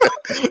call.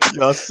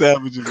 Y'all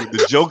savages with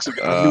the jokes. I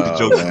knew the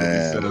jokes.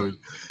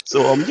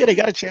 So yeah, they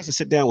got a chance to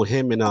sit down with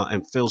him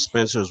and Phil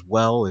Spencer as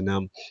well.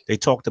 And they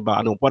talked about,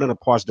 I know one of the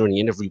parts during the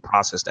interview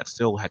process that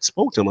Phil had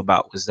spoke to him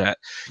about was that,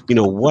 you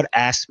know, what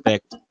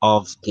aspect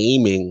of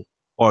gaming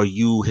are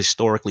you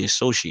historically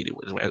associated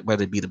with,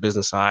 whether it be the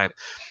business side,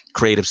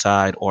 creative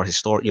side, or the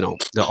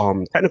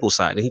technical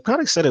side. And he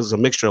kind of said it was a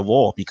mixture of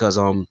all, because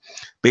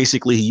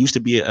basically he used to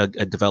be a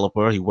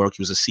developer. He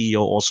was a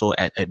CEO also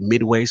at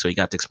Midway, so he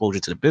got the exposure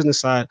to the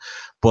business side.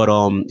 But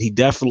he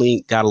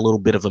definitely got a little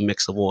bit of a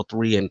mix of all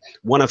three. And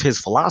one of his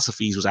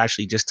philosophies was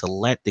actually just to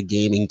let the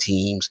gaming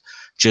teams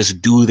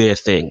just do their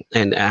thing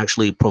and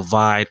actually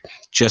provide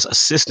just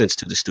assistance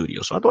to the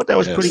studio. So I thought that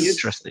was pretty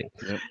interesting.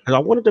 Yep. And I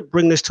wanted to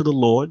bring this to the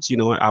Lords. You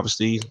know,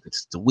 obviously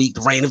it's the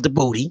reign of the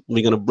booty.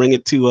 We're going to bring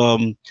it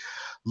to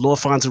Lord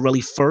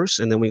Fonzerrelli first,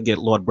 and then we get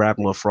Lord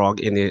Bradmore Frog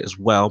in there as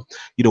well.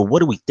 You know, what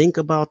do we think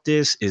about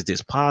this? Is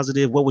this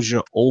positive? What was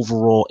your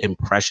overall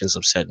impressions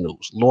of said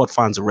news? Lord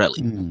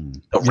Fonzerrelli,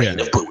 the reign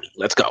of booty.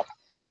 Let's go.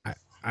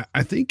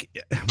 I think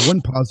one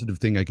positive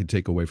thing I could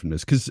take away from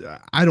this, because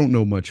I don't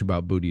know much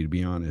about Booty, to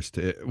be honest.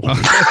 You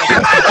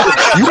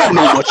don't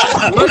know much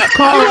about Let's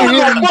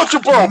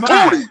call him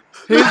Booty.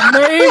 His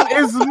name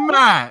is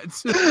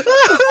Matt.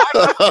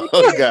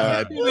 Oh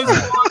God!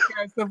 This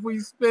podcast, if we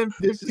spend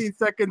 15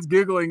 seconds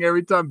giggling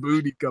every time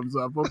Booty comes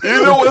up, okay?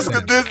 You know what's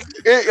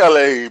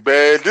LA,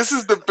 man? This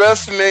is the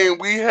best name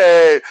we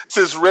had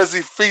since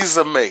Resi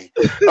Fizame.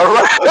 All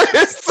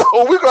right, so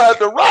we're gonna have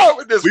to ride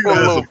with this for a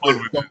little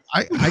bit.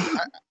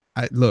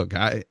 Look,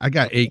 I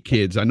got 8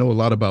 kids. I know a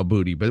lot about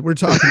Booty, but we're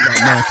talking about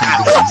Matthew.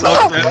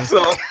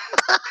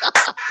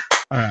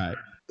 All right,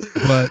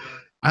 but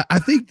I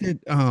think that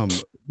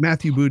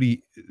Matthew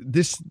Booty,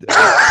 this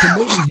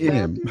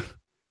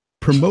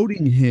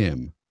promoting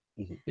him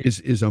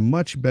is a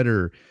much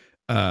better,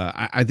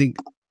 I think,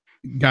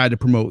 guy to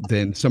promote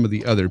than some of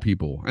the other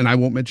people. And I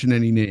won't mention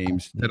any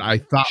names that I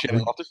thought.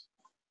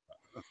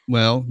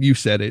 Well, you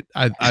said it.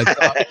 I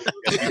thought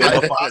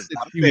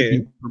he would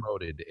be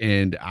promoted,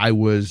 and I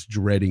was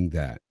dreading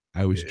that.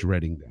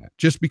 Dreading that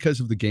just because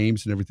of the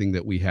games and everything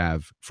that we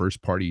have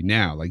first party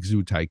now, like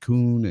Zoo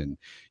Tycoon and,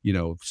 you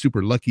know,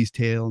 Super Lucky's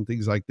Tale and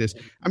things like this.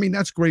 I mean,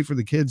 that's great for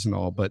the kids and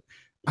all, but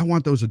I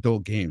want those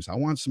adult games. I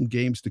want some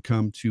games to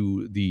come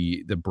to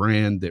the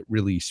brand that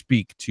really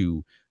speak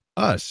to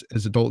us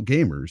as adult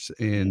gamers.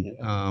 And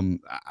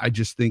I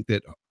just think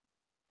that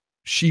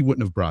she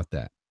wouldn't have brought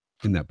that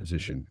in that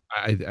position.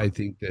 I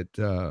think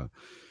that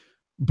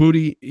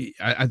Booty,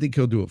 I think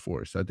he'll do it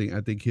for us. I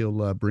think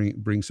he'll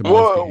bring some.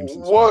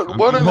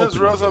 What in his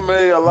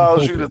resume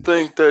allows you to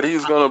think that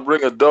he's going to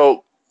bring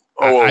adult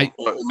or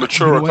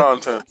mature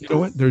content? You know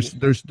what?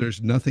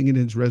 There's nothing in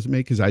his resume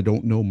because I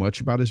don't know much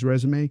about his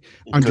resume.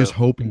 I'm just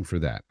hoping for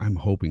that. I'm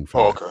hoping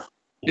for that. Okay.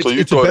 So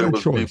you it's a thought better it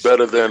would be choice.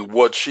 better than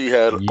what she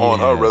had on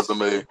her Yes.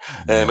 resume,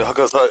 and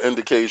because her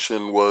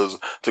indication was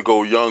to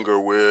go younger,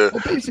 where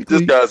Well,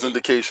 this guy's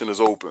indication is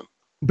open.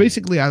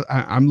 basically,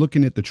 I'm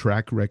looking at the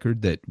track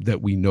record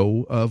that we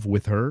know of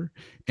with her,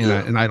 and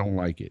Yeah. I don't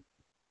like it.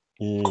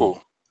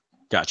 Cool.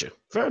 Gotcha.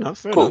 Fair enough.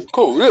 Fair Cool, enough.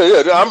 cool.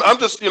 Yeah. I'm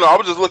just, I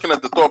was just looking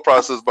at the thought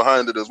process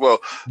behind it as well,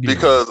 Yeah.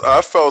 because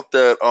I felt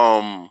that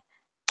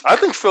I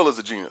think Phil is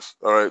a genius.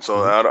 All right,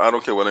 so I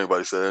don't care what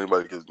anybody said.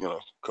 Anybody could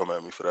come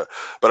at me for that.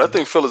 But I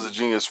think Phil is a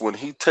genius when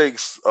he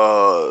takes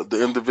the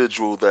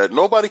individual that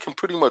nobody can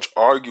pretty much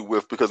argue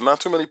with, because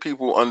not too many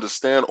people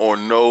understand or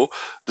know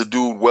the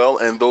dude well,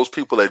 and those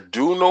people that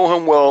do know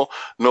him well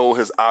know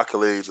his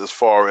accolades as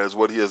far as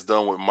what he has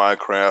done with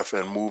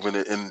Minecraft and moving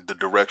it in the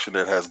direction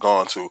it has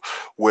gone to.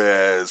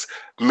 Whereas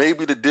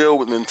maybe the deal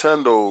with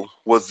Nintendo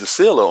was the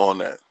sealer on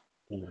that.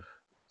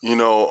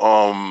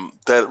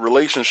 That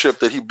relationship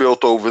that he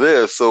built over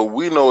there. So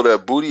we know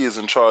that Booty is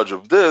in charge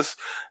of this,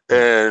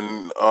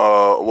 and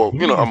I'm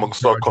gonna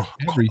start calling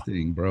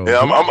everything, bro. Yeah,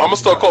 I'm gonna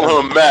start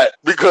calling him Matt,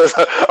 because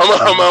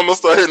I'm gonna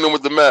start hitting him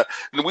with the Matt.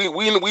 And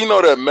we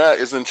know that Matt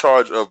is in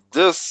charge of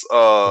this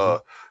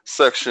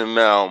section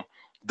now.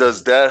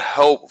 Does that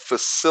help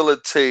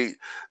facilitate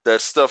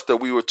that stuff that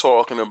we were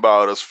talking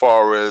about as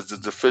far as the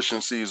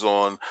deficiencies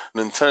on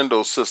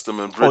Nintendo system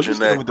and bridging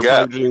that with the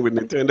gap? pipe dream with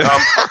Nintendo.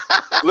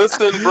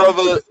 Listen,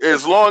 brother,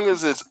 as long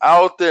as it's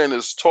out there and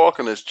it's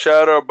talking, there's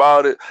chatter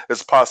about it,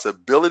 there's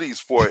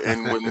possibilities for it.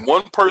 And when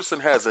one person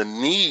has a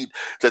need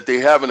that they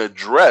haven't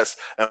addressed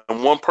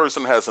and one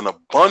person has an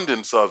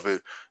abundance of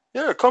it,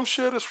 yeah, come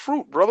share this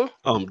fruit, brother.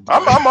 I'm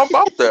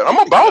about that. I'm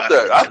about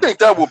that. I think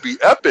that will be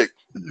epic.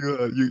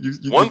 You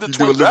One to do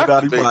a twins Illuminati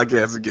activate.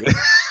 podcast again.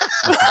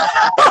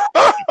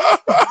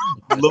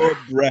 Lord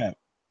Brap,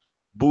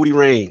 Booty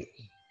Rain.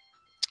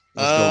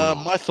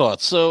 My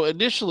thoughts. So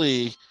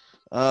initially,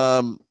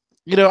 I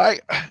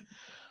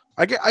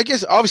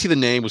guess obviously the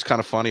name was kind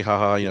of funny,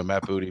 haha,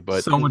 Matt Booty,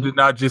 but someone did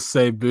not just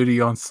say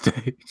booty on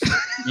stage.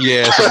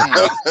 Yeah,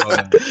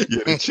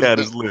 the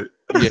chat is lit.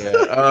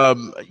 Yeah.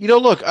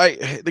 Look,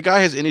 the guy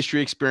has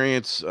industry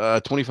experience,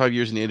 25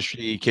 years in the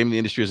industry. He came in the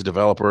industry as a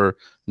developer,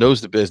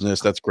 knows the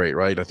business. That's great,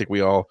 right? I think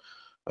we all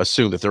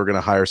assume that they're going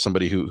to hire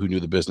somebody who knew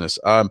the business.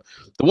 The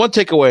one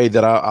takeaway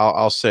that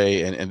I'll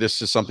say, and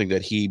this is something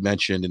that he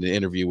mentioned in the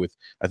interview with,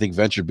 I think,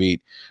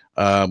 VentureBeat,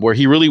 where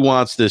he really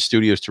wants the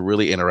studios to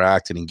really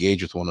interact and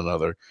engage with one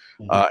another.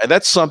 And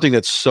that's something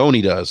that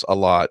Sony does a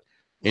lot.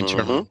 In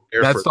terms of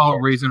that's the whole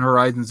reason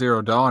Horizon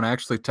Zero Dawn.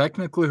 Actually,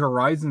 technically,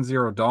 Horizon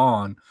Zero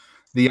Dawn,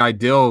 the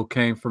ideal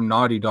came from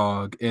Naughty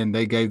Dog, and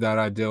they gave that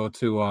ideal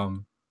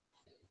to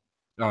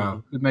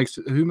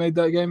who made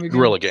that game again?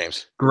 Guerrilla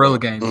Games. Guerrilla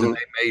Games, and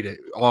they made it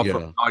off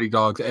of Naughty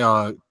Dog's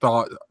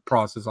thought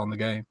process on the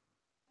game.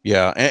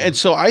 Yeah, and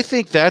so I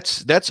think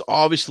that's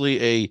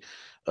obviously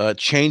a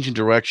change in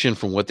direction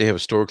from what they have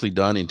historically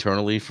done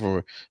internally from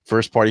a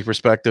first party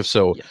perspective.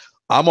 So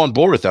I'm on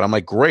board with that. I'm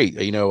like, great.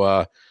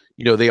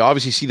 They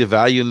obviously see the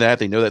value in that.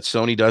 They know that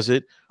Sony does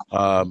it.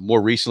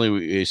 More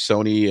recently,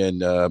 Sony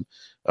and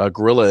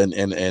Guerrilla and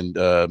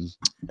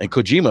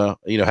Kojima,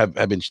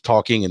 have been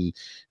talking, and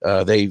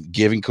they've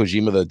given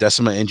Kojima the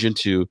Decima engine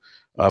to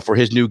for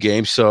his new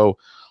game. So,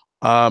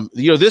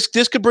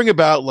 this could bring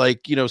about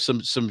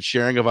some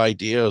sharing of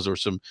ideas or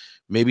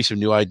maybe some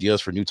new ideas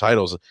for new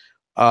titles.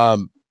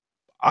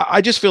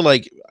 I just feel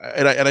like,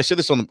 and I said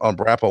this on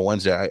Brap on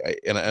Wednesday,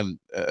 and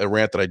a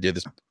rant that I did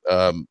this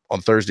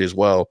on Thursday as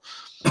well.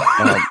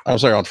 I'm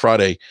sorry, on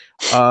Friday.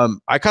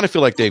 I kind of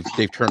feel like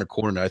they've turned a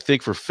corner. I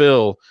think for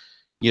Phil,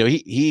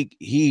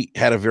 he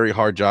had a very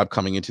hard job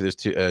coming into this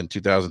in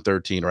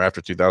 2013 or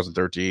after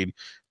 2013.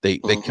 They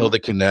killed the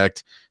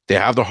Kinect. They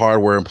have the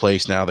hardware in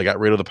place now. They got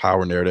rid of the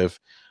power narrative,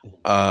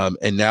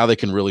 and now they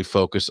can really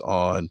focus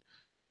on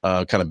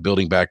kind of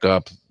building back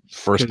up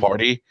first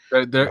party.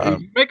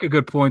 You make a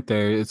good point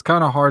there. It's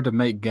kind of hard to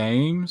make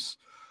games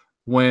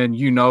when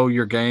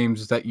your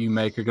games that you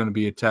make are going to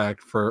be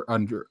attacked for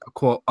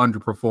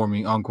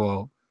underperforming,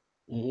 unquote.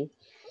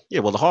 Yeah,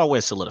 well, the hardware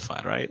is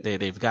solidified, right?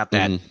 They've got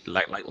that,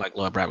 like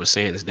Lord Brad was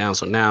saying, it's down.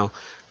 So now,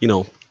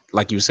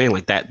 like you were saying,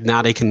 like that,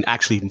 now they can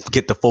actually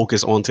get the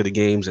focus onto the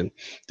games, and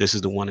this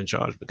is the one in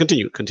charge. But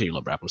continue,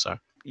 Lord Brad. I'm sorry.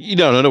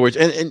 No worries.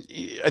 And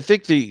I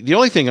think the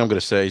only thing I'm going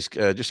to say is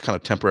just kind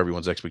of temper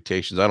everyone's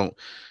expectations. I don't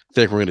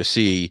think we're going to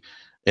see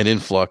an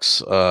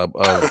influx of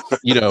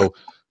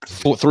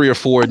 3 or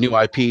 4 new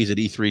IPs at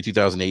E3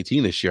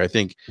 2018 this year. I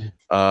think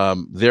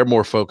they're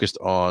more focused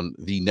on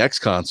the next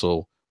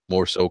console,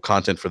 more so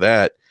content for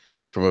that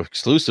from an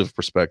exclusive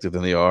perspective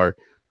than they are,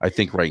 I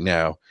think, right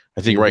now.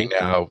 I think right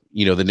now,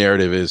 the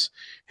narrative is,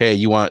 hey,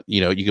 you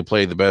can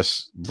play the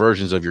best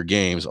versions of your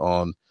games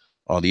on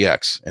the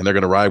X, and they're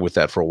going to ride with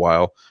that for a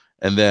while.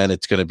 And then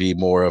it's going to be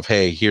more of,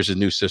 hey, here's a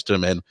new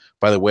system. And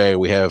by the way,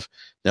 we have,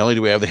 not only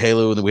do we have the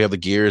Halo, and then we have the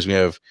Gears, we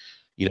have,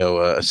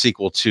 a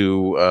sequel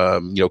to,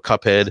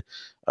 Cuphead,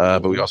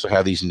 but we also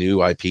have these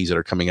new IPs that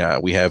are coming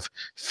out. We have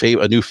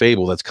a new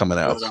Fable that's coming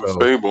out.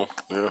 Fable,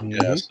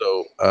 yeah.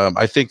 So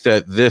I think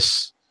that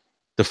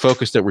the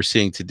focus that we're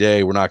seeing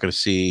today, we're not going to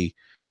see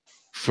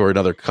for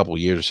another couple of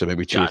years or so,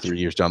 maybe 2 or 3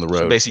 years down the road.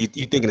 So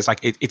basically, you're thinking it's like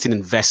it's an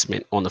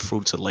investment on the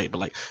fruits of labor,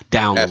 like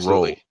down the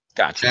road.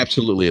 Gotcha.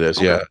 Absolutely, it is.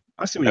 Okay. Yeah,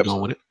 I see where you're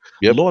going with it.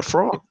 Yep. Lord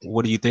Frog,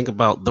 what do you think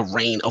about the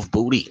reign of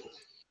booty?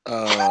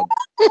 I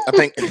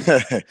think,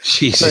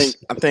 Jesus.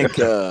 I think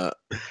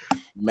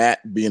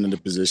Matt being in the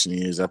position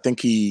he is, I think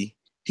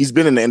he's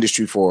been in the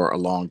industry for a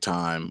long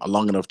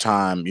enough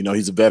time. You know,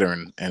 he's a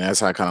veteran, and that's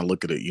how I kind of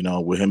look at it. You know,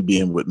 with him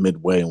being with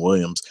Midway and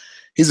Williams,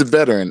 he's a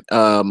veteran.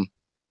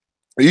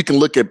 You can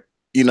look at,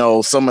 you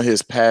know, some of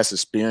his past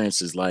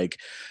experiences, like,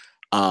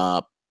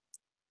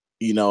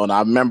 you know, and I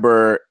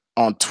remember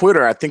on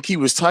Twitter, I think he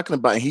was talking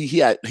about he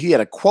had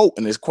a quote,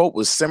 and his quote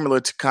was similar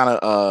to kind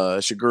of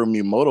Shigeru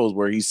Miyamoto's,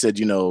 where he said,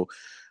 you know,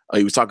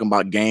 he was talking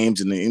about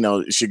games, and you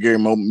know, Shigeru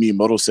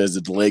Miyamoto says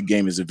the delayed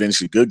game is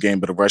eventually a good game,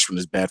 but a rush one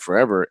is bad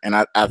forever. And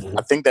I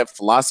think that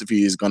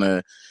philosophy is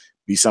gonna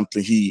be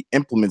something he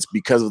implements,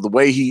 because of the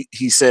way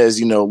he says,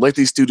 you know, let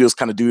these studios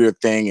kind of do their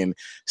thing and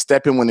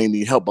step in when they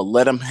need help, but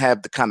let them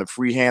have the kind of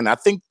free hand. I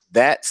think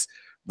that's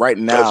right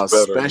now,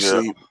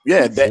 especially,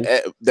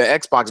 the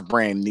Xbox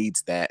brand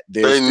needs that.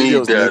 Their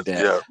studios need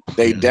that. Yeah.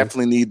 They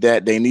definitely need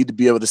that. They need to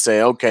be able to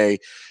say, okay,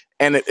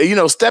 and you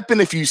know, step in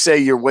if you say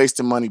you're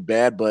wasting money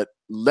bad, but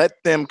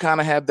let them kind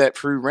of have that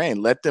free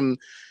reign. Let them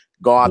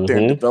go out there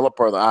and develop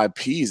other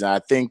IPs. I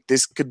think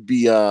this could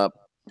be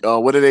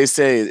what do they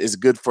say? It's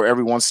good for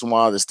every once in a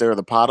while to stir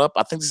the pot up.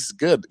 I think this is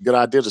good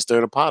idea to stir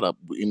the pot up,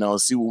 you know,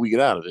 and see what we get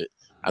out of it.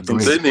 I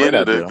think they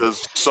needed it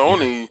because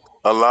Sony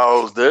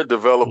allows their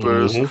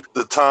developers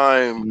the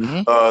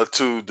time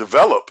to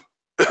develop.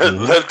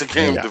 Let the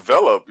game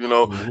develop, you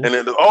know, and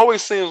it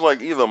always seems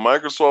like either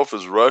Microsoft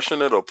is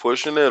rushing it or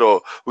pushing it,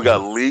 or we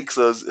got leaks.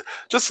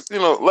 Just, you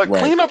know, like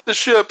clean up the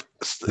ship.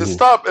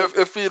 Stop.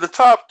 If you're the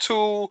top 2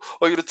 or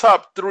you're the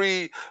top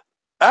 3,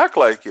 act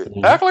like it.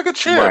 Act like a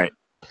champ.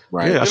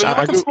 Right. Yeah,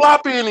 I can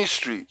sloppy in these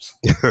streets.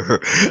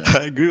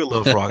 I agree with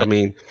Lil Frog. I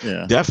mean,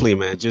 definitely,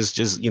 man. Just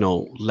you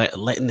know,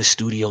 letting the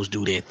studios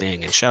do their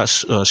thing. And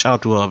shout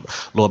out to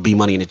Lord B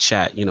Money in the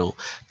chat. You know,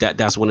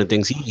 that's one of the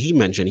things he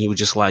mentioned. He was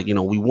just like, you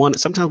know,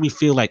 sometimes we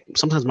feel like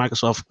sometimes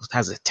Microsoft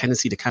has a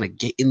tendency to kind of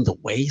get in the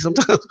way.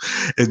 Sometimes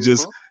and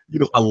just, you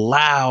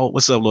know,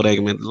 what's up, Lord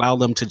Eggman? Allow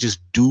them to just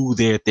do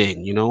their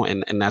thing, you know,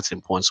 and that's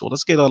important. So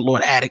let's get on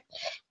Lord Attic.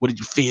 What did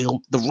you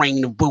feel? The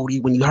reign of booty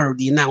when you heard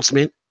the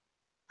announcement?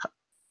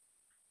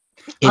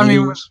 I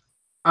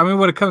mean,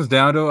 when it comes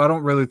down to it, I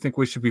don't really think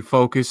we should be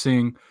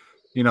focusing,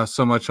 you know,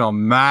 so much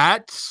on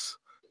Matt's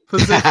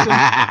position.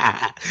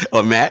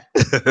 Or Matt?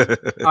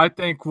 I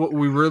think what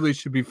we really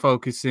should be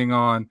focusing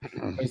on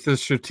is the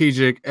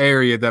strategic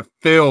area that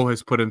Phil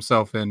has put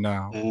himself in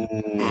now.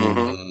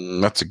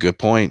 That's a good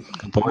point.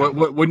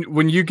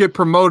 When you get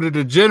promoted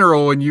to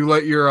general and you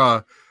let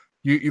your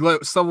you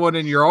let someone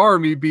in your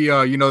army be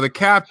you know, the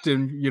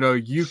captain, you know,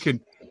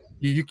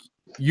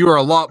 you are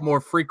a lot more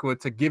frequent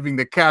to giving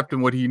the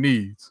captain what he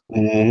needs.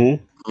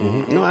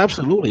 No,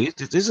 absolutely.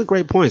 These are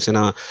great points. And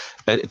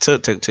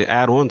to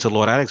add on to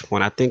Lord Addict's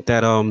point, I think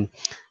that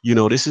you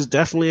know, this is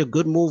definitely a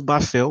good move by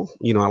Phil.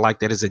 You know, I like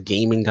that there's a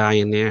gaming guy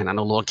in there, and I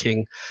know Lord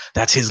King,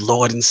 that's his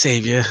Lord and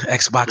Savior,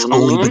 Xbox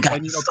only begotten.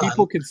 And you know,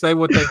 people can say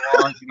what they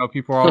want. You know,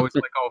 people are always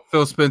like, "Oh,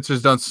 Phil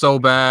Spencer's done so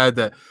bad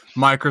that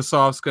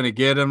Microsoft's going to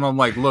get him." I'm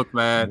like, look,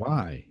 man,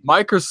 why?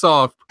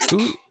 Microsoft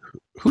who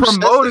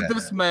promoted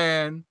this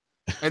man.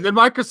 And then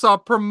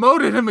Microsoft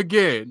promoted him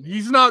again.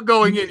 He's not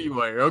going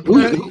anywhere.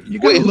 Okay, you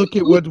got to look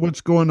at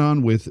what's going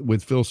on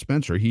with Phil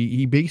Spencer.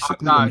 He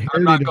basically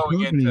I'm not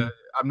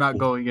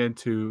going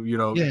into you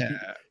know,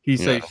 he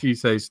say she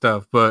say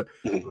stuff, but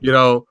you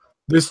know,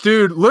 this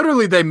dude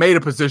literally they made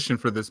a position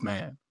for this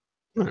man.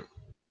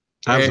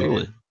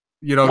 Absolutely. And,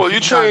 you know, well,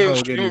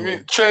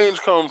 change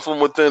comes from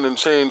within, and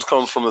change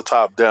comes from the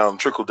top down,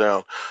 trickle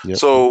down. Yep.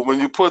 So when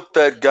you put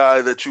that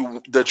guy that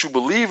you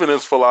believe in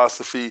his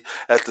philosophy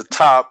at the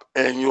top,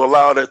 and you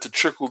allow that to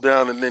trickle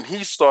down, and then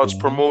he starts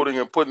promoting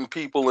and putting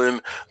people in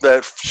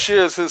that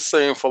shares his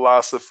same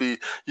philosophy,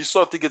 you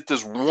start to get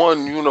this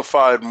one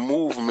unified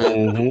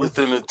movement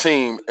within the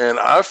team. And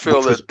I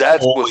feel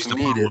that's what's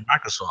needed.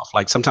 Microsoft,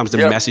 like sometimes the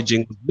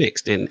messaging was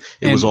mixed and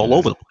it was all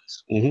over the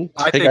place.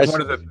 I think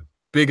one of the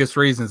biggest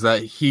reasons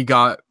that he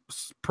got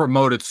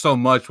promoted so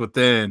much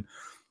within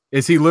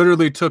is he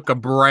literally took a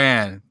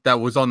brand that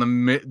was on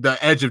the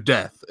edge of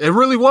death. It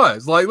really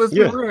was. Like, let's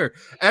be real.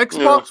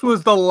 Xbox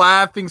was the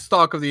laughing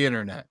stock of the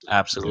internet.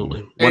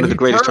 Absolutely. One of the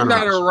greatest turned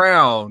that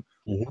around.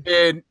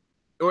 And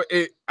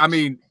I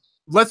mean,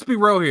 let's be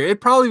real here. It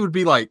probably would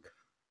be like,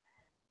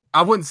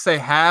 I wouldn't say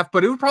half,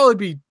 but it would probably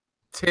be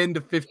 10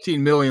 to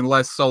 15 million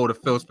less sold if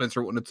Phil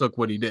Spencer wouldn't have took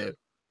what he did.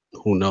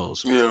 Who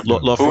knows? Yeah.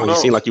 You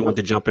seem like you want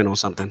to jump in on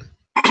something.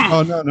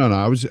 Oh no!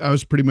 I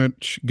was pretty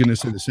much going to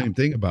say the same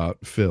thing about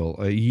Phil.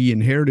 He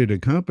inherited a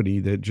company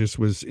that just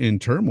was in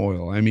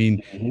turmoil. I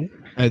mean,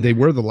 they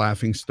were the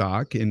laughing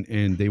stock,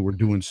 and they were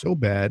doing so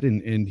bad.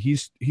 And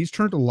he's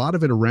turned a lot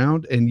of it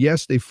around. And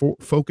yes, they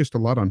focused a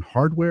lot on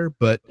hardware,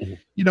 but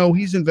you know,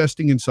 he's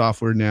investing in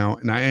software now.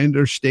 And I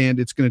understand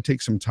it's going to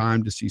take some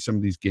time to see some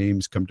of these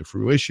games come to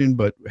fruition.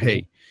 But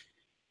hey,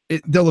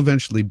 they'll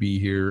eventually be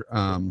here.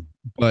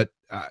 But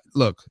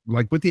look,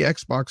 like with the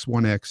Xbox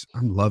One X,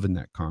 I'm loving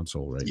that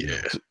console right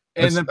now.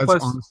 And then That's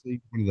plus,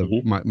 honestly one of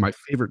the my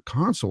favorite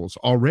consoles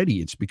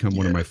already. It's become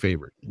one of my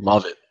favorite.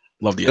 Love it.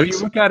 Love the if X.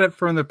 you look at it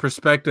from the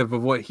perspective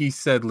of what he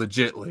said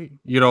legitly,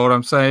 you know what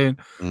I'm saying?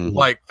 Mhm.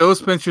 Like Phil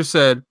Spencer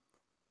said,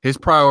 his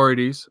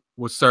priorities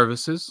was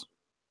services,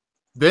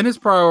 then his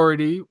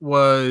priority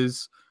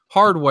was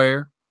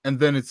hardware, and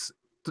then it's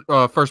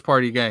first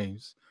party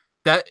games.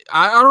 That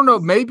I don't know,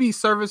 maybe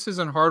services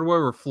and hardware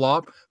were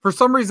flop. For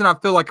some reason, I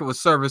feel like it was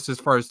services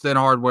first, then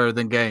hardware,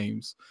 then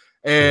games.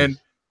 And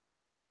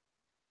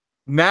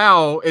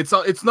now it's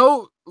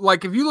no,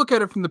 like, if you look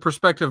at it from the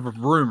perspective of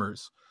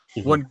rumors,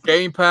 when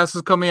Game Pass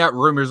is coming out,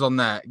 rumors on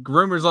that,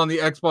 rumors on the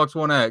Xbox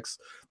One X,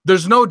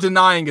 there's no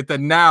denying it that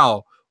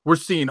now we're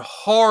seeing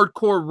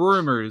hardcore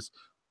rumors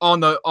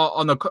on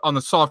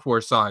the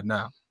software side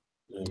now.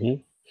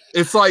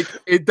 It's like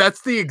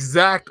that's the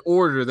exact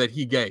order that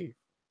he gave.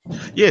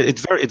 Yeah,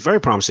 it's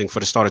very promising for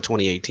the start of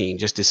 2018,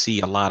 just to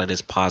see a lot of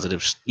this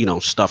positive,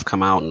 stuff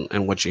come out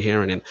and what you're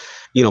hearing.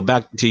 And,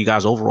 back to you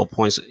guys' overall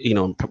points,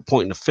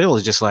 pointing to Phil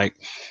is just like,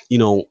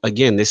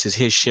 again, this is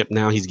his ship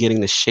now. He's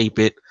getting to shape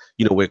it.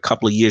 We're a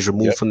couple of years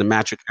removed from the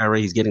Matrix era.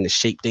 He's getting to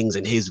shape things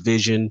in his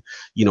vision,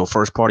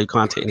 first party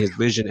content in his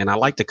vision. And I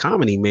like the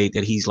comment he made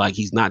that he's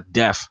not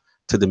deaf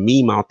to the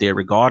meme out there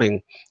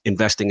regarding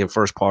investing in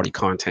first party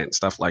content,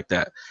 stuff like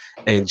that.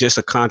 And just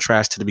a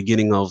contrast to the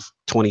beginning of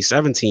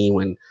 2017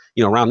 when,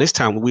 around this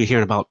time we're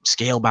hearing about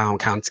scale bound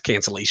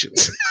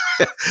cancellations.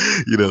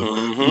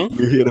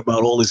 We're hearing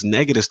about all this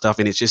negative stuff,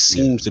 and it just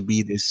seems to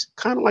be this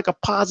kind of like a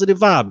positive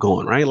vibe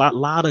going, right? A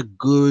lot of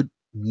good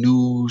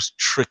news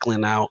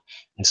trickling out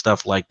and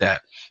stuff like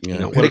that.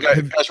 Yeah. Hey,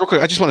 guys, real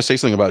quick, I just want to say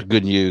something about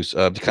good news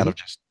to kind of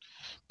just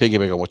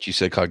piggyback on what you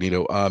said,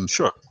 Cognito.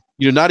 Sure.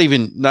 Not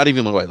even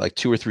like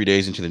 2 or 3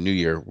 days into the new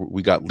year,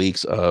 we got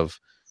leaks of,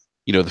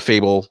 the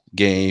Fable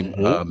game,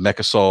 Mech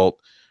Assault.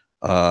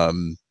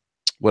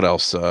 What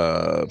else?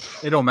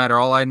 It don't matter.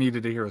 All I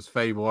needed to hear was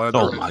Fable.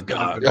 Oh my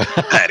God.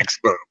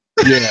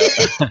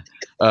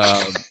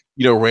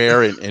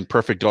 Rare and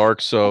Perfect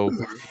Dark. So,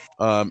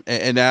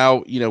 and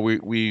now,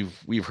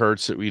 we've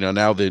heard,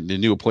 now the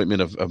new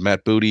appointment of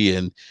Matt Booty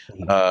and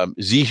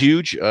Z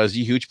Huge.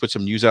 Z Huge put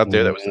some news out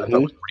there that was, I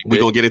thought was pretty We're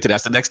big. gonna get into that.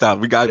 That's the next time.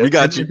 We got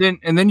you.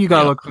 And then you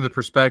gotta look from the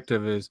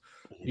perspective is,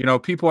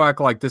 people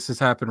act like this has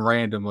happened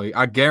randomly.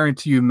 I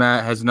guarantee you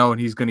Matt has known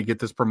he's going to get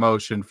this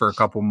promotion for a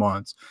couple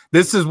months.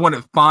 This is when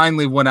it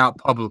finally went out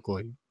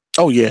publicly.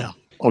 Oh yeah.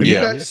 Oh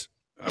yeah. Guys,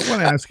 I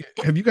want to ask you,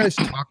 have you guys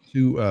talked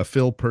to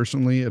Phil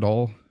personally at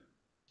all?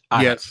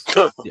 Yes.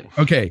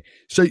 Okay.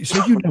 So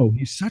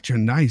he's such a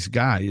nice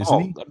guy,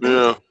 isn't he?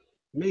 Yeah.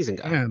 Amazing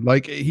guy. Yeah,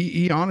 like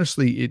he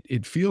honestly,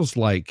 it feels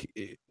like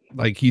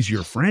he's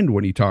your friend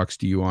when he talks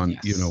to you on,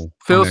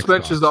 Phil on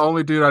Spencer is Xbox. the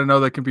only dude I know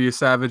that can be a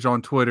savage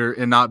on Twitter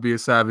and not be a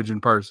savage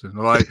in person.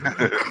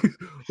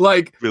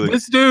 Like, Really?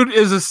 This dude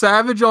is a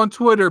savage on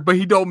Twitter, but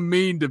he don't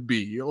mean to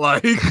be.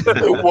 Like,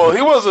 Well,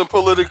 he wasn't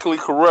politically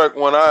correct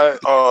when I,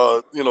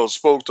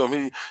 spoke to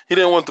him. He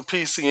didn't want the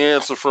PC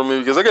answer from me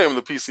because I gave him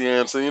the PC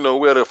answer.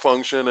 We had a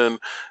function and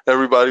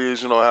everybody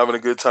is, having a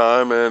good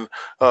time and,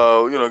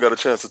 got a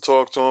chance to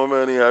talk to him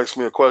and he asked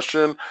me a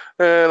question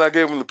and I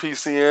gave him the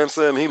PC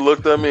answer and he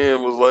looked at me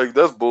and was like,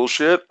 "That's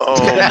bullshit."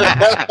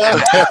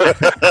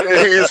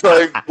 He's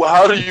like, "Well,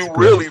 how do you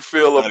really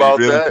feel about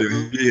that?"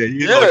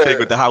 Okay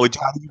with the how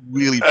do you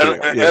really feel?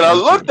 And I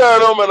looked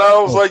at him and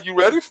I was like, "You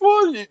ready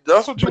for it?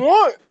 That's what you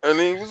want?" And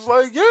he was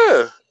like,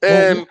 "Yeah."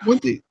 And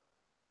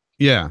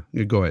yeah,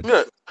 go ahead.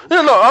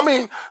 No, I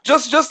mean,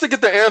 just to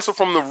get the answer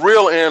from the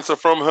real answer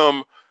from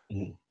him,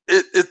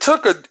 it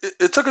took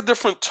a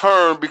different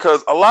turn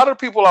because a lot of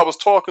people I was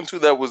talking to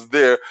that was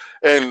there,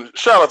 and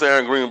shout out to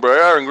Aaron Greenberg.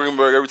 Aaron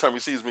Greenberg, every time he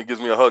sees me, gives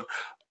me a hug.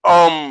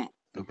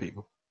 Good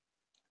people.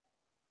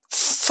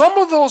 Some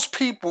of those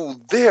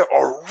people there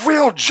are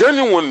real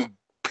genuine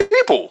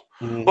people.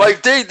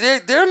 Like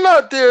they're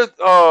not there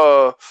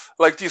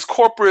like these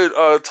corporate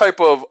type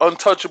of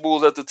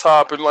untouchables at the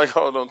top and like,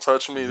 "Oh, don't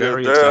touch me."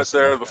 They're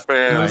the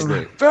fans.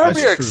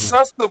 Very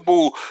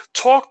accessible.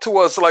 Talk to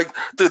us like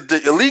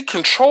the elite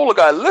controller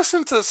guy.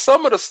 Listen to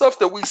some of the stuff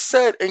that we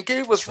said and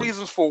gave us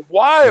reasons for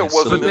why it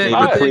wasn't Salute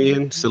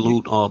high.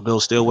 salute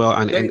Bill Stillwell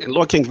and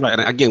Lord King's right.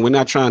 And again, we're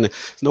not trying to.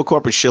 There's no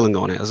corporate shilling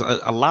on it.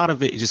 A lot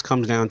of it just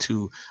comes down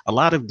to a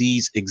lot of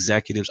these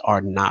executives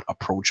are not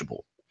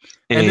approachable.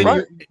 And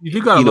then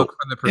you got to look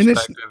from the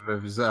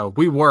perspective of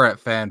we were at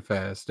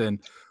FanFest, and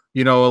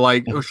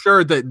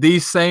sure that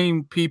these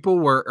same people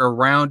were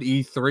around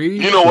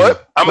E3. You know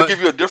what? I'm gonna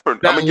give you a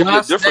different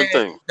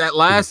thing. That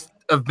last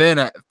event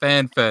at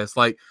FanFest,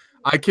 like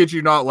I kid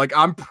you not, like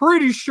I'm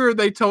pretty sure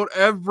they told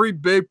every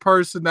big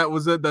person that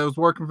was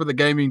working for the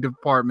gaming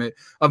department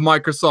of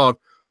Microsoft,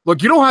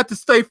 "Look, you don't have to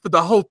stay for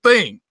the whole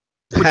thing.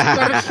 But you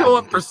gotta show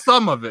up for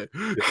some of it."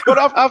 But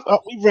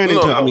we've ran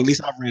into. I mean, at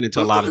least I've ran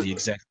into a lot of the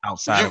execs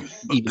outside.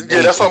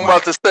 That's what I'm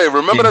about to say.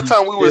 Remember that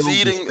time we was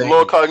eating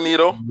Lord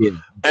Cognito? Yeah,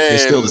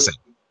 it's still the same.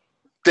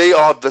 they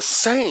are the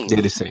same.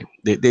 They're the same.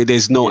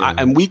 There's no,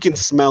 and we can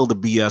smell the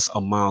BS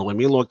a mile. When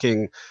me and Lord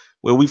King,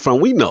 where we from,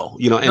 we know,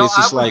 and No, it's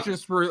I just was like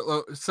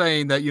just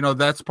saying that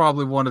that's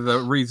probably one of the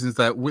reasons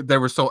that they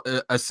were so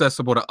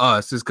accessible to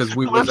us is because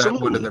we Oh, was at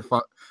absolutely. one of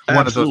those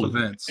Absolutely.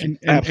 events.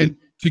 And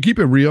to keep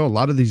it real, a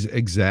lot of these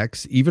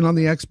execs, even on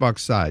the Xbox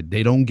side,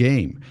 they don't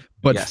game.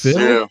 But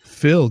Yes.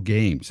 Phil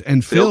games,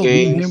 and Phil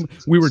me and games. him,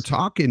 we were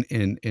talking,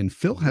 and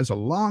Phil has a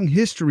long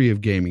history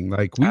of gaming.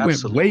 Like we went way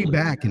Absolutely.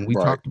 back, and we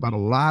talked about a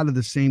lot of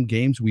the same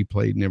games we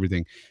played and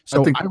everything.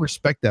 So I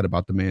respect that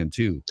about the man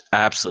too.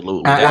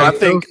 Absolutely. Well,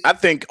 I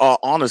think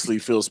honestly,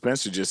 Phil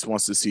Spencer just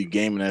wants to see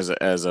gaming as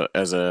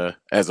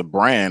a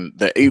brand,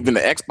 that even the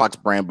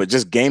Xbox brand, but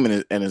just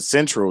gaming and in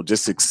central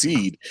just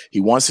succeed.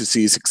 He wants to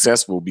see it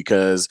successful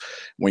because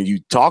when you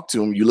talk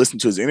to him, you listen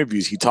to his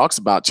interviews, he talks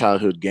about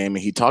childhood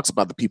gaming. He talks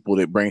about the people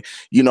that bring,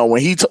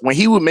 when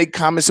he would make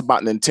comments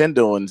about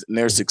Nintendo and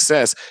their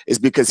success, is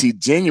because he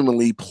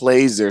genuinely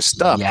plays their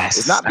stuff. Yes,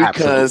 it's not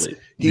because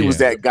absolutely. he was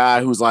that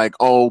guy who's like,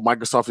 oh,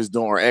 Microsoft is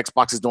doing or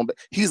Xbox is doing. But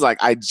he's like,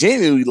 I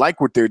genuinely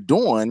like what they're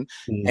doing.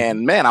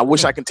 And man, I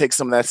wish I can take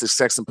some of that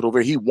success and put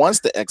over here. He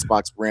wants the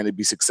Xbox brand to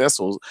be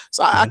successful.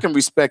 So I can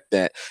respect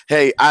that.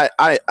 Hey,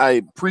 I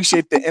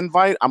appreciate the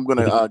invite. I'm going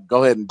to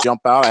go ahead and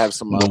jump out. I have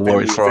some no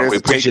worries, Frog. We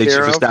appreciate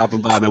you for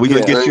stopping by, man. We're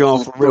going to get you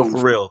on for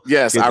real.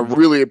 Yes, I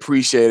really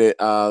appreciate it.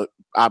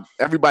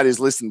 Everybody's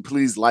listening.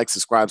 Please like,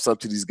 subscribe, sub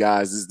to these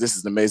guys. This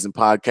is an amazing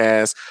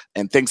podcast.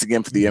 And thanks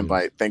again for the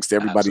invite. Thanks to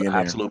everybody in there.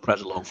 Absolute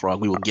pleasure, Lord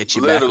Frog. We will get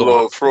you later, back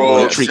Lord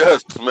Frog.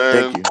 Yes,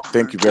 man.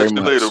 Thank you very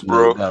much. Later,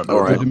 bro.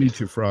 All right. Good to meet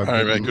you, Frog. All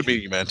right, man. Good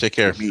meeting you, man. Take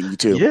care. Good meeting you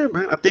too. Yeah,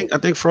 man. I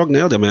think Frog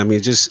nailed it, man. I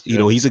mean, just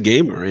he's a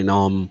gamer,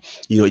 and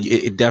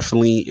it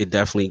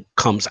definitely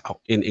comes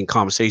out in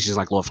conversations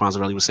like Lord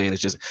Fonzerrelli was saying.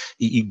 It's just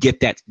you get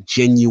that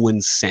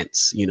genuine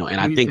sense,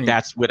 and I think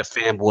that's where the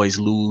fanboys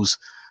lose.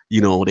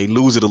 They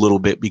lose it a little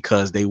bit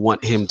because they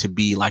want him to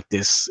be like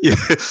this,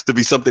 to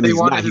be something he's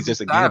not. He's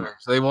just a gamer.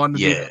 They want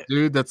to be the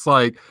dude that's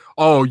like,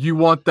 oh, you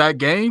want that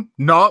game?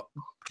 Nope,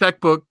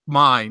 checkbook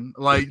mine.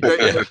 Like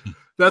that's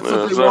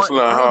what they want. That's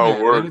not how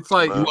it works. And it's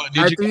like,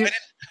 did you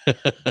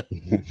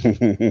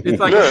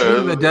it's like at the end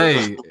of the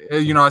day,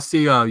 I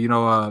see,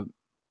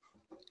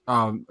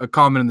 a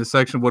comment in the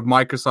section, would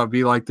Microsoft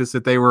be like this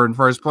if they were in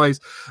first place?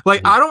 Like,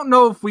 I don't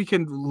know if we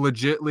can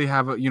legitimately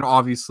have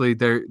obviously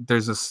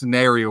there's a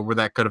scenario where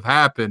that could have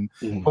happened,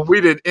 but we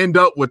didn't end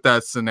up with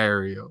that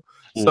scenario.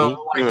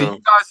 So do you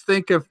guys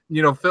think if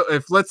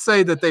let's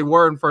say that they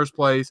were in first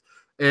place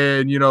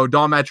and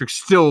Don Matrick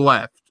still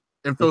left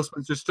and Phil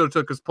Spencer still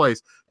took his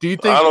place, do you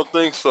think? I don't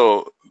think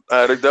so,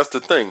 Attic. That's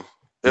the thing.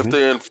 If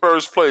they're in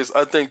first place,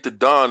 I think the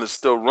Don is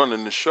still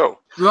running the show.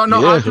 No,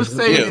 I'm just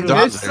saying in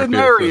this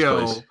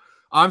scenario.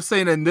 I'm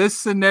saying in this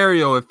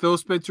scenario, if Phil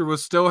Spencer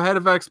was still head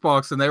of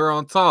Xbox and they were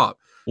on top,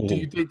 do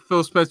you think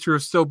Phil Spencer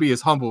would still be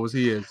as humble as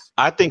he is?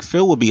 I think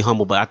Phil will be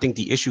humble, but I think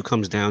the issue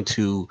comes down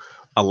to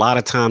a lot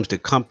of times the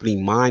company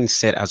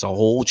mindset as a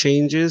whole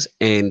changes,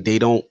 and they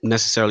don't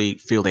necessarily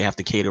feel they have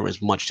to cater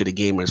as much to the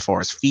gamer as far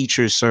as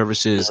features,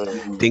 services,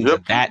 things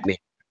of that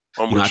nature.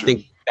 I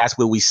think that's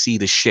where we see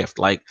the shift,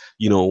 like,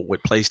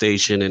 with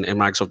PlayStation and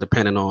Microsoft,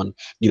 depending on,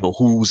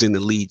 who's in the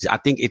leads. I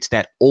think it's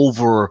that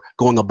over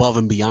going above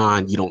and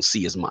beyond you don't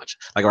see as much.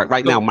 Like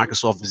right now,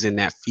 Microsoft is in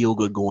that feel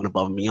good going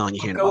above and beyond.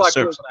 You're hearing about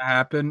service. What's going to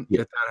happen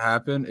if that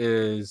happened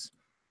is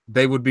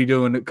they would be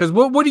doing it. Because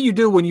what do you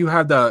do when you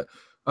have the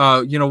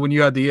when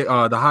you had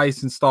the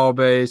highest install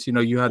base,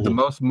 you had the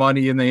most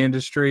money in the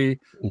industry.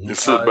 You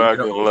sit back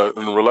and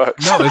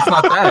relax. No, it's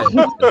not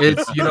that.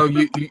 It's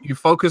you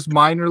focus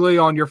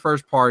minorly on your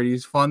first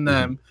parties, fund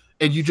them,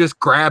 and you just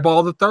grab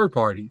all the third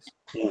parties.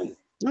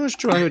 No, it's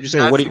true. I heard you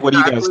saying. What do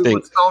you guys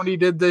think? What Sony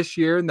did this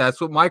year, and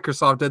that's what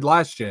Microsoft did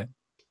last year.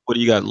 What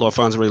do you got, Lord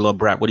Fonzerrelli, Lord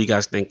Brat? What do you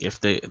guys think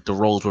if the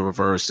roles were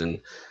reversed and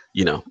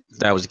if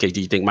that was the case? Do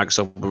you think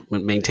Microsoft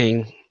would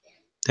maintain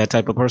that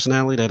type of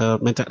personality, that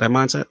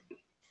mindset?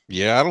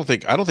 Yeah, I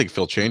don't think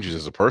Phil changes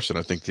as a person.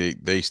 I think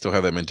they still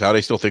have that mentality.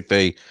 I still think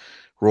they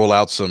roll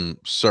out some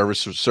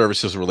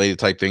services related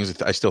type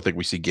things. I still think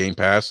we see Game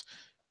Pass,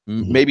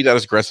 maybe not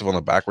as aggressive on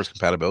the backwards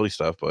compatibility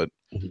stuff, but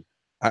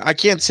I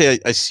can't say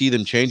I see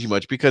them changing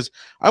much because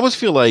I almost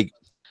feel like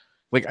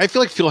I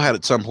feel like Phil had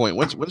at some point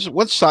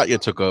once Satya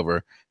took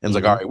over and was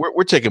like, all right,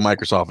 we're taking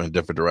Microsoft in a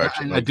different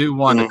direction. I do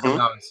want to come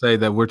out and say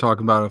that we're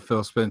talking about a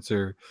Phil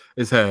Spencer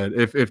is head.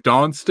 If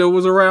Don still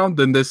was around,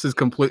 then this is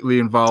completely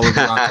involved. We're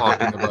not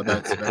talking about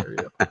that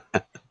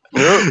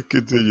scenario.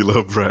 Continue,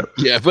 love Brett.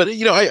 Yeah, but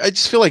I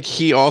just feel like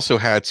he also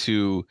had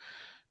to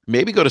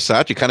maybe go to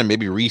Satya, kind of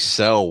maybe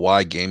resell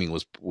why gaming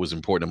was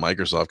important to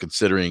Microsoft,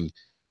 considering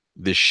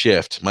this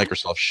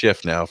Microsoft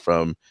shift now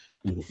from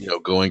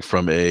going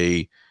from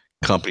a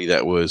company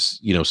that was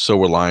so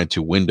reliant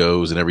to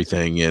Windows and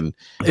everything, and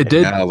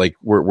now like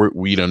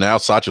we now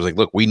Satya was like,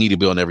 look, we need to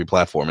be on every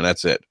platform, and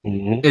that's it.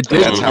 It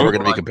did. That's how we're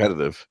going to be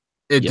competitive.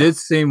 It did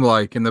seem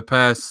like in the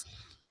past,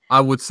 I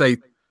would say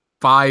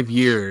 5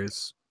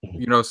 years,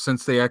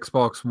 since the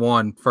Xbox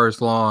One first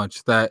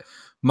launched, that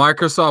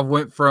Microsoft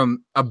went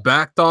from a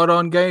back thought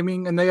on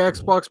gaming and the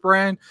Xbox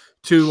brand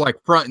to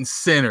like front and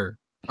center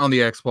on the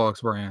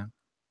Xbox brand.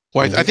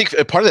 Well, I think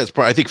part of that's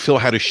I think Phil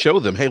had to show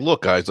them, hey,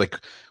 look, guys, like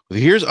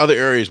here's other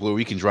areas where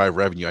we can drive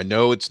revenue. I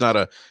know it's not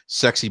a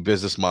sexy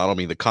business model. I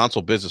mean, the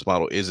console business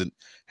model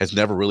has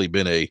never really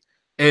been a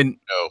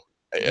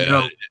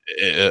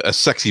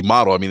sexy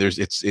model. I mean,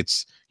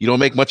 it's you don't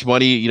make much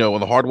money, on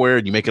the hardware,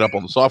 and you make it up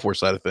on the software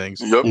side of things.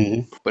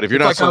 Yep. But if you're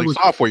not selling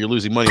software, you're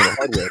losing money on the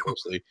hardware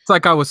mostly. It's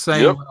like I was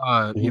saying,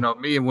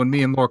 when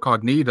me and Lord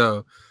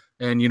Cognito,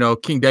 and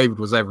King David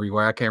was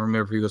everywhere. I can't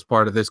remember if he was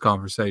part of this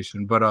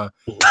conversation, but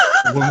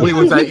when we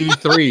was at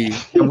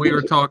E3 and we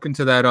were talking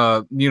to that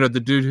the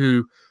dude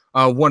who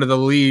one of the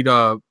lead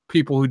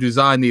people who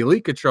designed the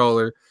Elite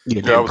controller.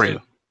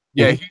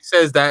 Yeah, he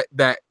says that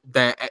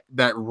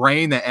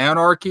Reign, the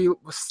Anarchy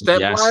step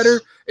ladder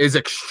is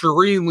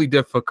extremely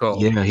difficult.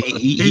 Yeah,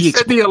 he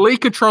said the Elite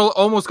controller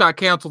almost got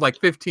canceled like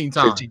 15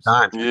 times. 15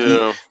 times.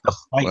 Yeah, the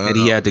fight that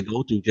he had to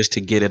go through just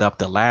to get it up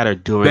the ladder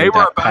during they were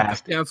that about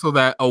to cancel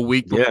that a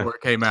week before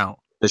it came out.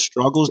 The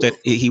struggles that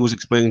he was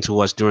explaining to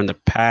us during the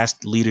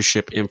past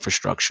leadership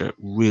infrastructure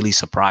really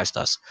surprised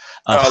us.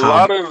 A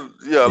lot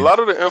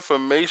of the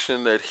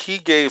information that he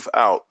gave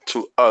out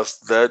to us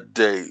that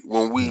day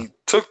when we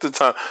took the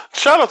time.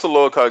 Shout out to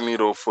Lord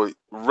Cognito for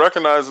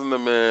recognizing the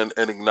man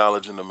and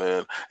acknowledging the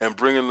man and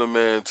bringing the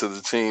man to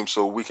the team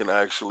so we can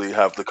actually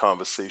have the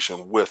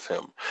conversation with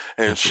him.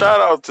 And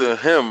shout out to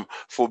him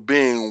for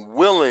being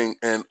willing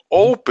and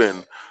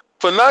open.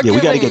 For not we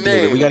gotta get names.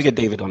 David. We gotta get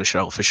David on the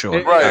show for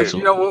sure. Right.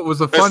 Absolutely. What was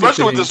the funny especially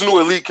thing? with this new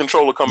Elite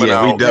controller coming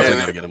out. Yeah, we definitely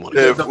gotta get him on.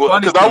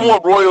 Because I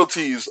want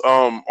royalties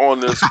on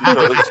this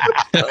because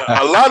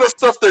a lot of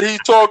stuff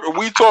that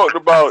we talked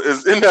about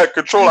is in that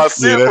controller. I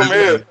see it from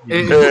here,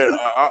 and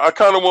I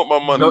kind of want my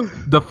money.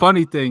 The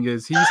funny thing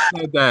is, he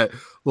said that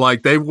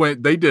like they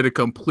did a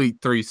complete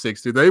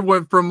 360. They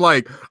went from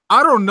like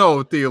I don't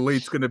know if the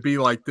Elite's gonna be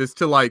like this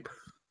to like.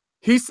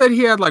 He said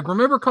he had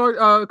remember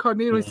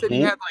Cognito? He said he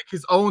had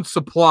his own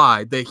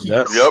supply that he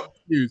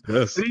used.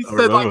 Yes, and he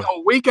said a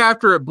week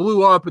after it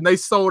blew up and they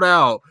sold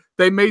out,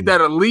 they made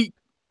that Elite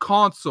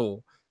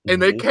console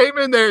and they came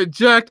in there and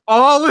jacked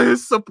all of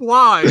his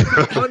supply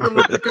under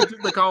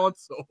the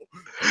console.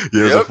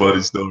 Yeah, it's a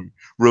funny story.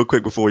 Real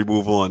quick before we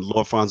move on,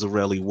 Lord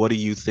Fonzerrelli, what do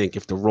you think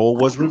if the role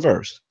was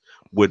reversed?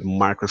 Would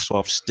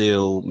Microsoft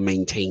still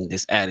maintain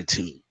this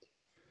attitude?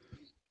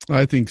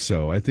 I think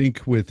so. I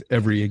think with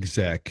every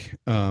exec,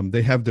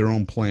 they have their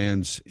own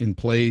plans in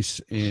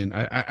place, and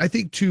I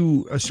think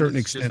to a certain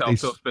extent,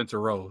 Phil Spencer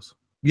Rose.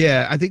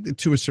 Yeah, I think that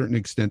to a certain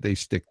extent they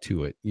stick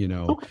to it.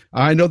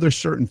 I know there's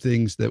certain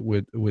things that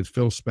with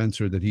Phil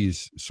Spencer that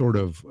he's sort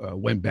of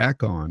went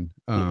back on.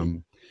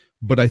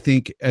 But I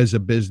think as a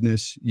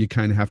business, you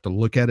kind of have to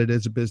look at it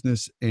as a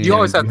business, and you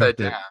always have to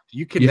adapt.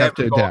 You can have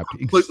to adapt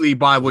completely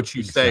by what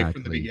you say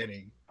from the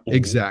beginning.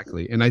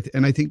 Exactly. And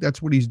I think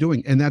that's what he's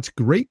doing. And that's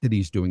great that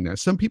he's doing that.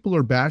 Some people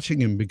are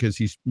bashing him because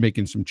he's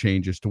making some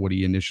changes to what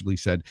he initially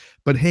said.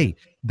 But hey,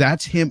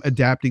 that's him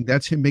adapting.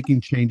 That's him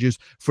making changes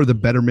for the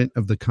betterment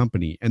of the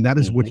company. And that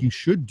is what he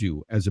should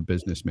do as a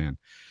businessman.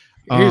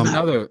 Here's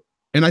another.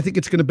 And I think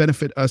it's going to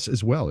benefit us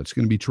as well. It's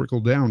going to be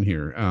trickled down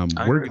here.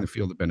 We're going to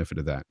feel the benefit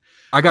of that.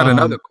 I got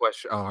another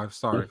question. Oh, I'm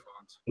sorry,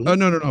 Fonz. Oh,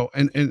 no.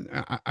 And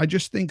I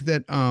just think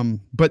that,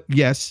 but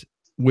yes,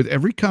 with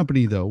every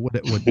company, though,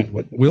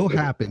 what will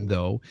happen,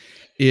 though,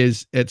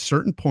 is at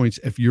certain points,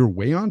 if you're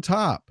way on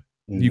top,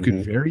 you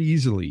can very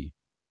easily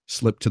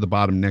slip to the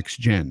bottom next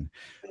gen.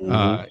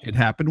 It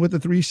happened with the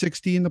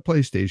 360 and the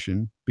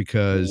PlayStation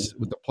because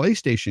with the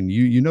PlayStation,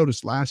 you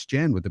noticed last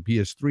gen with the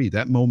PS3,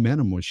 that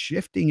momentum was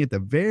shifting at the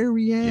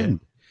very end.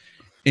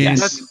 And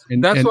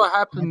that's what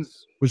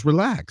happens. Was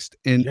relaxed.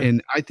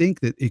 And I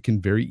think that it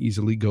can very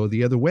easily go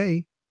the other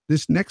way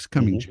this next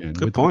coming gen.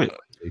 Good point.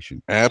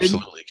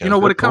 Absolutely.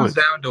 And, when it comes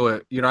down to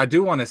it, I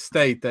do want to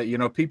state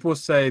that, people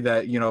say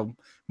that,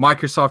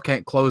 Microsoft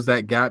can't close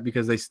that gap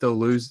because they still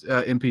lose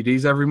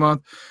MPDs every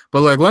month.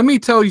 But let me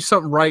tell you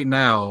something right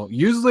now.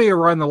 Usually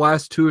around the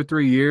last 2 or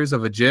 3 years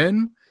of a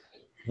gen,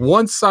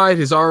 one side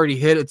has already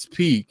hit its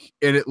peak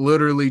and it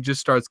literally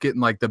just starts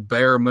getting the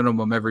bare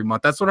minimum every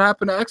month. That's what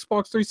happened to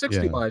Xbox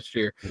 360 last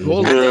year.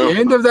 Well, at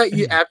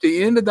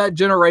the end of that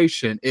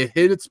generation, it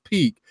hit its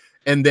peak.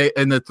 And the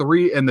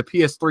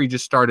PS3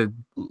 just started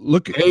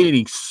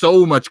gaining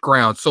so much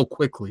ground so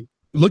quickly.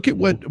 Look at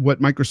what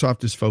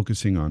Microsoft is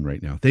focusing on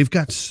right now. They've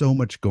got so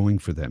much going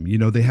for them.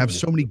 They have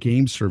so many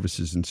game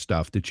services and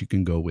stuff that you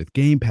can go with.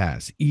 Game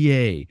Pass,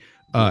 EA,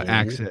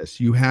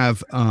 Access. You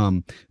have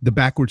the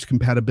backwards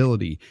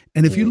compatibility.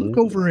 And if you look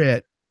over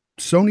at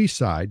Sony's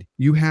side,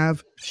 you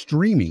have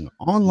streaming,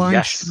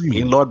 online streaming.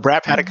 Me and Lord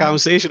Brap had a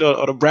conversation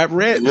on the Brap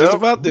Red just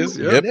about this.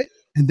 Yep.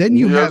 And then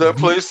you have that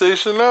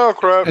PlayStation Now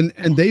crap.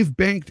 And they've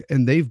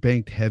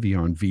banked heavy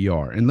on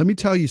VR. And let me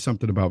tell you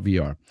something about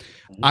VR.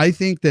 I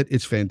think that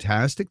it's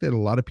fantastic that a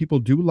lot of people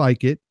do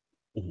like it,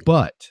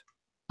 but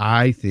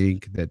I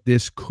think that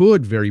this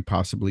could very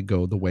possibly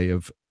go the way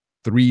of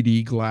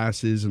 3D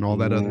glasses and all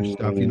that other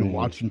stuff,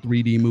 watching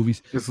 3D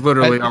movies. It's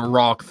literally a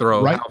rock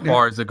throw. right How now-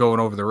 far is it going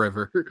over the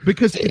river?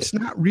 Because it's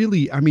not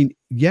really, I mean,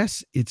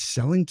 yes, it's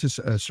selling to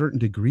a certain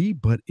degree,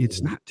 but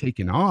it's not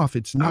taking off.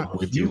 It's not I'm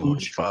with you,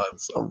 huge.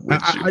 Fonz. I'm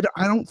with you.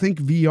 I don't think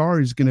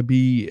VR is going to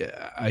be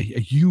a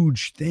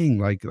huge thing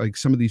like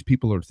some of these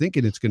people are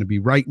thinking it's going to be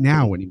right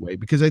now anyway,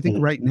 because I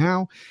think right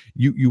now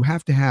you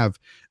have to have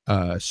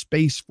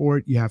space for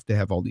it. You have to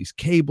have all these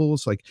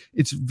cables. Like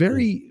it's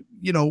very,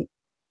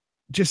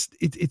 just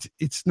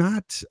it's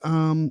not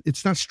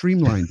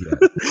streamlined yet.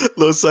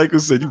 Little Psycho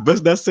said, "You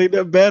best not say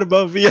that bad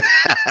about VR."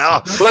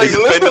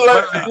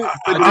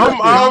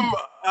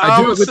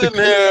 I'm sitting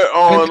here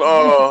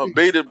on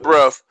bated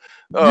breath,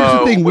 Here's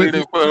the thing,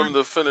 waiting for him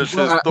to finish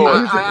his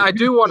thought. I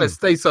do want to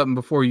say something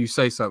before you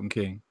say something,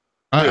 King.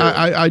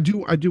 I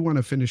do want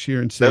to finish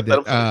here and say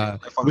that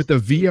with the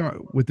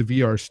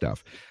VR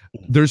stuff,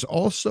 there's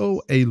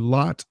also a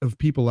lot of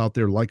people out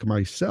there like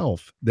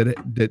myself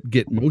that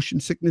get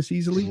motion sickness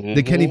easily.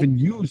 They can't even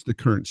use the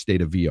current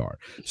state of VR.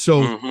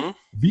 So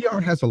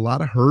VR has a lot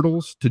of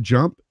hurdles to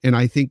jump, and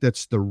I think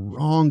that's the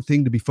wrong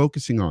thing to be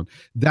focusing on.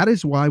 That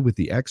is why with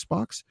the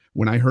Xbox,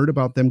 when I heard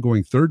about them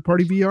going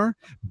third-party VR,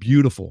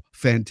 beautiful,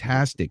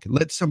 fantastic.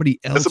 Let somebody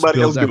else do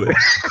that. it.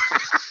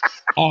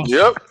 Awesome.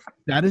 Yep.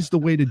 That is the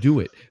way to do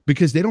it,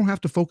 because they don't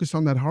have to focus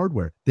on that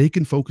hardware. They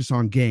can focus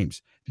on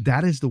games.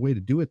 That is the way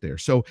to do it there.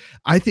 So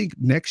I think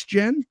next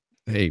gen,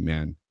 hey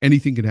man,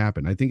 anything can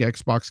happen. I think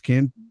Xbox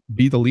can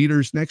be the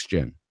leaders next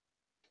gen.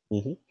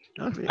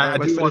 Let's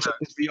finish up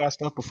this VR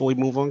stuff before we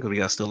move on, because we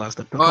got still a lot of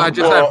stuff to let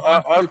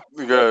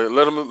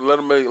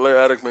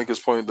Attic make his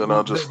point, then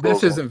I'll just.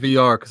 This isn't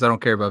VR because I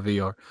don't care about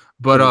VR,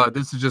 but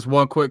this is just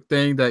one quick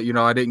thing that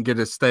I didn't get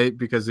to state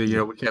because we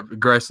kept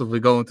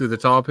aggressively going through the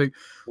topic.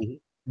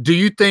 Do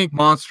you think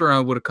Monster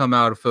Hunter would have come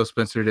out if Phil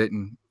Spencer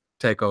didn't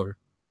take over?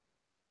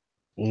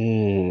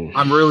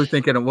 I'm really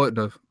thinking it wouldn't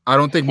have. I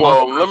don't think.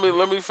 Well,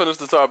 let me finish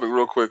the topic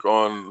real quick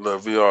on the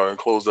VR and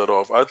close that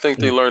off. I think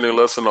they learned a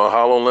lesson on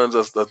HoloLens.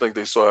 I think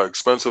they saw how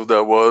expensive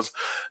that was,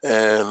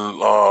 and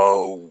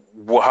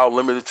how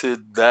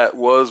limited that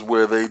was.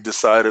 Where they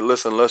decided,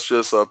 listen, let's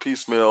just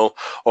piecemeal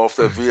off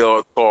that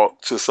VR talk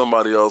to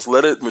somebody else.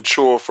 Let it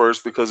mature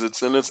first because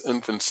it's in its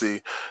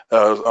infancy.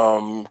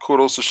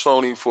 Kudos to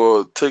Sony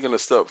for taking a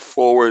step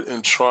forward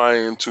and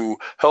trying to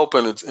help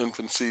in its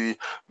infancy,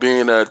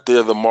 being that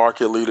they're the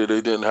market leader.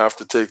 They didn't have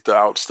to take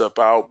the step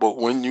out. But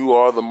when you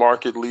are the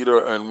market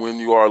leader and when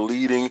you are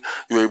leading,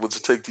 you're able to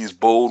take these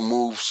bold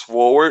moves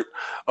forward.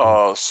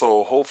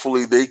 So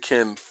hopefully they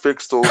can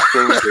fix those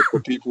things for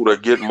people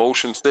that get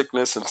motion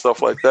sickness and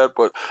stuff like that.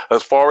 But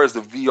as far as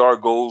the VR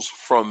goes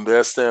from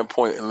their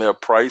standpoint and their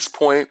price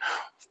point,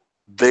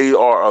 they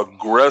are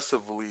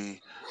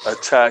aggressively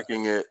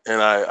attacking it,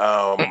 and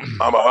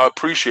I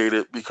appreciate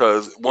it,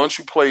 because once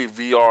you play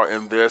VR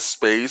in their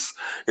space,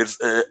 it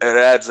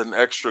adds an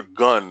extra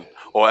gun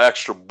or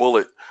extra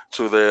bullet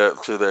to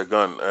their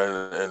gun,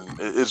 and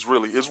it's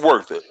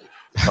worth it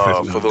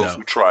for those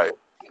who try it.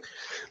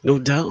 No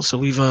doubt. So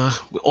we're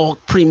all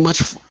pretty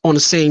much on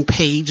the same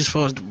page as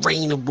far as the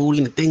reign of booty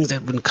and the things that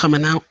have been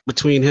coming out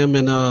between him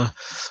and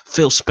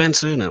Phil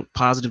Spencer in a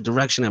positive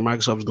direction that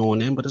Microsoft is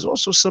going in. But there's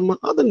also some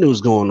other news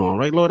going on,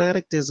 right, Lord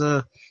Addict? There's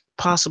a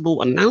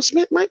possible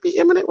announcement might be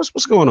imminent.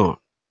 What's going on?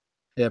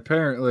 Yeah,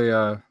 apparently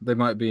they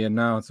might be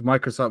announced.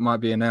 Microsoft might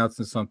be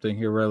announcing something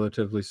here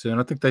relatively soon.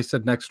 I think they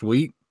said next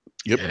week.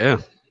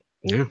 Yep.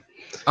 Yeah.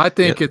 I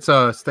think it's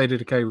a State of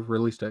Decay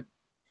release date.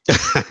 You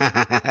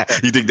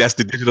think that's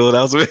the digital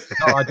announcement?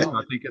 No, I do.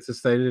 I think it's a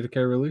State of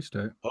Decay release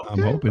date. Okay.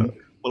 I'm hoping.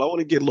 Well, I want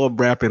to get Lord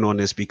Brapp in on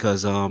this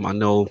because I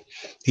know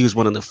he was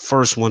one of the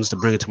first ones to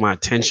bring it to my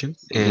attention,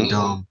 and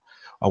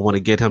I want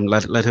to get him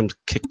let him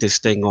kick this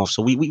thing off.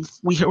 So we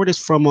heard this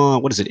from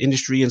what is it,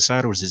 Industry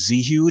Insider? Or is it Z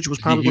Huge? Was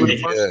probably one of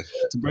the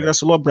first to bring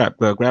us. So Lord Brapp,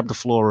 grab the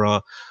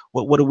floor.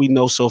 What do we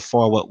know so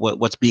far?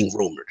 What's being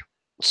rumored?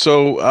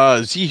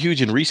 So Z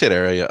Huge in Reset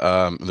Area,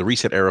 the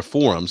Reset Era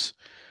forums,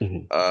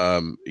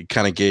 kind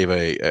of gave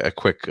a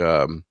quick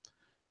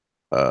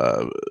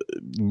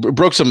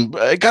broke some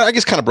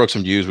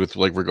news with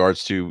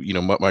regards to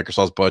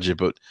Microsoft's budget,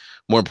 but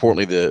more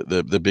importantly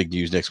the big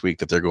news next week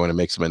that they're going to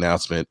make some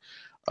announcement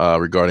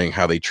regarding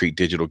how they treat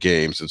digital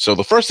games. And so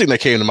the first thing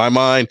that came to my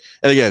mind,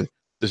 and again,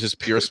 this is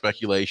pure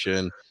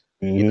speculation,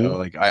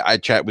 I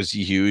chat with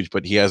Z Huge,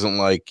 but he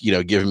hasn't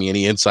given me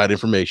any inside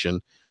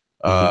information.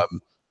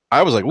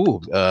 I was like, ooh,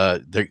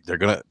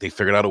 they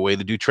figured out a way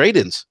to do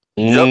trade-ins.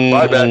 Yep,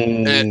 my bad.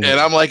 And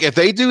I'm like, if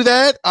they do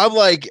that, I'm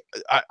like,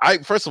 I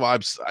first of all,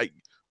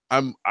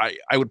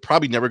 I would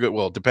probably never go.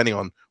 Well, depending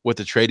on what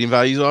the trading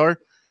values are,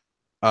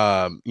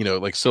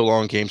 like so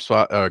long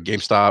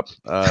GameStop,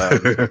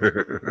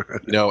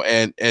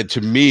 and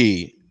to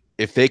me,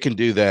 if they can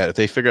do that, if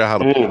they figure out how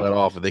to pull that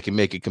off, if they can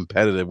make it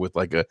competitive with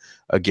like a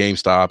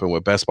GameStop and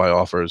what Best Buy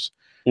offers,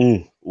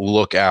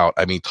 look out.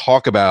 I mean,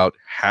 talk about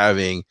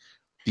having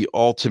the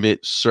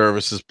ultimate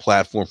services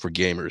platform for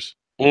gamers.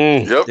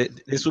 Yep.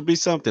 This would be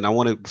something. I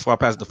wanted before I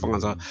pass the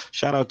Fonz.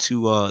 Shout out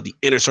to the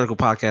Inner Circle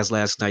podcast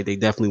last night. They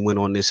definitely went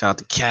on this. Shout out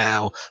to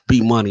Cal,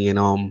 B Money,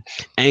 and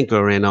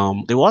Anchor, and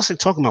they were also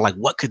talking about like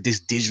what could this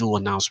digital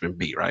announcement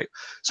be, right?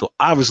 So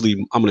obviously,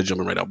 I'm gonna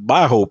jump in right up.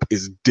 My hope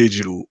is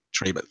digital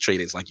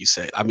tradings, like you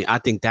said. I mean, I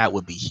think that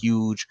would be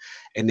huge.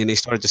 And then they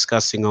started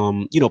discussing,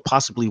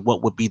 possibly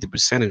what would be the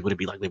percentage? Would it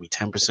be like maybe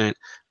 10%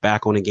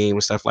 back on the game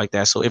and stuff like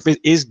that? So if it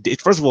is,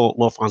 first of all,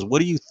 Lord Fonz, what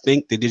do you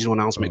think the digital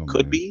announcement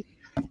could be?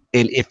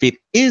 And if it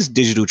is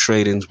digital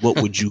trade-ins,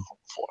 what would you hope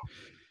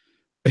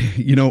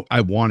for? I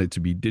want it to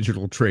be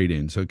digital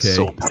trade-ins. Okay,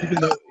 So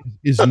even though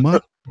as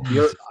much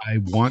as I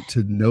want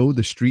to know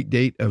the street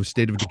date of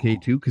State of Decay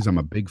 2, because I'm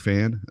a big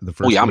fan of the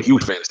first. Oh yeah, I'm a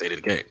huge fan of State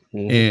of Decay,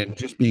 and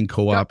just being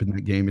co-op in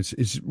that game,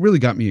 it's really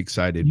got me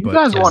excited. You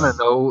guys want to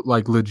know,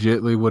 like,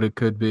 legitly what it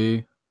could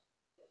be?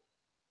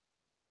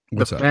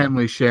 What's the up?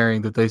 family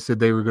sharing that they said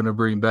they were going to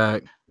bring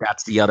back.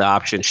 That's the other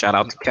option. Shout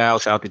out to Cal.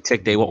 Shout out to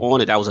Tick. They were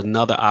on it. That was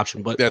another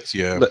option. But that's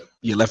let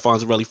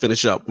Fonzerrelli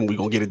finish up, and we're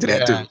gonna get into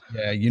that too.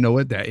 Yeah, you know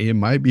what? That it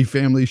might be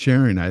family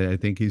sharing. I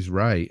think he's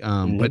right.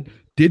 But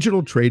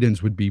digital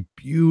trade-ins would be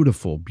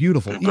beautiful,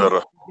 beautiful.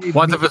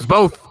 What if it's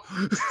both?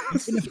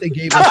 Even if they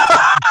gave us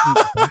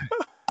 10% back,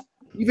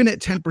 even at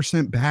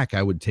 10% back,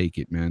 I would take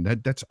it, man.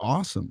 That's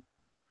awesome.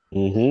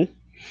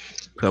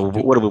 So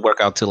what do we work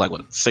out to, like,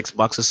 what,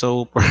 $6 or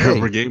so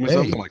per game or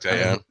something like that?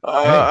 Yeah.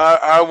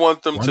 I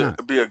want them to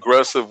be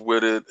aggressive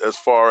with it, as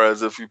far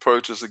as if you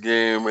purchase a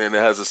game and it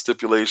has a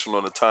stipulation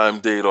on the time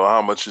date or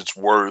how much it's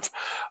worth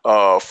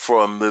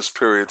from this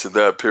period to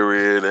that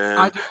period,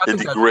 and it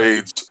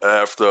degrades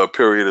after a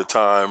period of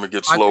time. It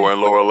gets lower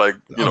and lower, like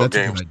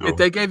games do. If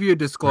they gave you a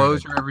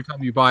disclosure every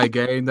time you buy a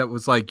game that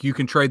was like you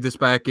can trade this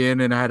back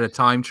in and it had a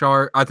time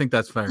chart, I think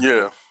that's fair.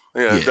 Yeah.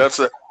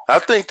 I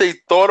think they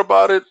thought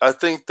about it. I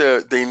think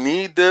that they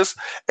need this,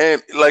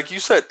 and like you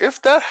said, if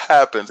that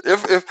happens,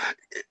 if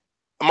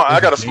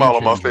I got a smile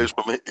on my face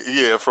from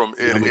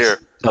in here.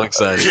 I'm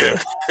excited.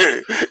 Yeah.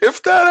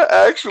 If that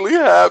actually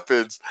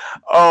happens,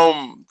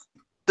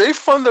 they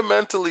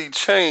fundamentally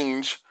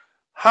change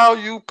how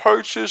you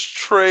purchase,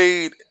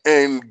 trade,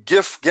 and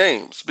gift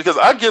games. Because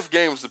I gift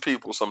games to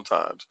people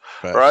sometimes,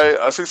 right?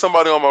 I see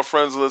somebody on my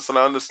friends list, and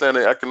I understand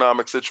the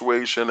economic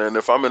situation. And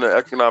if I'm in an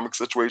economic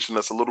situation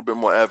that's a little bit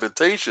more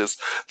advantageous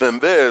than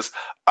theirs,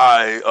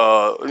 I,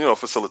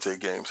 facilitate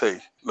games.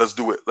 Hey, let's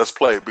do it. Let's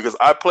play. Because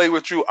I play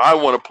with you. I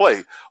want to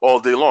play all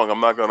day long.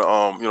 I'm not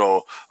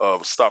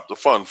gonna, stop the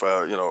fun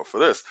for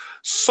this.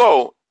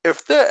 So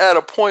if they're at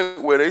a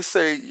point where they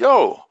say,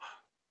 yo,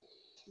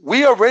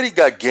 we already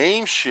got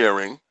game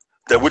sharing,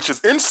 which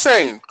is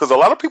insane, because a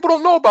lot of people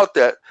don't know about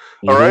that.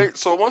 All right.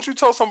 So once you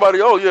tell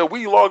somebody, oh yeah,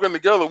 we log in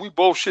together, we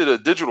both share a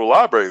digital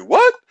library.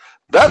 What?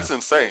 That's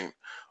insane.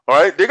 All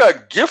right. They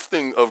got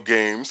gifting of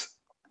games.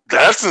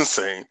 That's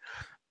insane.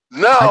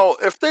 Now,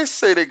 if they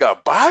say they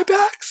got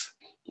buybacks,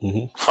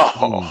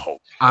 I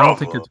don't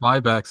think it's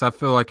buybacks. I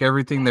feel like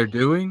everything they're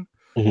doing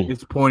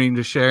is pointing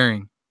to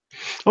sharing.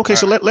 Okay,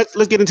 so let's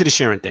get into the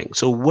sharing thing.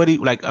 So what do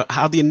you like?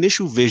 How the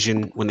initial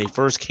vision when they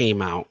first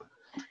came out,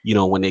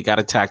 when they got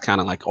attacked,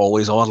 kind of like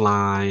always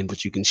online,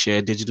 but you can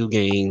share digital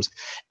games,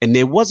 and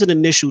there was an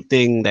initial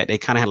thing that they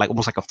kind of had like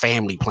almost like a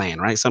family plan,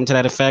 right? Something to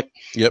that effect.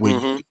 Yep.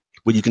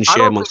 Where you can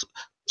share amongst.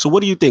 So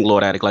what do you think,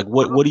 Lord Attic? Like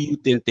what do you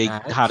think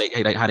how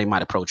they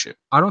might approach it?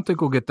 I don't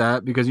think we'll get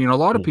that because a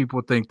lot of people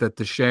think that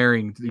the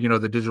sharing,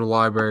 the digital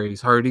library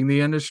is hurting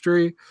the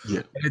industry.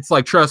 Yeah. It's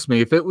like, trust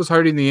me, if it was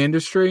hurting the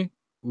industry,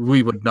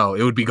 we would know.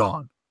 It would be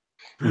gone.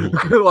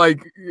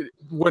 Like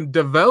when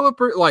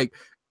developer, like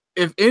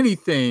if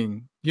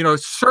anything,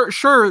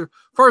 sure.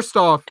 First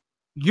off,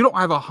 you don't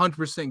have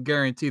 100%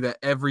 guarantee that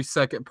every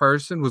second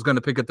person was going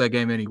to pick up that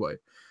game anyway.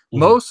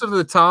 Most of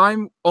the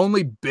time,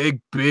 only big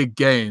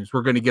games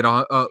we're going to get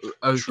a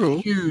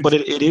huge. But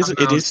it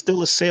is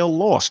still a sale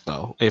lost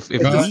though. If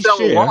it's a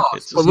sale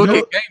lost. But look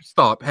at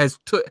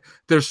GameStop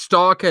their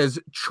stock has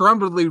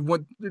trembly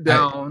went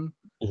down.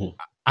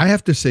 I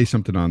have to say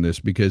something on this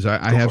because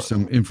I have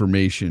some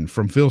information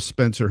from Phil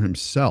Spencer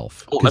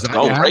himself. Oh, let's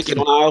go. Break it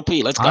on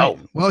ILP. Let's go.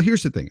 Well,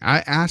 here's the thing. I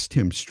asked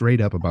him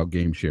straight up about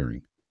game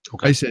sharing.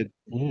 Okay. I said,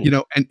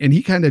 and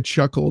he kind of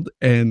chuckled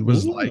and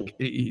was like,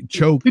 he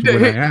choked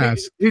when I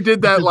asked. He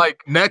did that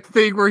like neck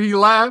thing where he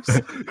laughs.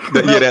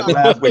 That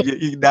laugh where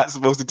you're not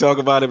supposed to talk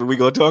about it, but we're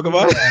going to talk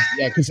about it.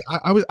 Yeah, because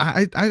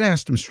I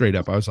asked him straight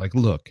up. I was like,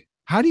 look,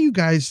 how do you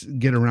guys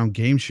get around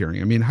game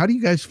sharing? I mean, how do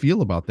you guys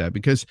feel about that?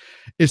 Because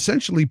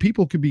essentially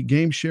people could be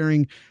game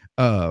sharing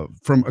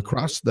from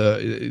across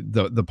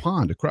the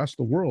pond, across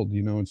the world,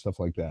 and stuff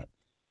like that.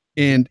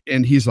 And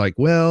he's like,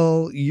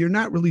 well, you're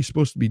not really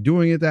supposed to be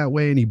doing it that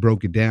way. And he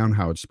broke it down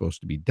how it's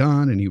supposed to be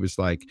done. And he was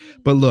like,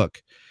 but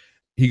look,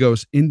 he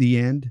goes, in the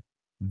end,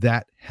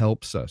 that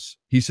helps us.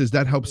 He says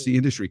that helps the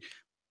industry.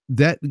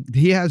 That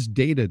he has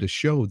data to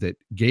show that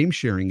game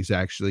sharing is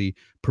actually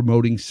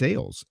promoting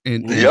sales.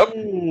 And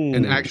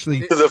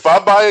actually, because if I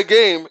buy a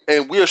game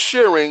and we're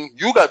sharing,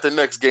 you got the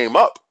next game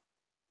up.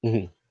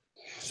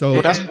 So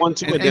Well, that's one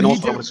too, and then he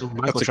also did- some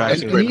that's a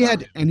microtransactions.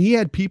 great and he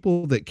had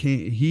people that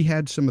came. He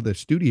had some of the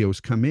studios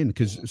come in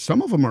because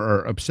some of them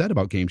are upset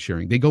about game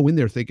sharing. They go in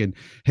there thinking,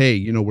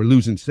 "Hey, we're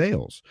losing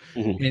sales,"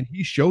 Mhm. and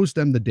he shows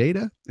them the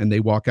data, and they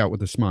walk out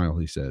with a smile.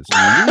 He says,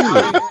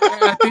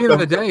 At the end of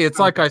the day, it's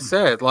like I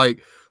said.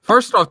 Like,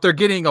 first off, they're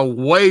getting a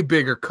way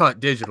bigger cut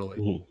digitally.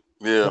 Mhm.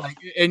 Yeah. Like,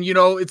 and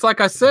it's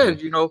like I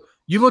said.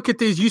 You look at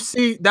these. You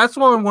see, that's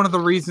one of the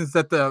reasons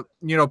that the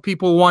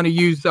people want to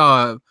use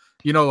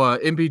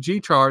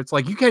MPG charts.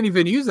 Like, you can't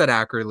even use that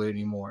accurately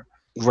anymore.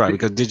 Right,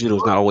 because digital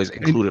is not always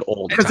included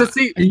all the Because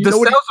time. And the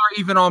sales are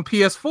even on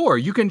PS4.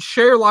 You can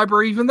share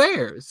library even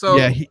there. So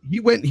yeah, he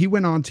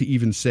went on to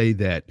even say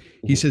that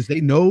he says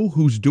they know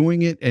who's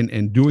doing it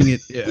and doing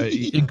it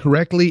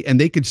incorrectly, and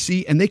they could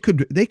see and they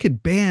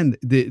could ban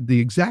the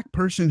exact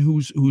person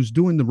who's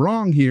doing the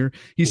wrong here.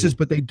 He says,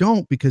 but they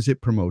don't because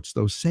it promotes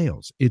those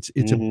sales. It's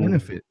a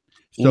benefit.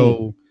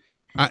 So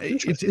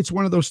it's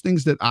one of those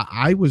things that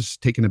I was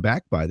taken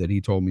aback by, that he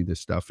told me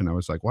this stuff, and I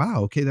was like,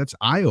 wow, okay, that's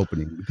eye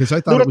opening, because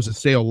I thought it was a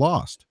sale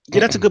lost.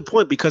 Yeah, that's a good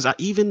point, because I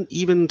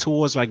even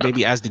towards like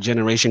maybe as the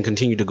generation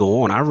continued to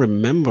go on, I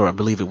remember, I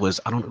believe it was,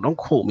 don't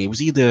quote me, it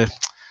was either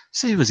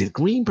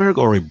Greenberg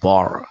or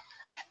Ibarra,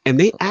 and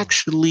they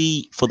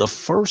actually for the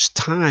first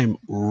time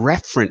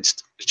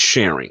referenced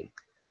sharing.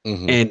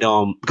 And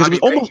because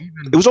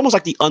it was almost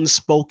like the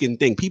unspoken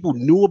thing. People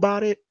knew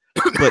about it,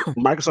 but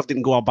Microsoft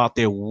didn't go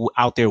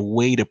out their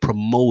way to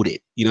promote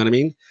it. You know what I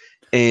mean?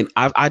 And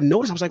I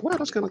noticed, I was like, wow,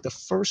 that's kind of like the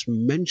first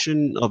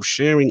mention of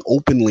sharing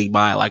openly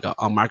by like a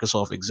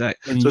Microsoft exec.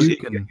 And So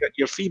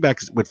your feedback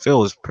with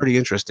Phil is pretty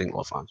interesting,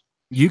 LaFonz.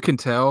 You can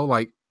tell,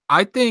 like,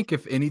 I think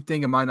if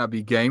anything, it might not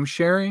be game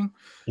sharing.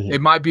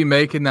 It might be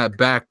making that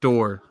back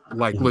door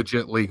like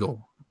legit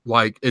legal,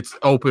 like it's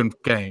open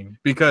game,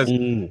 because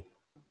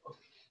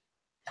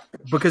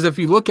if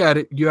you look at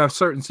it, you have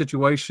certain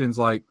situations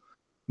like,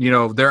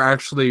 they're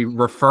actually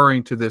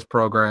referring to this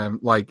program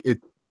like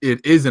it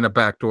isn't a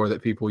backdoor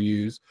that people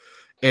use,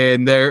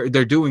 and they're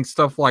doing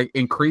stuff like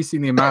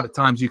increasing the amount of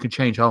times you can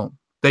change home.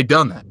 They've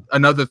done that.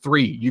 Another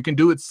 3. You can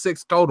do it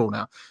 6 total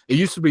now. It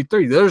used to be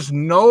 3. There's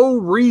no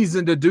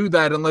reason to do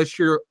that unless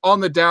you're on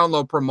the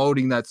download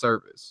promoting that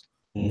service.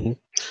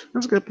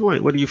 That's a good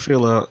point. What do you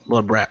feel,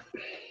 Lord Brat?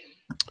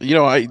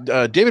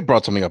 David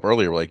brought something up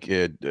earlier, like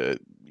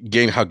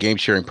how game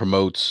sharing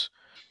promotes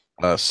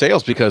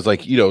sales, because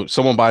like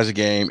someone buys a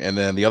game and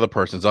then the other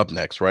person's up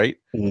next, right?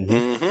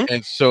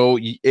 And so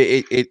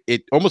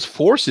it almost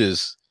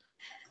forces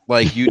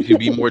like you to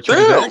be more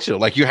transactional.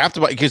 Like you have to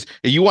buy, because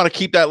you want to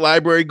keep that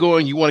library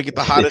going. You want to get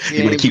the hottest game.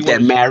 You want to keep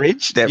that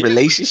marriage, that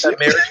relationship.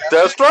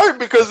 That's right.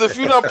 Because if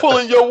you're not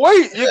pulling your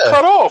weight, you're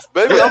cut off,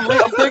 baby.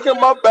 I'm taking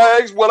my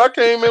bags, what I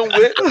came in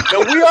with,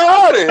 and we are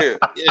out of here.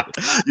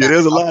 Yeah,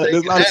 there's a lot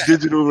of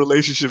digital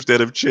relationships that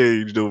have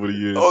changed over the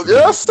years. Oh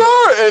yes,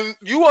 sir. And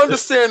you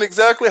understand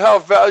exactly how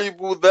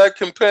valuable that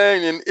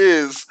companion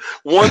is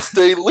once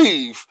they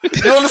leave.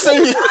 You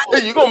understand?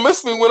 You're gonna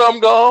miss me when I'm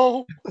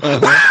gone.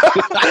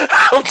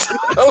 I'm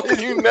telling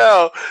you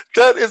now,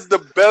 that is the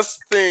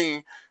best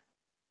thing,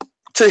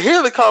 to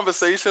hear the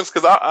conversations,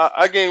 because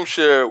I game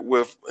share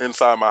with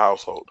inside my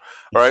household,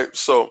 right?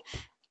 So,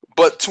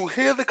 but to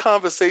hear the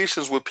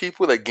conversations with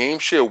people that game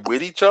share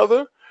with each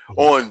other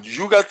on,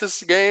 you got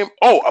this game,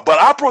 but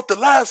I brought the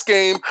last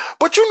game,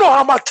 but you know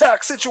how my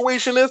tax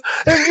situation is,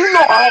 and you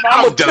know how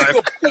I'm gonna pick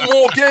up 2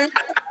 more games.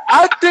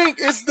 I think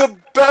it's the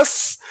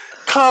best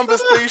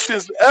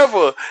conversations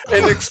ever,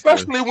 and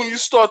especially when you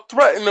start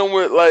threatening them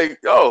with like,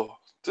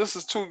 this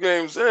is 2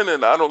 games in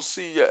and I don't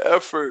see your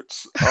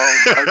efforts.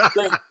 I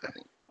think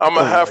I'm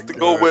going to have to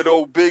go with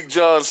old Big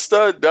John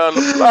Stud down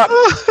the block,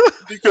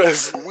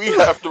 because we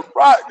have to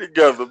rock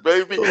together,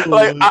 baby.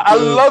 Like, I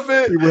love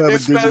it. People have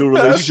it's a digital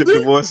fantastic. relationship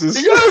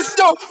divorces. Yes,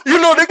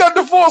 they got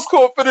divorce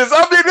court for this.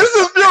 I mean, this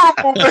is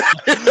beautiful.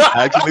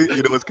 Actually,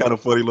 it's kind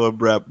of funny, Lord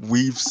Brap.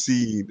 We've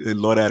seen, in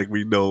Lord Attic,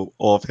 we know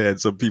offhand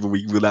some people,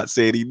 we will not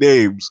say any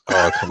names,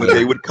 but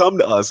they would come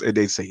to us and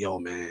they'd say, yo,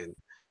 man,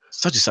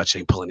 such and such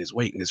ain't pulling his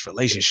weight in this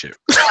relationship.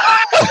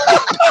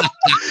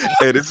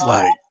 And it's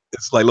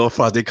like Lord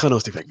Frost, they cut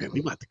us. They're like, man,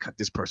 we might have to cut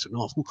this person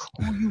off. Who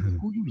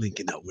you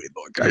linking up with,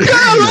 Lord?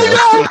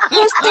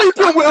 Who's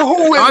sleeping with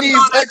who in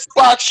these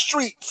Xbox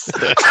streets?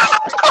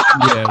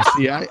 Yeah,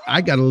 see,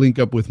 I got to link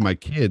up with my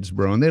kids,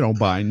 bro, and they don't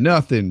buy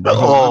nothing,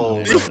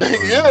 bro.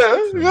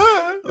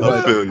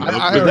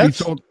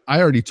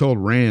 I already told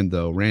Rand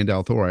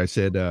Althor. I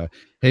said,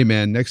 hey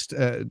man, next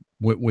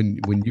when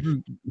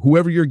you,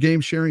 whoever your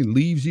game sharing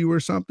leaves you or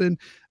something,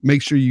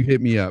 make sure you hit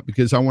me up,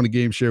 because I want to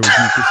game share with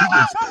you, because he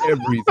gets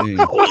everything.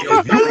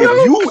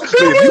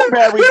 If you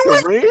married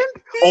to Rand,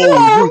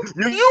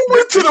 you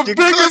went to the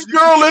biggest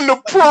girl in the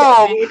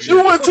prom.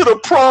 You went to the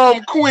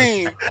prom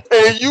queen,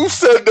 and you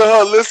said to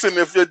her, "Listen,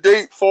 if your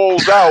date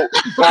falls out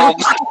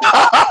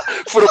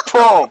for the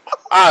prom,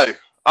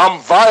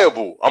 I'm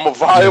viable. I'm a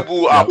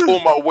viable. I'll pull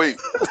my weight."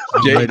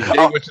 Jay went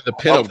to the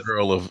pinup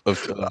girl of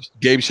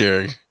game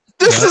sharing.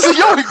 This is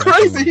he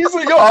crazy. He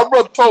said, I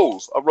rub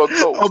toes. I'm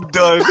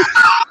done.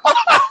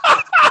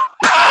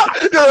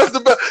 That's the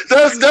best.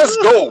 That's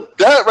gold.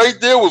 That right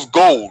there was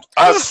gold.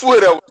 I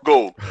swear that was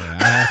gold. Yeah,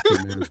 I have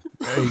to, man.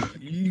 Hey,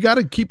 you got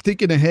to keep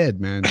thinking ahead,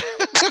 man.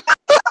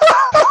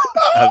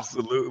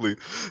 Absolutely.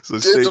 So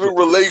Digital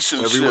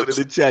relationships. everyone in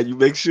the chat, you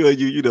make sure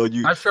you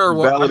I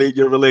validate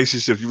your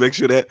relationships. You make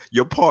sure that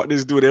your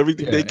partner's doing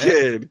everything they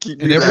can to keep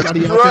And me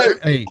everybody right. out there,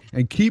 hey,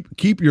 and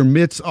keep your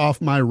mitts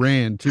off my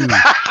Rand too. Listen,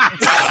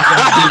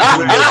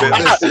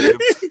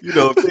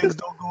 if things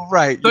don't go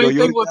right, you Same only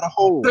thing with- got to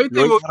hold. Same You thing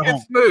only with gotta Kid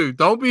hold. Smooth.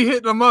 Don't be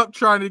hitting them up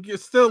trying to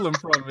steal them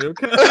from me,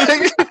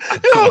 okay?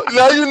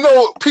 Now you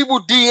know people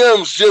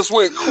DMs just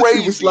went You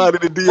crazy slide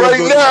in the DMs right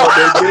on now.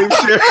 that game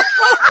share.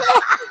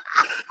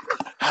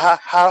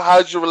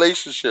 How's your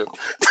relationship?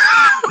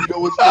 You know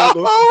what's going on?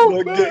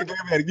 Oh, Game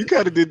Addict, you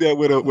kind of did that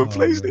with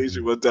PlayStation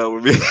man. one time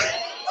with me.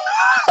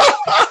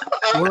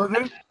 What was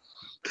it?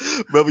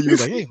 Remember, you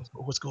was like, "Hey,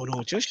 what's going on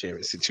with your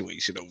sharing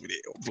situation over there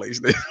on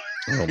PlayStation?"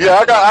 Oh,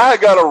 Yeah, I had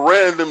got a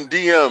random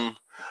DM,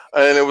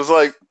 and it was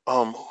like,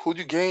 who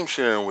you game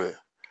sharing with?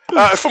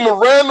 From a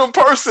random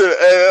person,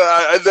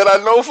 and that I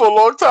know for a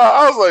long time.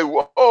 I was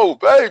like, whoa,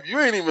 babe, you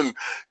ain't even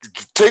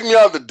take me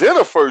out to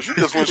dinner first. You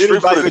just went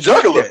straight for the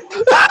jugular.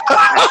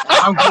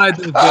 I'm glad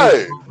that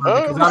Hey,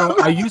 because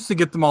I used to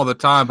get them all the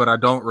time, but I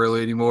don't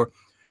really anymore.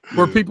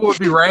 Where people would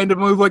be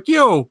randomly like,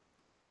 "Yo,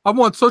 I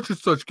want such and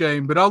such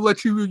game, but I'll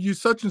let you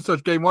use such and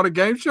such game. Want a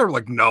game share?" I'm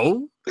like,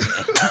 no.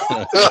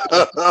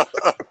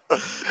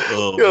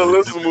 Oh, Yeah, man.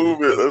 let's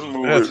move it. Let's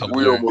move That's it.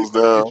 We hilarious. almost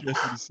down.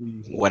 Interested to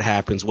see what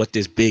happens, what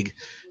this big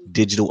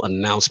digital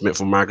announcement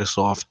from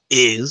Microsoft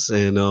is,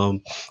 and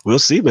we'll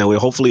see, man. We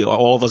hopefully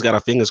all of us got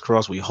our fingers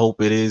crossed. We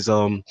hope it is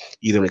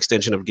either an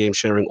extension of game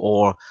sharing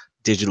or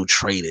digital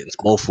trade-ins.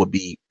 Both would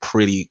be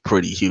pretty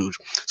huge.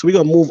 So we're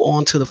gonna move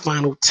on to the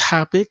final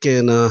topic,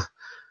 and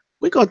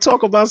we're gonna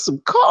talk about some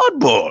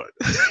cardboard.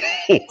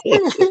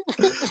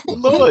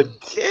 Lord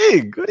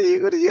King, what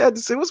do you have to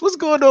say? What's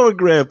going on with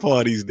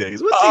Grandpa these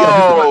days? What's he got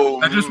to do? Oh,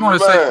 I just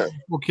want to man. say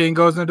before King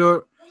goes into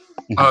it,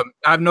 I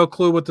have no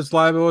clue what this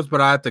live is,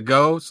 but I have to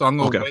go, so I'm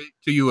gonna Okay. wait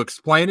till you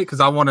explain it because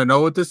I want to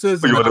know what this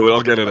is. You and want then to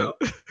I'll- do it?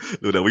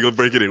 Okay, no. We're gonna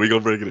break it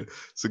in.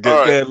 So All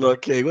right. get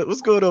Lord King.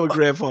 What's going on with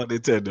Grandpa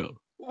Nintendo?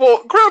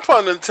 Well,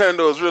 Grandpa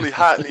Nintendo is really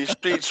hot in these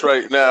streets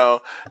right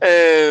now,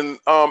 and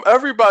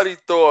everybody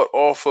thought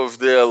off of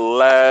their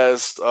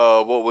last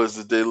what was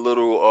it? Their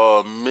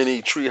little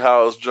mini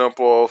treehouse jump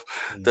off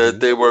that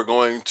they were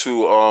going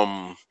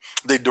to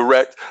they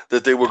direct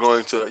that they were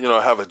going to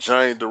have a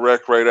giant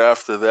direct right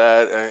after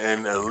that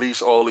and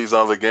unleash all these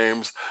other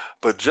games.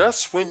 But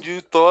just when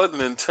you thought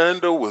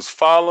Nintendo was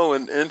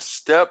following in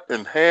step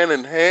and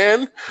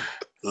hand,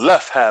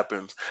 left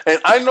happens. And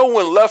I know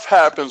when left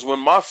happens, when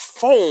my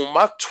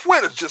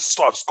Twitter just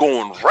starts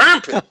going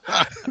rampant.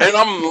 And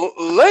I'm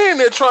laying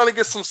there trying to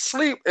get some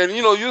sleep. And,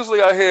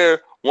 usually I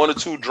hear one or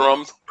two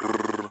drums.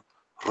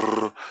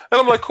 And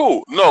I'm like,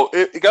 cool. No,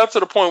 it got to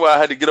the point where I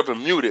had to get up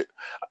and mute it.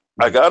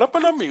 I got up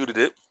and I muted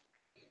it.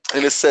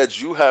 And it said,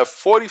 you have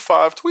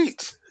 45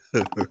 tweets.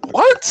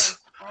 What?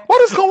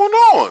 What is going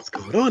on? What's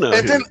going on out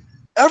And here? then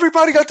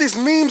everybody got these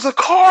memes of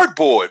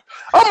cardboard.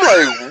 I'm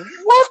like,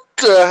 what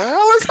the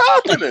hell is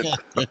happening?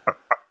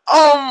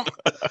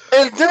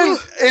 And then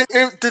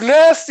the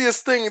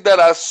nastiest thing that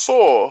I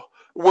saw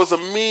was a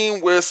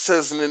meme where it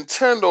says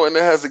Nintendo and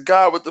it has a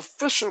guy with the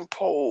fishing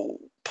pole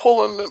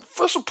pulling the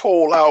fishing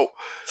pole out.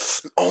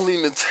 Only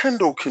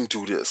Nintendo can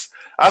do this.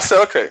 I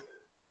said, okay.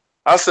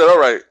 I said, all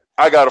right.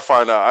 I gotta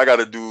find out. I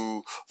gotta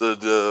do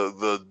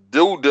the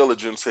due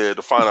diligence here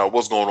to find out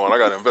what's going on. I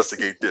gotta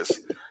investigate this.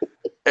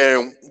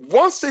 And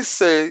once they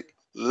say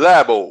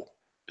Labo,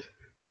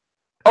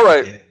 all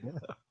right.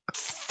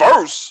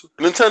 First,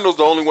 Nintendo's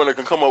the only one that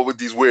can come up with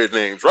these weird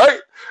names, right?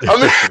 I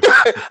mean,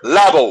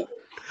 Labo.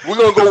 We're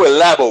gonna go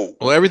with Labo.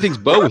 Well, everything's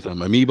Bo with them.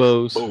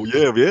 Amiibos. Oh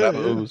yeah.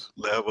 Labos.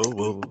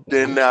 Labo.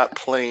 They're not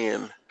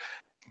playing.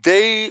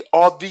 They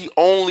are the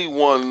only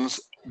ones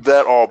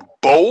that are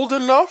bold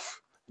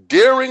enough,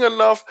 daring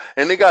enough,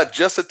 and they got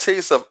just a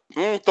taste of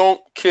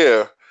don't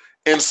care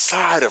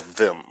inside of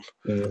them.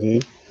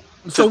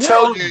 So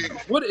To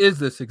what is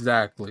this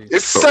exactly?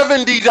 It's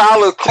 $70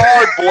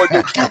 cardboard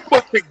that you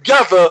put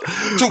together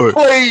to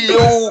play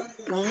your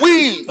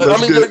Wii.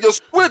 Your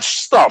Switch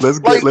stuff. Let's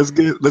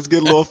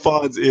get Lord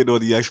Fonz in on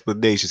the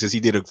explanation since he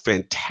did a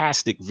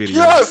fantastic video.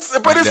 Yes,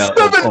 but it's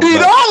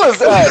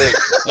 $70 at it.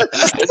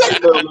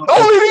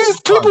 Only these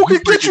people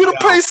can get you to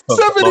pay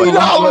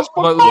 $70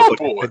 for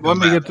cardboard. Let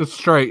me get this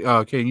straight.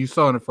 Okay, you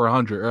selling it for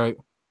 100, right?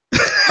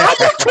 I'm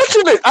not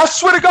touching it. I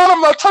swear to God, I'm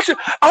not touching.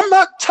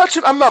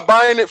 I'm not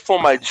buying it for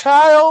my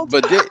child.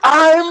 But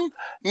I'm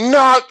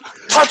not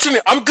touching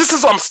it. I'm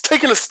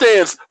taking a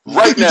stance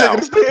right now. I'm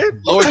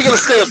taking a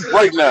stance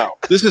right now.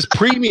 this is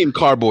premium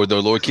cardboard, though,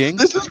 Lord King.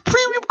 This is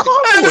premium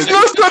There's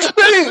cardboard. no such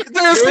thing.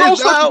 There's There no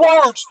is such now.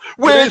 words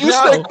where There is you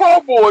say now.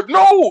 cardboard.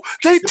 No,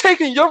 they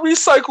taking your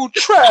recycled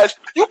trash.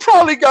 You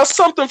probably got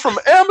something from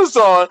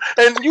Amazon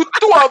and you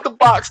threw out the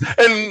box.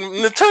 And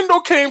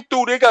Nintendo came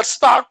through. They got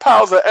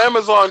stockpiles of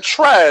Amazon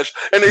trash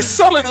and they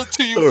selling it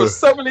to you for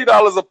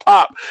 $70 a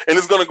pop. And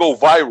it's gonna go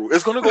viral.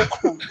 It's gonna go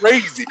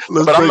crazy.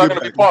 Let's But I'm bring not it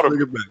gonna back. be part of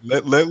Let's it. bring it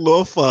back. Let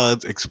Lord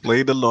Fonz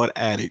explain to Lord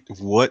Addict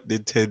what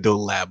Nintendo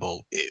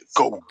Labo is.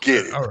 Go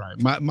get it. All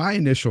right. My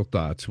initial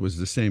thoughts was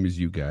the same as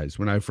you guys.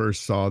 When I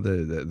first saw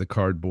the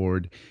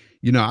cardboard,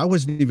 you know, I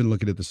wasn't even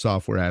looking at the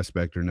software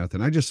aspect or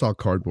nothing. I just saw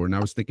cardboard and I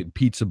was thinking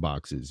pizza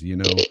boxes, you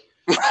know.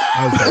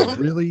 I was like,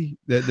 really?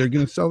 That they're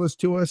gonna sell this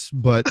to us?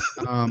 But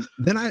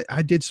then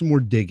I did some more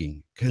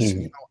digging because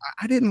you know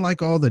I didn't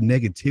like all the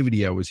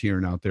negativity I was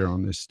hearing out there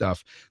on this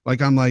stuff.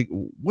 Like I'm like,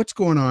 what's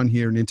going on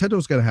here?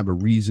 Nintendo's got to have a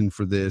reason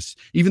for this,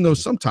 even though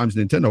sometimes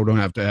Nintendo don't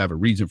have to have a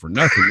reason for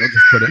nothing. They'll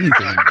just put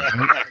anything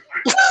in it,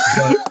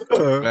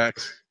 right?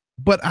 Facts.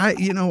 But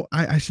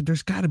I said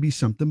there's got to be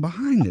something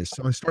behind this.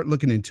 So I start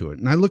looking into it,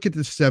 and I look at the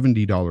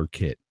 $70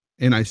 kit,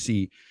 and I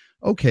see,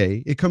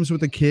 okay, it comes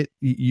with a kit.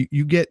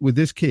 You get with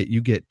this kit,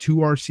 you get 2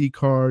 RC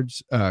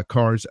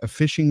cars, a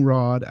fishing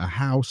rod, a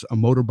house, a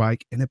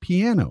motorbike, and a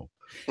piano,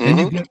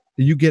 and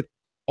you get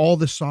all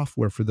the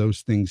software for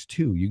those things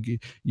too.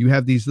 You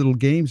have these little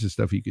games and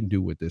stuff you can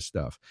do with this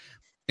stuff.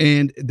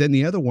 And then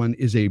the other one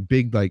is a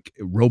big like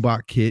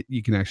robot kit.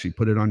 You can actually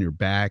put it on your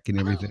back and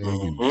everything.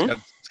 And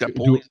It's got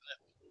pulleys.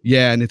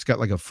 yeah, and it's got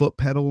like a foot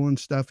pedal and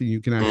stuff, and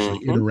you can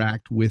actually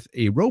interact with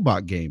a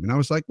robot game. And I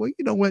was like, well,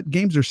 you know what?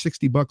 Games are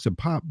 $60 a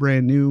pop,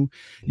 brand new.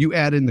 You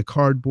add in the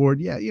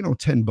cardboard, yeah, you know,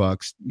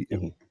 $10,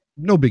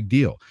 no big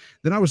deal.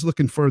 Then I was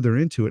looking further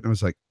into it, and I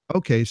was like,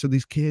 okay, so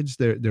these kids,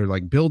 they're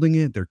like building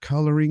it, they're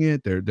coloring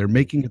it, they're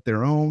making it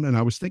their own. And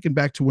I was thinking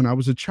back to when I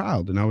was a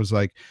child, and I was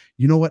like,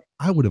 you know what?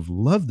 I would have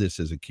loved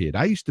this as a kid.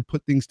 I used to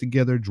put things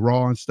together,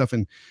 draw and stuff,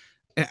 and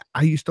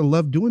I used to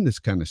love doing this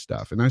kind of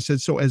stuff. And I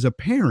said, so as a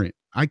parent,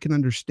 I can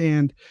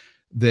understand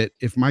that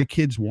if my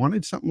kids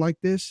wanted something like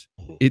this,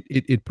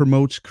 it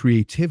promotes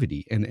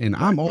creativity. And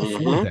I'm all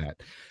for that.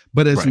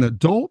 But as an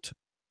adult,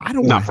 I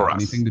don't want to have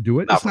anything to do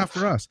it. It's not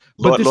for us.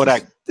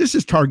 But this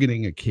is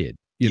targeting a kid.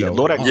 You know,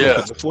 Lord,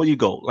 before you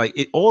go, like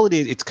all it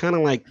is, it's kind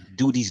of like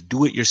these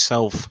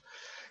do-it-yourself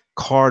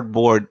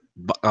cardboard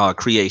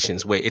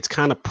creations where it's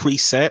kind of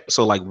preset.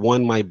 So like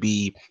one might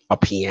be a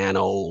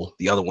piano,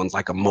 the other one's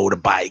like a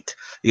motorbike,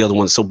 the other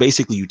one. So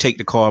basically you take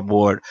the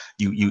cardboard,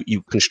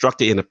 you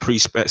construct it in a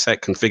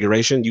preset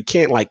configuration. You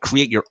can't like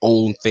create your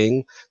own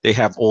thing. They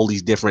have all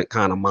these different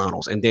kind of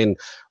models. And then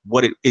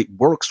what it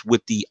works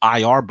with the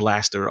IR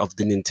blaster of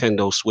the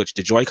Nintendo Switch,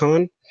 the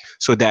Joy-Con,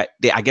 so that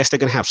I guess they're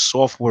gonna have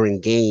software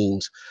in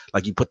games,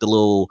 like you put the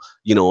little,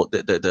 you know,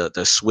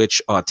 the Switch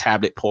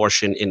tablet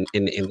portion in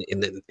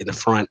the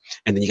front,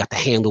 and then you got the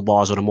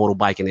handlebars or the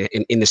motorbike, and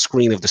in the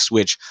screen of the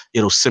Switch,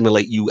 it'll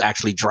simulate you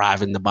actually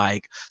driving the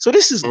bike. So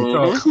this is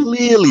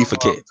clearly for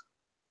kids.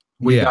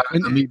 We got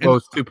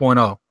Amiibos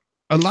 2.0.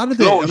 A lot of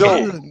the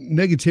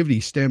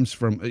negativity stems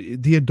from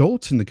the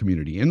adults in the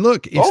community. And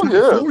look, it's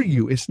not for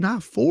you. It's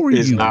not for you.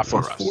 It's not for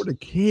us. It's for the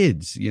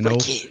kids, you know. For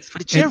the kids, for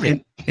the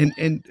children. And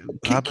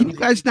can you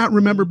guys not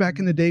remember back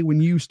in the day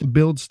when you used to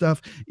build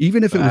stuff,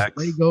 even if it was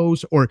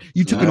Legos, or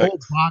you took an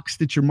old box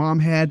that your mom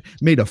had,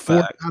 made a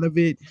fork out of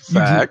it, you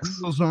drew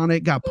wheels on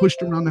it, got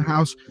pushed around the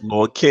house.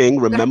 Lord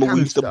King, remember we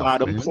used to buy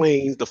the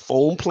planes, the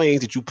foam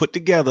planes that you put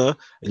together,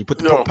 and you put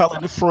the propeller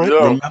in the front.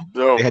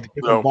 They had the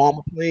different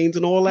bomber planes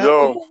and all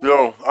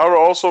that. I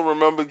also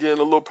remember getting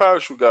a little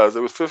parachute, guys. It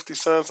was 50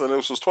 cents and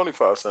it was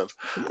 25 cents.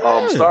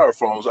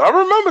 Styrofoams. I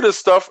remember this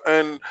stuff,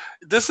 and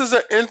this is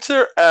an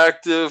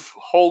interactive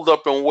hold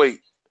up and wait.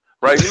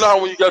 Right? You know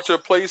how when you got your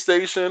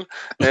PlayStation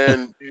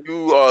and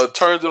you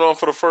turned it on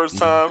for the first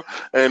time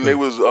and they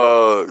was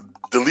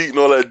deleting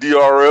all that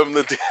DRM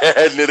that they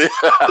had in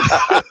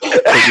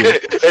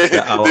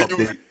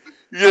it.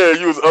 Yeah,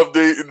 you was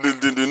updating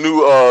the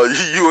new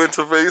U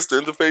interface, the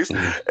interface,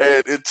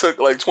 and it took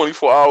like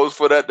 24 hours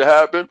for that to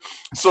happen.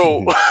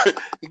 So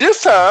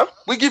this time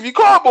we give you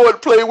cardboard to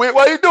play with.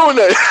 Why you doing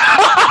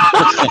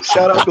that?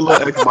 Shout out to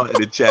Lil X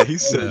in the chat. He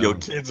said, "Your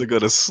kids are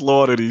gonna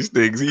slaughter these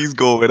things." He's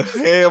going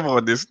ham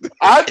on this thing.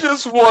 I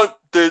just want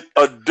the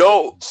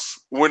adults,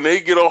 when they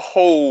get a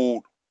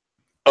hold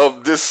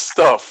of this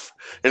stuff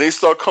and they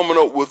start coming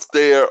up with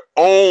their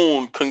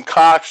own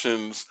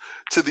concoctions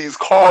to these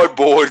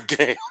cardboard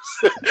games.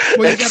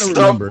 Well, you got to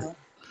remember.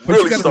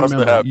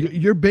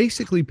 You're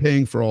basically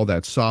paying for all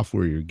that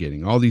software you're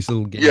getting, all these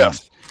little games. Yeah,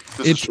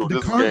 it's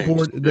the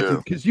cardboard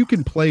because you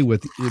can play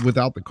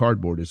without the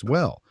cardboard as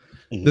well.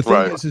 The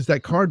thing is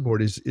that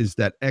cardboard is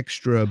that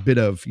extra bit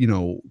of, you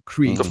know,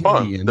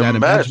 creativity and that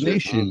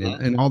imagination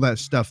and all that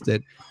stuff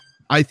that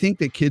I think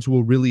that kids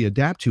will really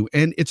adapt to.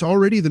 And it's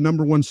already the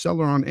 #1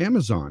 seller on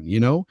Amazon, you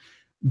know.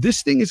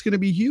 This thing is going to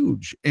be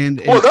huge, and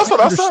that's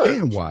what I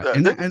said. Why,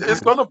 and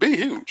it's going to be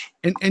huge.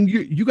 And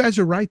you guys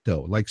are right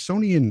though. Like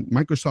Sony and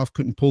Microsoft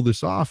couldn't pull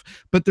this off,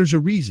 but there's a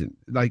reason.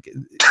 Like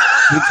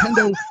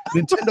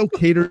Nintendo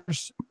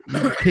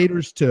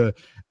caters to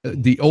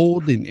the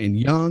old and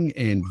young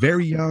and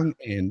very young,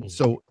 and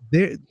so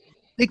they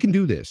can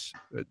do this.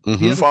 The other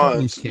companies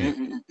Fonz,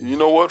 can't. you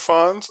know what,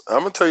 Fonz? I'm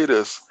gonna tell you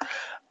this.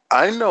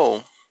 I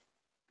know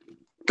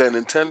that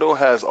Nintendo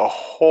has a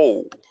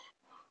whole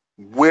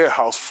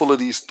warehouse full of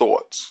these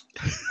thoughts.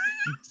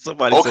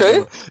 Somebody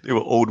said Okay. they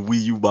were old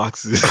Wii U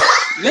boxes.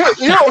 Yeah,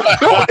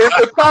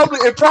 it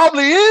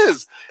probably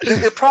is.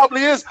 It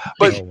probably is.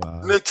 But Oh,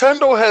 wow.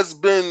 Nintendo has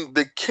been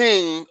the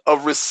king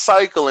of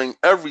recycling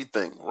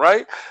everything,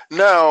 right?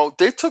 Now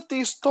they took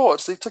these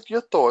thoughts, they took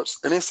your thoughts,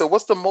 and they said,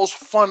 "What's the most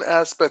fun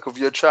aspect of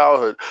your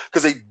childhood?"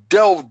 Because they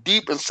delve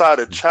deep inside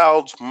a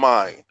child's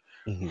mind.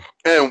 Mhm.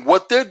 And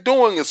what they're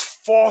doing is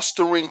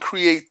fostering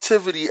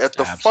creativity at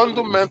the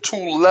Absolutely.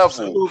 fundamental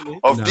level Absolutely.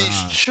 of these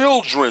Nah.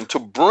 children to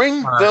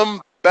bring All right.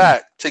 them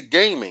back to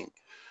gaming.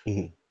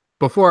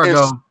 Before I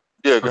It's- go,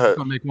 Yeah, I'm go just ahead.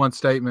 gonna make one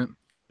statement.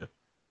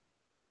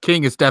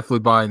 King is definitely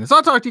buying this.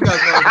 I'll talk to you guys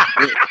later.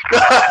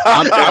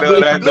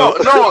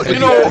 No, you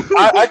know,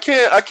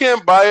 I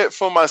can't buy it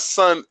for my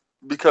son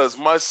because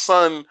my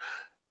son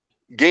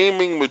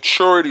gaming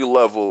maturity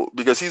level,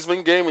 because he's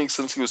been gaming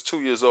since he was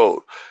 2 years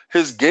old.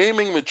 His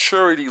gaming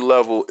maturity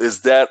level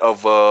is that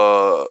of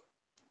a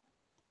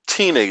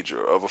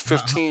teenager, of a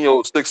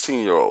 15-year-old,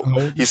 16-year-old. How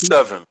old is He's he?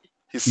 7.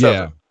 He's Yeah.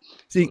 7.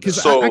 See,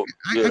 because So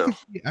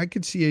I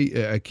could see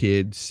a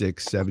kid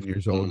 6, 7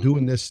 years old Mhm.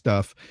 doing this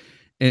stuff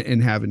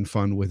and having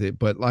fun with it.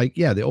 But like,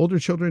 yeah, the older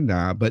children,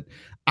 nah. But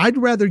I'd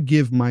rather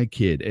give my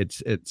kid,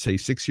 at say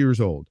 6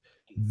 years old,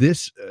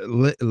 this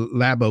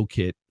Labo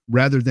kit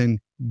rather than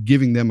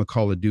giving them a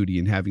Call of Duty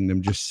and having them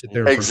just sit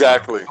there.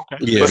 Exactly.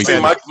 Yeah, But see,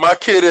 my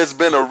kid has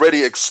been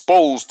already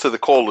exposed to the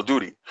Call of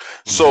Duty.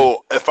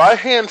 So if I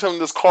hand him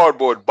this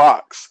cardboard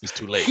box, It's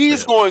too late.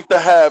 he's going to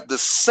have the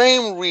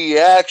same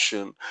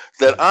reaction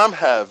that I'm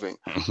having.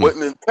 What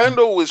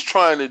Nintendo is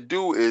trying to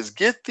do is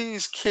get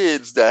these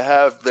kids that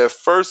have their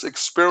first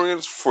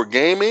experience for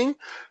gaming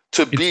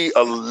to be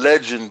a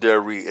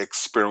legendary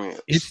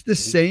experience. It's the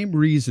same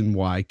reason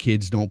why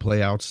kids don't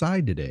play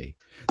outside today.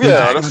 Yeah, They're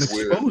just not that's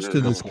weird. exposed Yeah,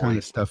 to good this kind point.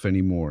 of stuff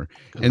anymore.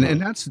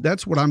 And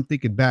that's what I'm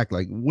thinking back.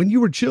 Like when you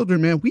were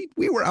children, man,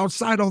 we were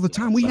outside all the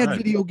time. We had Outside.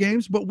 video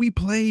games, but we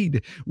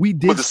played. We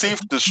did. But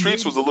the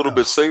streets was a little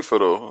bit safer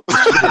though.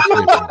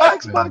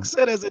 Xbox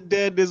said as a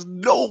dad, there's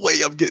no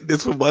way I'm getting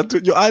this from my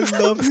 2. Yo, I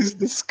love his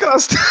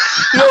disgust.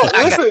 Yo,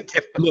 listen.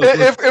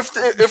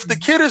 If the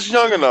kid is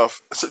young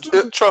enough,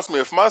 trust me.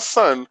 If my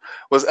son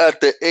was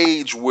at the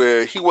age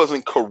where he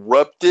wasn't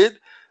corrupted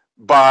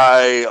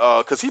by,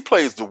 because he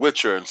plays The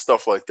Witcher and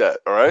stuff like that.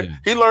 All right, Yeah.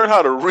 he learned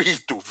how to read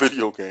through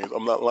video games.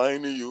 I'm not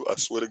lying to you. I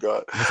swear to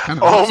God. That's kind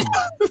of awesome.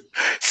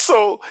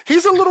 So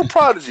he's a little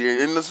prodigy,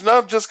 and it's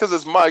not just because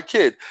it's my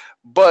kid,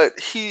 but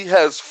he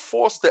has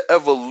forced the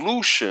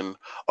evolution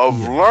of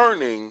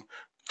learning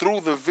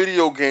through the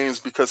video games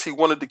because he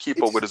wanted to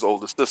keep up with his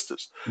older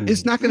sisters.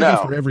 It's not going to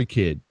Now- be for every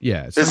kid.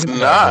 Yeah, It's gonna be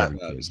not. for every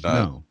kid. It's not.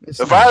 No. It's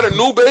If not. I had a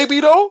new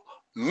baby though,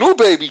 new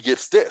baby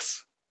gets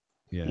this.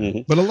 Yeah.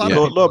 Mhm. But a lot Lord,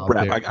 of people Lord out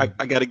Brap, there-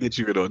 I got to get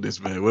you in on this,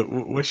 man.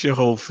 What's your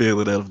whole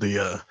feeling of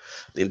the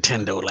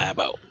Nintendo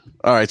Labo?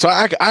 All right, so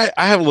I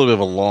have a little bit of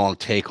a long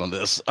take on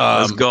this.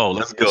 Let's go.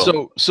 Let's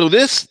go. So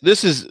this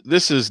is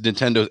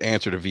Nintendo's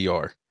answer to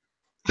VR.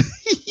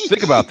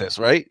 Think about this,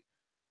 right?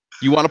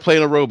 You want to play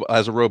in a robot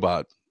as a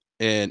robot,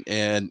 and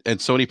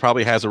Sony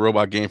probably has a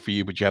robot game for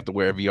you, but you have to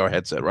wear a VR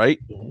headset, right?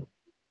 Mhm.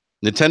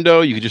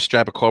 Nintendo, you can just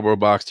strap a cardboard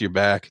box to your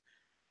back,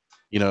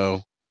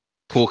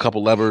 pull a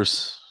couple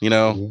levers,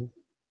 Mhm.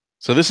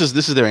 So this is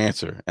their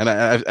answer, and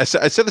I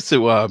said this to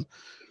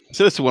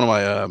one of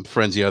my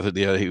friends the other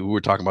day. We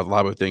were talking about the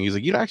Labo thing. He's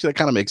like, actually, that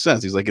kind of makes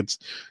sense. He's like,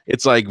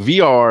 it's like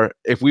VR.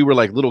 If we were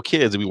like little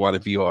kids and we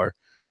wanted VR,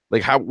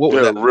 like what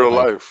would that look real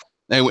like? life.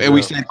 And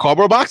we said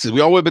cardboard boxes.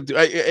 We all went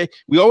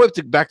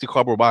back to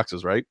cardboard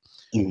boxes, right?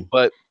 Mhm.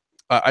 But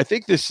I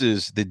think this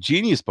is the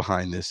genius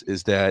behind this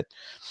is that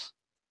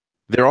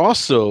they're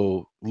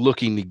also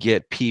looking to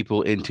get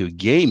people into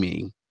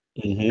gaming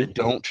that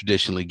don't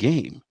traditionally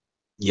game.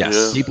 Yes.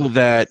 Yeah. People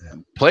that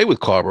play with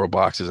cardboard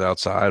boxes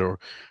outside or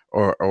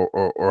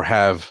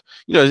have,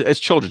 as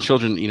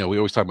children, we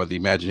always talk about the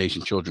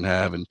imagination children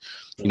have, and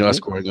us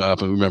growing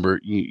up, and we remember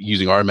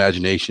using our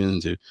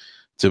imagination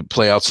to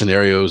play out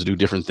scenarios, do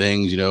different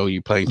things.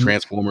 You playing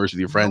Transformers with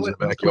your friends in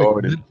the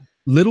backyard. And,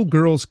 little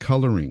girls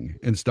coloring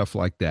and stuff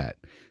like that.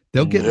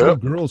 They'll get little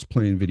girls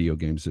playing video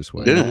games this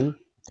way. Yeah. Mhm.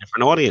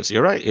 Different audience.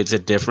 You're right. It's a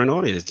different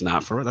audience. It's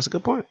not for. That's a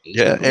good point.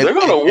 yeah, and They're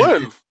gonna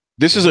win.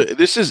 this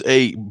is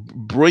a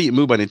brilliant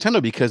move by Nintendo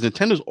because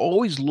Nintendo's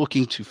always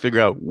looking to figure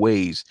out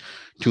ways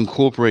to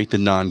incorporate the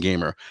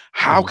non-gamer.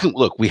 How can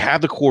we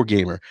have the core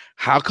gamer?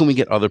 How can we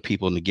get other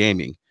people into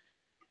gaming?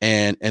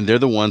 And they're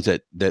the ones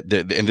that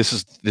and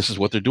this is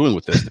what they're doing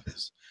with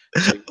this.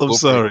 I'm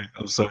sorry.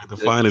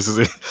 The finest is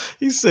it.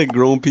 He said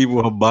grown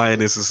people are buying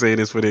this and saying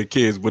this for their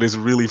kids, but it's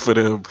really for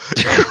them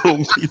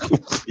grown people.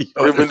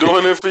 They've been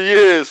doing it for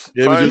years.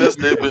 Yeah, Finest,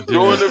 they've been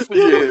doing it for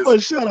years.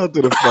 But shout out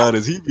to the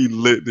finest. He be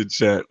lit in the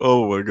chat.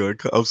 Oh my god.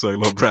 I'm sorry,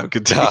 Lord Brown.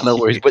 Continue. No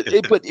worries.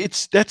 But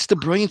that's the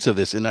brilliance of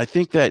this. And I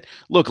think that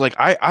look, like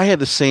I had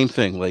the same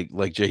thing,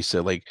 like Jay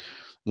said, like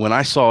when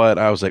I saw it,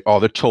 I was like, oh,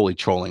 they're totally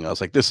trolling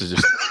us. Like this is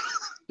just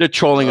they're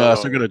trolling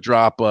us. They're gonna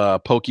drop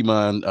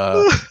Pokemon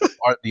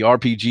the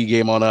RPG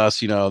game on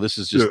us. You know, this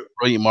is just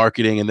brilliant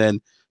marketing. And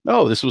then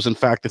no, this was in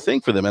fact the thing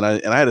for them. And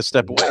I had to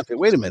step away and say,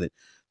 wait a minute.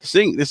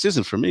 This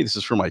isn't for me. This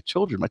is for my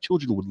children. My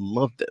children would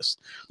love this.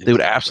 They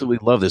would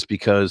absolutely love this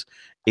because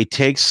it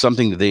takes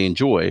something that they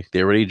enjoy.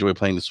 They already enjoy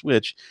playing the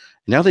Switch.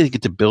 Now they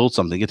get to build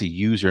something, they get to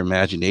use their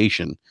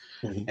imagination.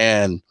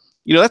 And,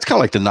 you know, that's kind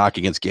of like the knock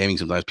against gaming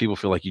sometimes. People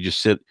feel like you just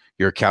sit,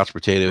 you're a couch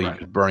potato, you're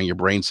just burning your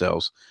brain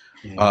cells.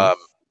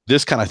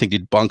 This kind of, I think,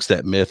 debunks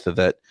that myth of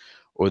that,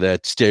 or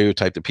that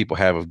stereotype that people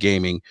have of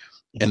gaming.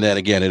 And then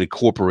again, it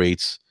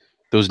incorporates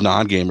those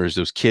non-gamers,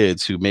 those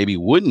kids who maybe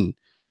wouldn't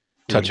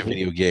touch a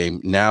video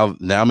game. Now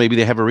maybe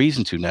they have a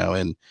reason to now.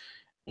 And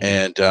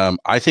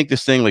I think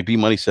this thing, like B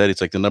Money said,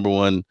 it's like the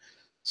 #1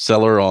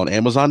 seller on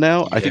Amazon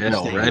now. I think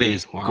this thing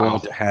is going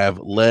to have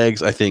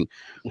legs. I think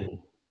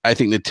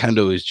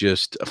Nintendo is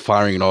just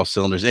firing in all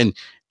cylinders. And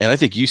I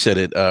think you said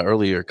it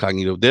earlier,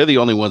 Cognito. They're the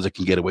only ones that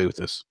can get away with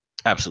this.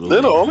 Absolutely.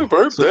 They're the only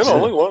birds. They're the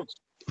only ones.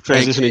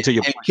 Transitioning to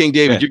your King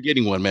David, you're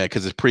getting one, man,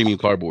 because it's premium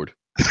cardboard.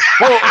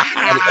 Well,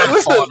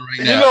 listen,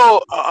 you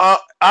know,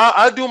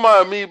 I do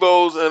my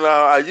amiibos,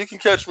 and you can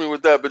catch me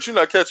with that, but you're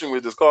not catching me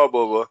with this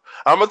cardboard.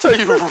 I'm gonna tell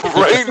you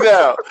right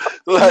now,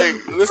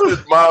 like, listen,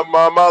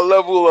 my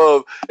level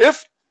of,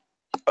 if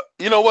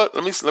you know what,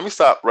 let me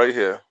stop right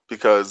here,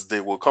 because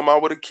they will come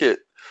out with a kit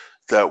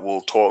that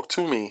will talk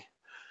to me.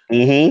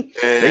 And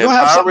they're gonna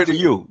have something for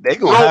you. They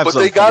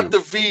got the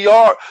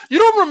VR. You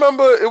don't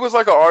remember? It was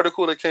like an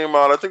article that came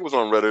out. I think it was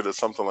on Reddit or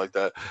something like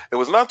that. It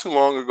was not too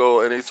long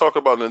ago, and they talked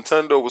about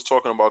Nintendo was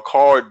talking about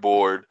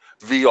cardboard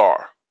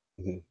VR,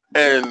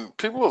 and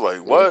people were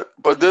like, "What?"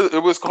 But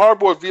it was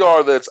cardboard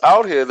VR that's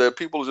out here that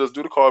people just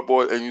do the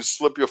cardboard, and you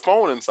slip your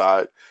phone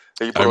inside,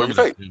 and you put it on your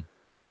face.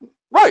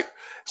 Right.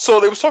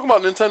 So they was talking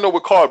about Nintendo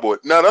with cardboard.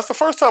 Now that's the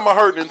first time I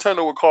heard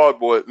Nintendo with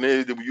cardboard.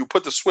 You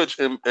put the Switch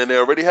in, and they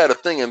already had a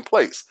thing in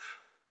place.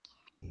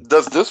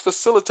 Does this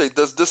facilitate?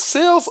 Does the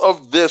sales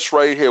of this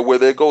right here, where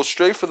they go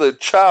straight for the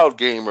child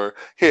gamer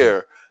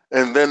here,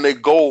 and then they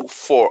go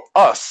for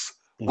us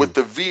with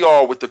the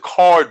VR with the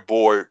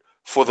cardboard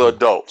for the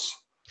adults?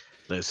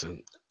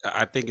 Listen,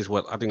 I think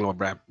Lord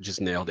Brad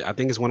just nailed it. I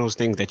think it's one of those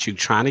things that you're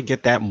trying to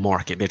get that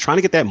market. They're trying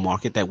to get that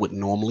market that would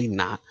normally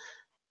not,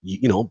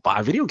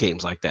 buy video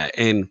games like that.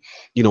 And,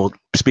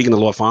 speaking to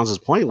Lord Fonz's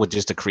point with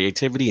just the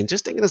creativity and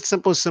just thinking as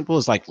simple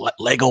as like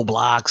Lego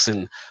blocks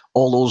and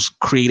all those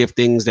creative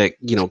things that,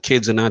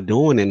 kids are not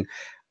doing. And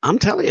I'm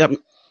telling you,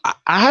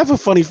 I have a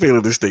funny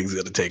feeling this thing's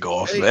going to take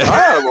off, man. I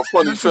have a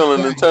funny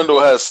feeling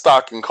Nintendo has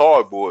stock in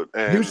cardboard,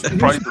 and the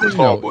price of the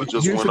cardboard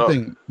just went up.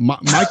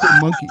 Michael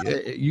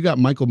Monkey, you got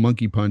Michael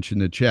Monkey Punch in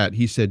the chat.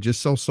 He said,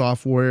 just sell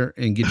software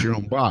and get your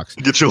own box.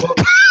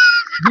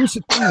 Here's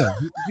the thing, though.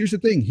 Here's the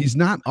thing. He's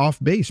not off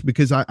base,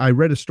 because I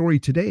read a story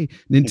today.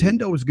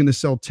 Nintendo is going to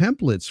sell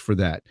templates for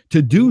that,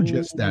 to do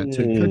just that,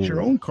 to cut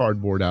your own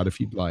cardboard out if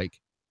you'd like.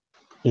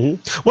 Well,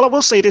 I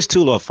will say this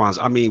too, Lord Fonz.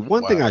 I mean,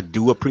 one thing I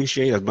do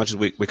appreciate, as much as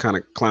we're kind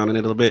of clowning it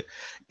a little bit,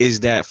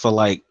 is that for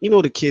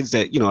the kids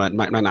that,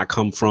 might not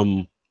come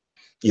from,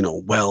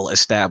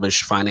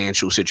 well-established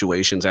financial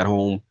situations at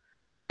home,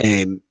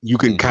 and you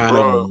can kind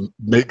of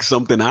make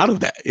something out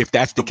of that if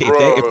that's the case.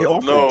 If they're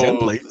offering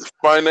templates.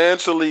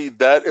 Financially,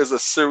 that is a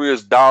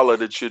serious dollar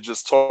that you're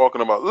just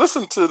talking about.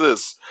 Listen to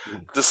this.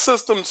 The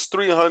system's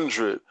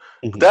 300.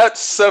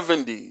 That's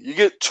 70. You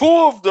get two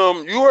of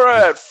them, you are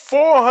at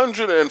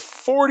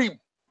 $440.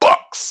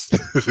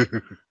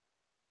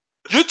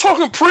 You're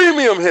talking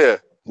premium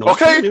here.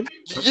 Okay?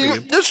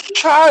 This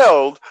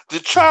child,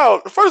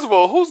 first of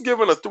all, who's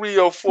giving a 3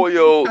 or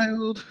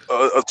 4-year-old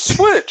a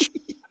Switch?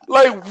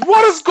 Like,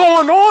 what is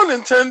going on,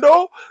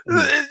 Nintendo?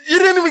 You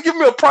didn't even give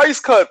me a price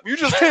cut. You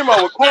just came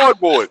out with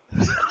cardboard.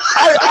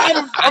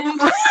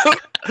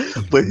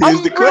 But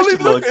here's the question.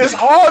 It's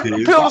hard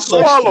to pill to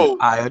swallow.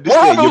 I understand.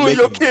 What happens when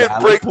your kid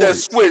break that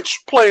Switch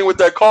playing with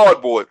that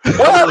cardboard?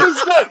 What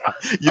happens then?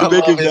 You're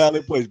making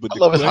valid points, but I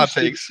love his hot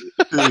takes.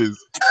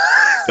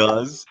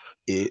 Does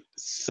it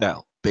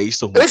sell?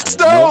 Based on it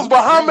sells,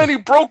 but how many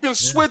broken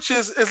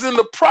switches is in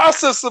the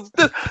process of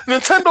this?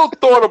 Nintendo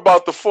thought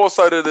about the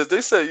foresight of this.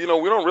 They said, we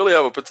don't really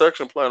have a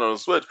protection plan on the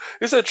Switch.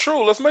 He said,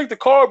 true, let's make the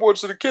cardboard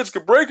so the kids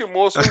can break it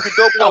more, so we can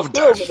double our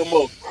sales in the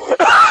most.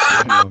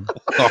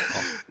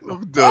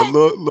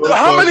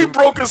 How many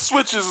broken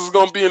switches is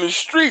going to be in the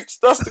streets?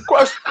 That's the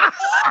question.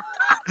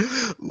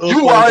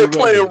 You are here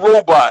playing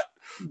robot.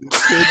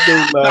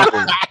 Nintendo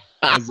level,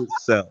 does it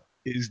sell?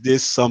 Is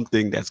this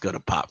something that's going to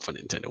pop for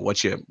Nintendo?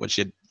 What's your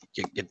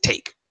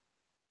take?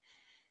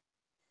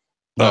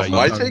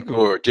 My take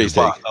or Jay's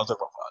take?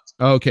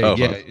 Okay, Oh,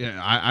 yeah.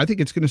 I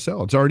think it's going to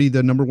sell. It's already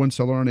the number one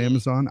seller on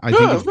Amazon. I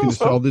think it's going to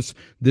sell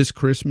this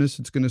Christmas.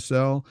 It's going to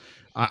sell.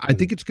 I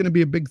think it's going to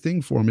be a big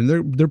thing for them,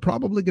 and they're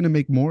probably going to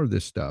make more of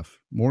this stuff.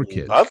 More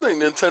kids. I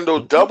think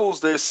Nintendo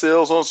doubles their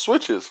sales on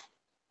Switches.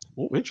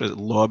 Oh, interesting.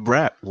 Lord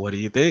Brat, what do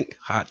you think?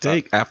 Hot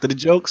take. After the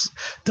jokes,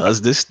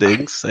 does this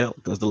thing sell?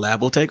 Does the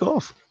Labo take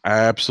off? I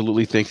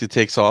absolutely think it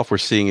takes off. We're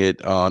seeing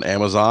it on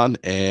Amazon,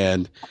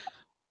 and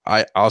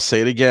I'll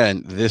say it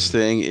again. This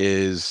thing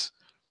is.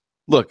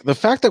 Look, the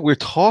fact that we're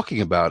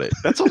talking about it,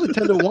 that's all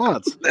Nintendo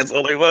wants. That's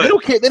all they want. They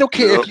don't care. They don't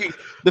care if you.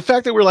 The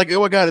fact that we're like,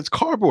 oh my god, it's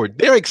cardboard.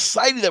 They're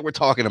excited that we're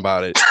talking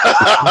about it.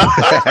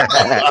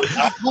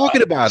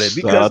 Talking about it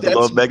because that's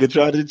what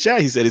Megatron in the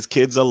chat. He said his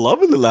kids are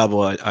loving the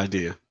Labo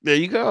idea. There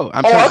you go.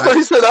 I thought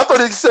he said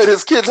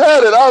his kids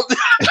had it.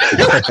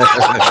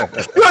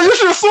 You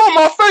should have saw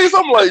my face.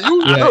 I'm like,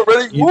 you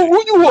ready?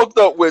 Who you hooked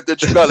up with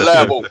that you got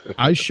Labo?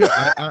 I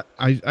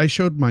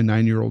showed my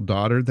 9-year-old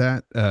daughter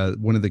that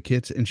one of the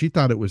kits, and she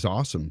thought it was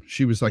awesome.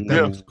 She was like,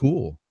 "That looks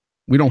cool."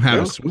 We don't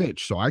have a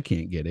Switch, so I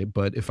can't get it.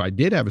 But if I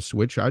did have a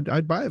Switch,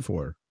 I'd buy it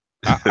for her.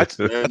 I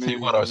tell you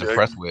what I was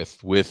impressed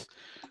with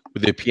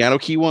the piano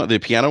key one, the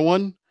piano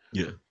one.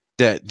 Yeah,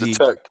 that the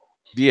tech.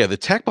 Yeah, the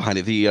tech behind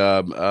it.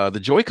 The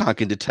Joy-Con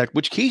can detect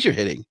which keys you're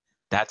hitting.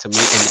 That's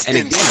amazing.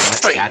 And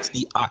again, that's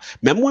the.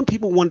 Remember when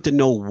people wanted to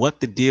know what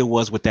the deal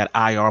was with that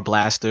IR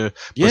blaster?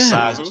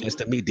 Besides just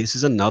to me, this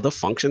is another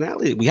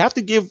functionality. We have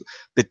to give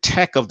the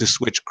tech of the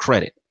Switch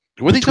credit.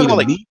 What are they talking about?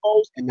 Like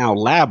Amiibos and now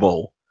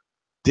Labo.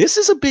 This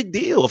is a big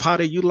deal of how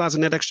they're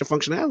utilizing that extra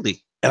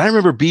functionality. And I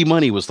remember B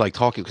Money was like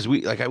talking because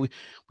we were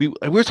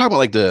talking about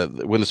like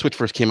when the Switch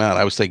first came out.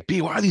 I was like,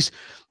 B, why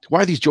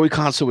are these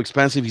Joy-Cons so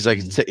expensive? He's like,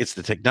 it's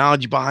the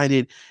technology behind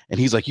it. And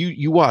he's like,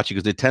 you watch,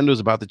 because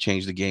Nintendo's about to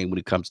change the game when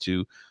it comes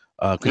to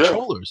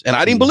controllers. And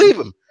I didn't believe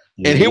him.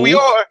 And here we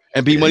are.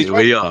 And B Money's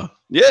right. We are.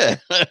 Yeah.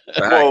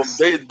 Well,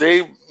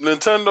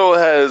 Nintendo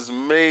has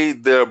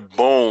made their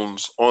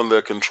bones on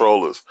their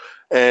controllers.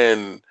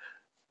 And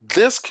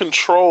this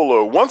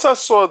controller, once I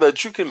saw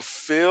that you can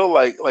feel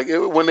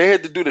when they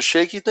had to do the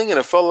shaky thing and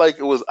it felt like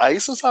it was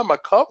ice inside my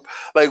cup,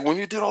 like when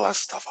you did all that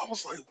stuff, I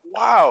was like,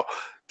 wow,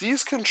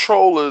 these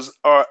controllers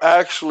are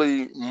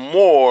actually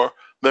more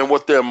than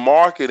what they're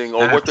marketing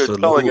or what they're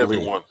telling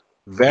everyone.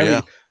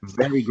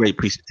 Very great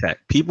piece of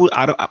tech. People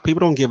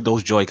don't give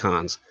those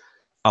Joy-Cons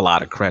a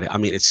lot of credit. I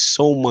mean, it's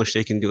so much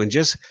they can do. And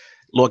just,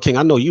 Lord King,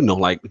 I know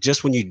like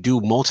just when you do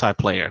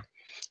multiplayer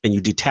and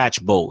you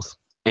detach both,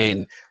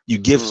 and you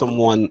give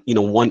someone,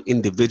 one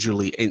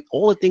individually, and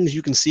all the things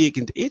you can see,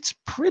 it's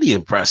pretty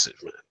impressive,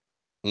 man.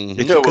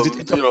 It's a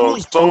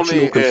fully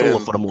functional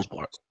controller for the most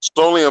part.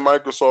 Sony and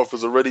Microsoft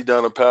is already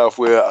down a path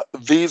where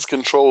these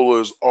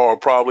controllers are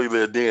probably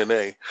their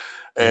DNA,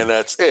 and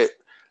that's it.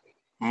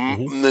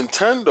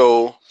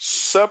 Nintendo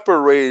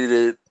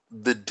separated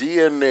the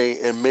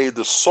DNA and made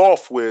the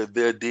software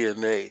their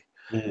DNA,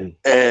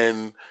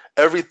 and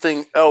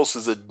everything else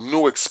is a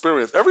new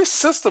experience. Every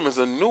system is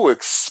a new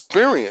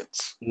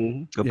experience.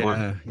 Good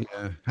point.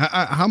 Yeah.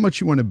 How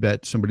much you want to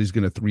bet somebody's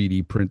going to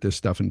 3D print this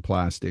stuff in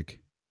plastic?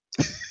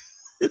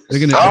 They're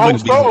going to. I hope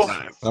so.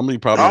 Somebody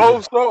probably. I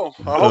hope so.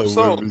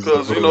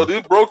 Because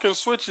these broken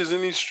switches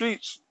in these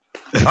streets.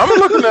 I'm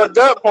looking at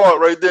that part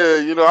right there.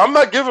 I'm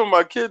not giving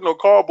my kid no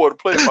cardboard to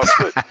play my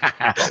Switch.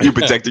 You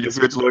protecting your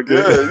Switch, Lord King?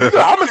 Yeah.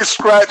 How many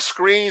scratch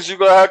screens you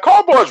gonna have?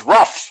 Cardboard's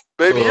rough.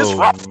 Baby, it's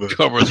rough.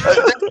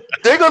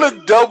 They're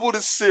gonna double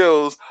the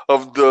sales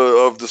of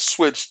the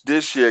Switch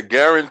this year,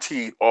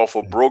 guaranteed, off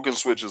of broken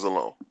switches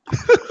alone.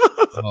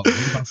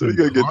 So we're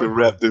gonna get to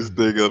wrap this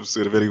thing up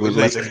soon. If anyone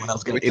else wait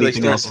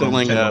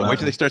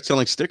till they start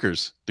selling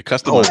stickers, the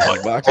custom box.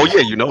 Oh yeah,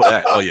 you know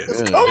that. Oh yeah,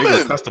 it's coming.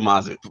 They're gonna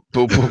customize it.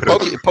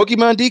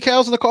 Pokemon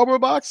decals in the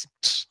cardboard box.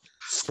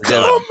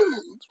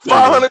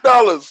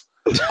 $500.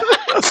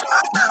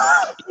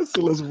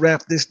 So let's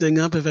wrap this thing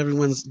up. If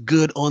everyone's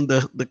good on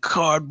the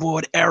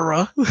cardboard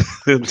era,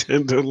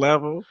 Nintendo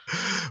level,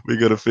 we're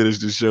gonna finish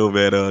the show,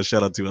 man.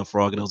 Shout out to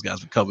Frog and those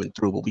guys for coming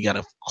through. But we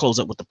gotta close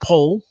up with the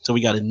poll. So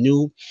we got a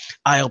new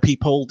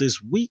ILP poll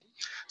this week.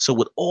 So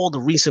with all the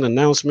recent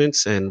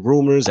announcements and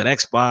rumors at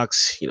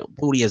Xbox,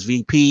 Booty as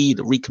VP,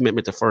 the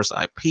recommitment to first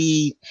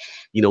IP,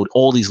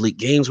 all these leaked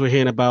games we're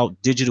hearing about,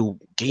 digital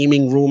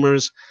gaming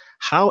rumors,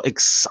 how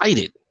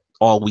excited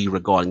are we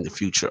regarding the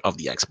future of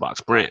the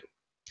Xbox brand?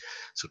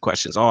 So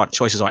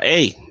choices are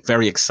A,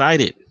 very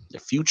excited. The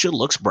future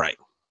looks bright.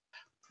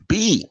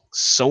 B,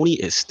 Sony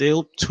is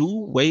still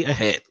way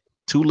ahead.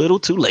 Too little,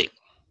 too late.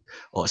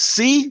 Or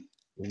C,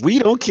 we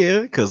don't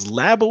care because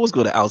Labo is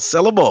going to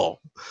outsell them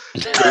all.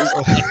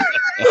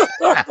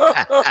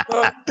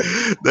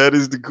 That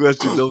is the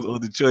question. Those are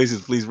the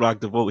choices. Please rock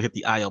the vote. Hit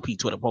the ILP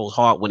Twitter poll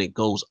hard when it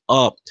goes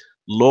up.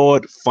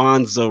 Lord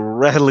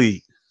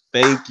Fonzerrelli,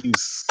 thank you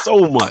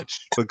so much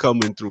for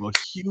coming through. A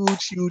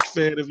huge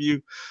fan of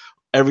you.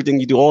 Everything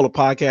you do, all the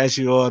podcasts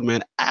you're on,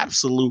 man.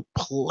 Absolute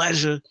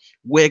pleasure.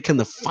 Where can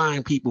the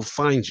fine people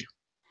find you?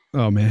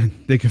 Oh man,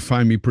 they can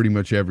find me pretty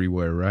much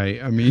everywhere,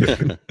 right? I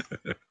mean,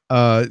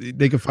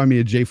 They can find me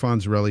at Jay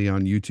Fonzerrelli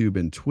on YouTube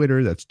and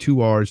Twitter. That's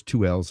 2 R's,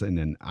 2 L's, and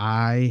an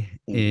I.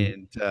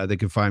 And they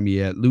can find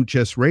me at Loot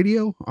Chess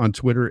Radio on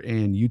Twitter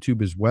and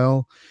YouTube as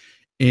well.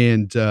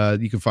 And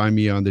you can find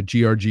me on the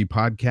GRG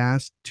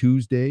podcast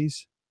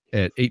Tuesdays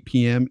at 8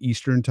 p.m.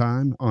 Eastern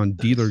time on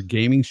Dealer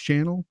Gaming's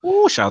channel.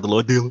 Oh, shout out to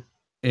Lord Dealer.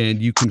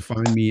 And you can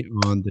find me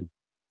on the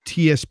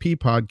TSP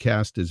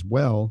podcast as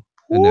well.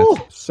 And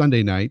that's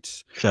Sunday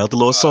nights. Shout out to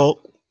Lord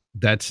Salt.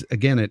 That's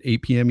again at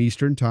 8 p.m.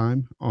 Eastern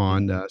time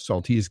on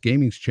Saltia's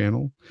Gaming's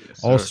channel.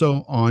 Yes,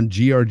 Also on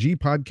GRG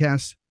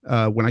podcasts.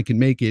 When I can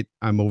make it,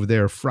 I'm over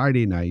there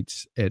Friday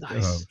nights at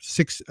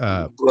 6.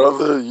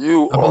 Brother,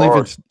 you I believe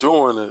are it's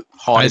doing it.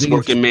 Hardest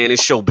working man in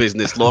show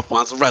business, Lord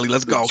Fonzerrelli.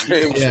 Let's go.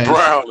 James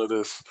Brown of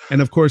this.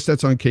 And of course,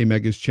 that's on K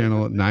Mega's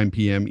channel at 9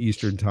 p.m.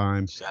 Eastern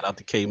time. Shout out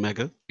to K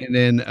Mega. And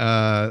then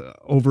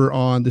over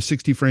on the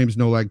 60 Frames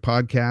No Lag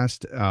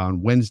podcast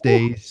on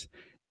Wednesdays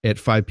at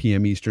 5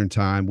 p.m. Eastern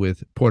time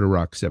with Porter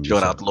Rock 77.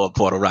 Shout out to Lord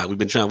Porter Rock. Me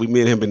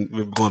and him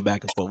been going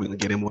back and forth. We're gonna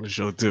get him on the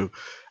show too.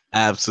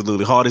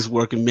 Absolutely. Hardest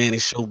working man in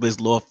showbiz,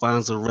 Lord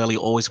Fonzerrelli.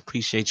 Always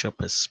appreciate your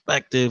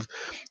perspective.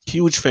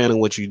 Huge fan of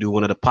what you do.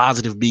 One of the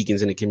positive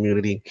beacons in the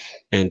community,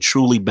 and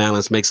truly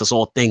balanced. Makes us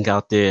all think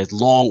out there. It's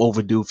long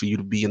overdue for you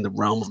to be in the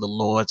realm of the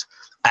Lords.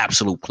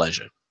 Absolute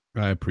pleasure.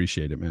 I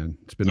appreciate it, man.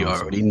 It's been awesome.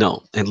 You already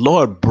know. And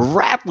Lord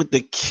Brap with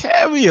the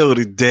cameo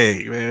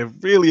today, man.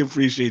 Really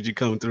appreciate you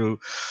coming through,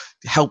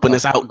 helping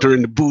us out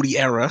during the booty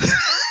era.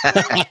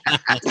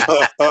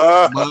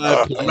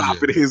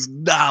 Dropping his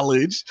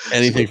knowledge.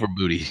 Anything for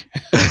booty.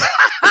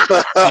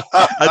 I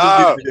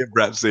just need to hear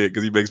Brap say it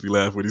because he makes me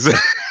laugh when he says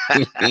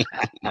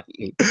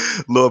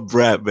Lord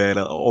Brap, man,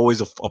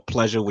 always a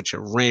pleasure with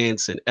your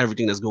rants and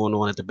everything that's going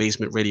on at the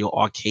Basement Radio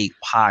Arcade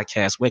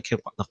Podcast. Where can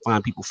the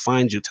fine people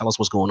find you? Tell us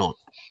what's going on.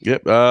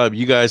 Yep.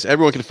 You guys,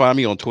 everyone can find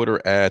me on Twitter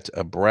at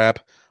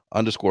Brap_podcast.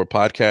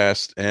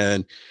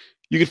 And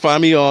you can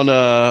find me on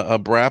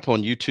Brap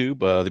on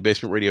YouTube, the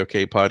Basement Radio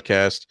Arcade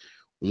Podcast,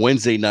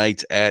 Wednesday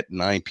nights at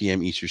 9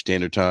 p.m. Eastern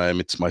Standard Time.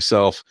 It's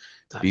myself,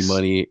 B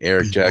Money,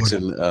 Eric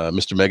Jackson,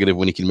 Mr. Megative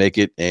when he can make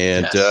it.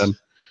 And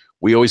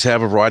we always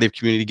have a variety of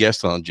community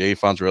guests on. Jay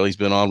Fonzerrelli's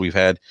been on. We've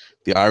had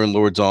the Iron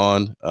Lords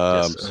on.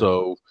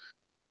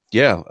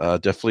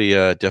 Definitely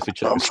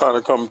check. I'm trying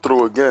to come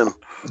through again.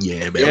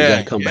 Yeah, man, we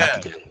gotta come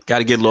back again.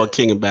 Gotta get Lord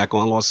King back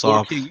on. Lord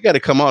King, you gotta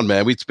come on,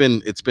 man. It's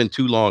been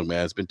too long,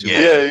 man. It's been too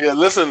long. Yeah.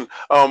 Listen,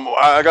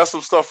 I got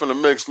some stuff in the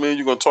mix. Me and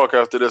you gonna talk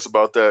after this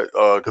about that.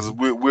 Because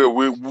we're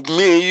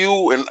me and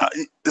you and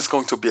it's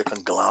going to be a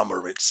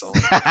conglomerate. So all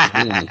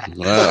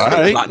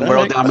right.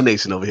 World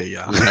domination over here,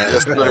 y'all.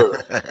 Yes,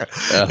 sir.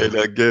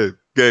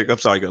 Good. I'm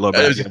sorry, Lord.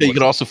 You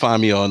can also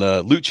find me on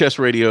Loot Chess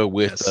Radio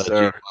with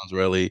Jay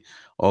Fonzerrelli,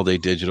 All Day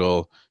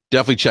Digital.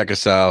 Definitely check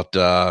us out.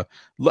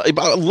 I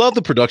love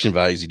the production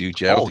values you do,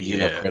 Jay.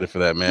 Credit for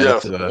that, man. Yeah.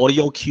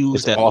 Audio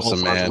cues that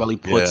awesome, man. Really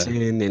puts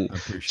in, and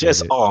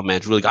just man,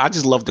 it's really. I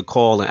just love to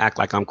call and act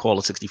like I'm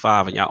caller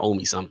 65, and y'all owe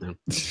me something.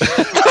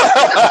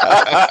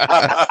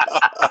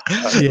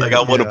 Like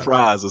I won a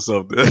prize or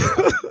something.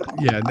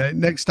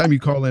 Next time you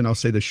call in, I'll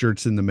say the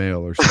shirt's in the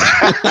mail or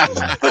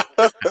something.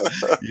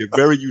 Yeah,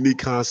 very unique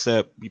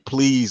concept.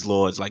 Please,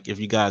 Lords, like if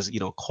you guys,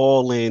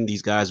 call in,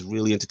 these guys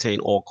really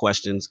entertain all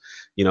questions,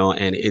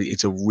 and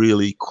it's a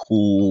really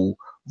cool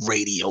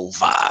radio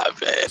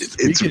vibe, man.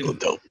 It's real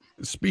dope.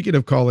 Speaking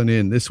of calling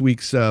in, this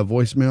week's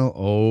voicemail,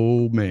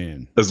 oh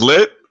man, it's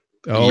lit.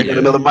 Oh, you got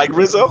another Mike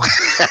Rizzo?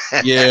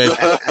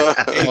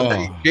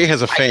 Yeah. Jay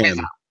has a fan.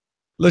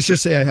 Let's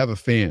just say I have a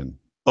fan.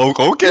 Oh,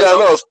 okay. Yeah,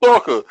 no,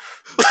 stalker.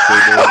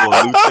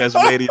 Loot Chess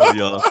Radio,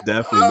 y'all.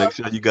 Definitely make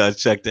sure you guys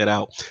check that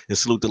out. And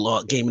salute the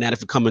Lord Gaming Addict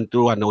for coming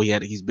through. I know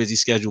he's busy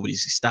schedule, but he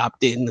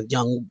stopped in. The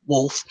young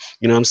wolf,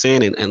 you know what I'm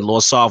saying? And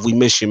Lord Solve, we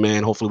miss you,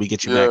 man. Hopefully we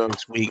get you back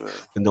next week.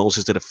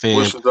 Condolences to the fam.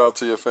 Wishes out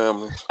to your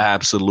family.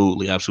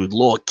 Absolutely.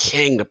 Lord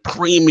King, the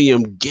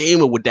premium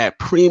gamer with that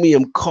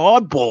premium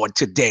cardboard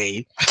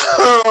today.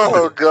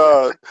 Oh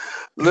God.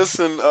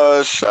 Listen,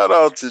 shout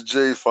out to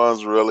Jay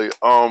Fonzerrelli.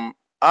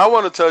 I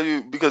want to tell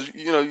you because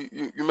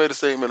you made a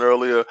statement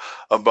earlier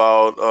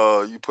about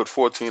you put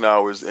 14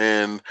 hours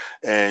in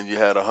and you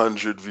had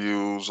 100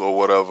 views or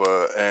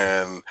whatever,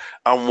 and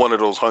I'm one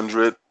of those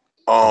 100.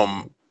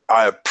 I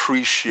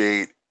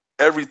appreciate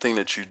everything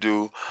that you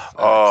do.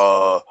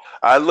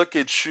 I look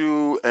at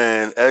you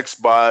and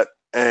XBot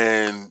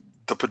and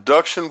the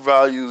production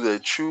value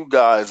that you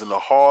guys and the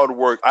hard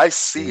work, I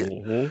see it.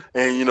 And,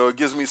 it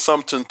gives me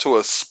something to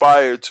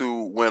aspire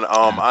to when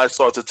I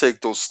start to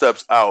take those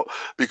steps out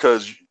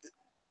because,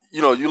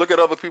 you look at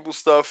other people's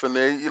stuff and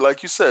they,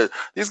 like you said,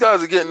 these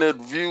guys are getting their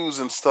views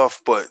and stuff,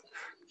 but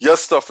your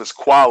stuff is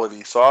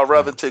quality. So I'd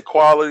rather take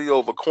quality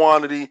over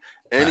quantity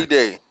any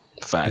day.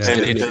 Facts.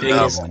 And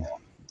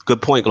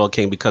good point, Lord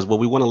King, because what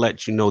we want to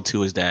let you know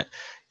too is that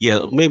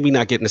maybe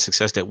not getting the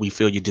success that we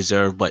feel you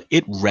deserve, but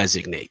it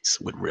resonates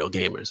with real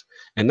gamers,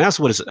 and that's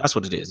what it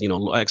is.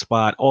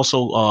 Xbot.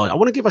 Also, I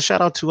want to give a shout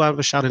out to.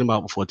 I've shouted him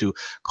out before too.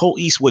 Cole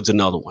Eastwood's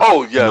another one.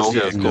 Oh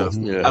yes, cool.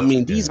 Yeah. I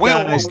mean, these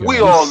guys. We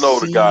all know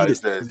the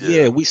guys that.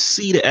 Yeah, we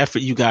see the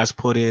effort you guys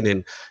put in,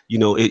 and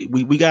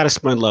we got to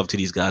spread love to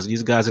these guys.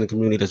 These guys in the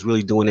community that's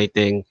really doing their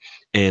thing,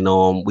 and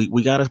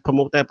we got to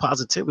promote that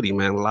positivity,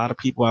 man. A lot of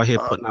people out here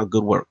putting out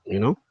good work.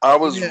 I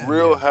was Yeah,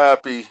 real yeah.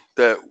 happy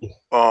that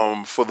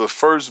for the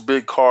first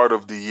big card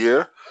of the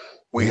year,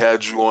 we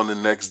had you on the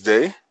next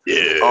day.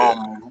 Yeah.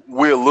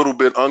 We're a little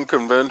bit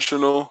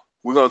unconventional.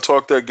 We're gonna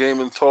talk that game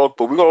and talk,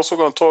 but we're also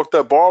gonna talk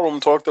that ballroom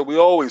talk that we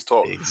always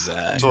talk.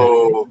 Exactly.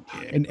 So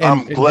And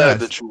I'm glad guys,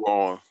 that you're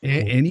on.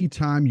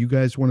 anytime you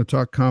guys want to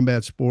talk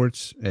combat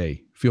sports,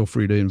 hey, feel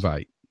free to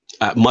invite.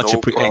 Much No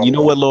appreciated. And you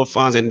know problem. what, Lord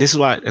Fonz, and this is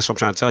why that's what I'm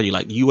trying to tell you.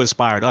 Like, you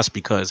inspired us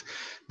because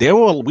we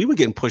were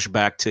getting pushed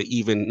back to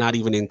even not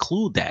even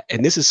include that.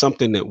 And this is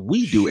something that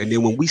we do. And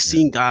then when we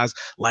seen guys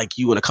like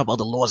you and a couple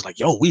other lords like,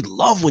 yo, we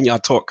love when y'all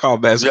talk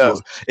combat Yes,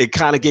 sports. It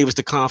kind of gave us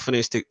the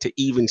confidence to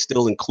even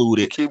still include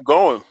to it, keep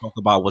going. talk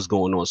about what's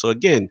going on. So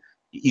again,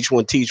 each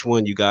one teach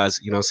one. You guys,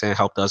 what I'm saying,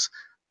 helped us,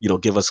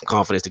 give us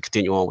confidence to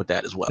continue on with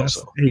that as well.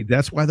 So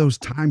That's why those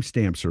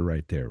timestamps are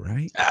right there,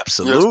 right? Yes,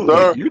 absolutely,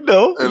 sir.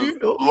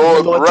 And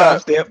Lord Lord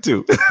Rap, timestamp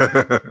too.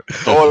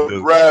 Lord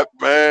Rap,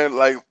 man,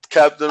 like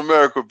Captain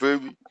America,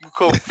 baby. You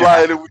come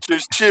flying in with your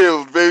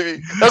shield,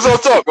 baby. That's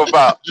what I'm talking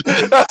about.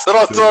 That's what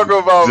I'm talking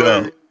about,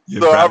 Dope. baby.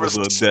 Your So I back was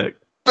on deck.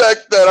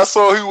 respect that. I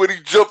saw him when he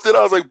jumped in.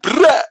 I was like,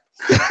 brah.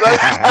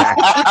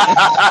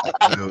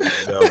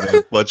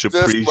 Man, much That's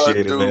my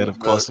appreciated, man. dude, Of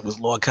man. course, it was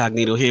Lord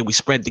Cognito here. We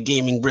spread the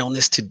gaming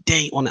realness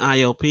today on the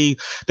ILP.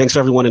 Thanks for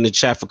everyone in the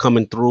chat for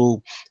coming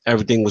through.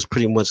 Everything was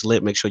pretty much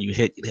lit. Make sure you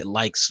hit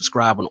like,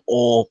 subscribe on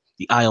all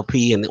the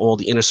ILP and all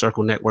the Inner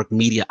Circle Network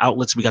media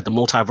outlets. We got the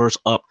multiverse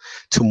up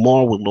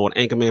tomorrow with Lord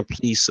Anchorman.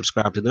 Please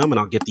subscribe to them, and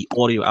I'll get the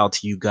audio out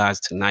to you guys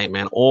tonight,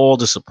 man. All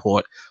the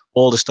support,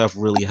 all the stuff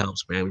really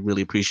helps, man. We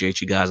really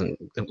appreciate you guys and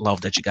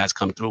love that you guys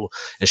come through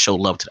and show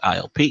love to the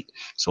ILP.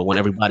 So I want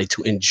everybody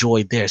to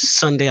enjoy their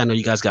Sunday. I know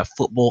you guys got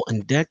football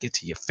on deck. Get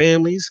to your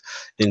families.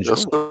 Enjoy.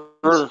 Yes,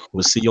 sir.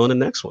 We'll see you on the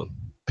next one.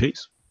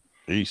 Peace.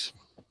 Peace.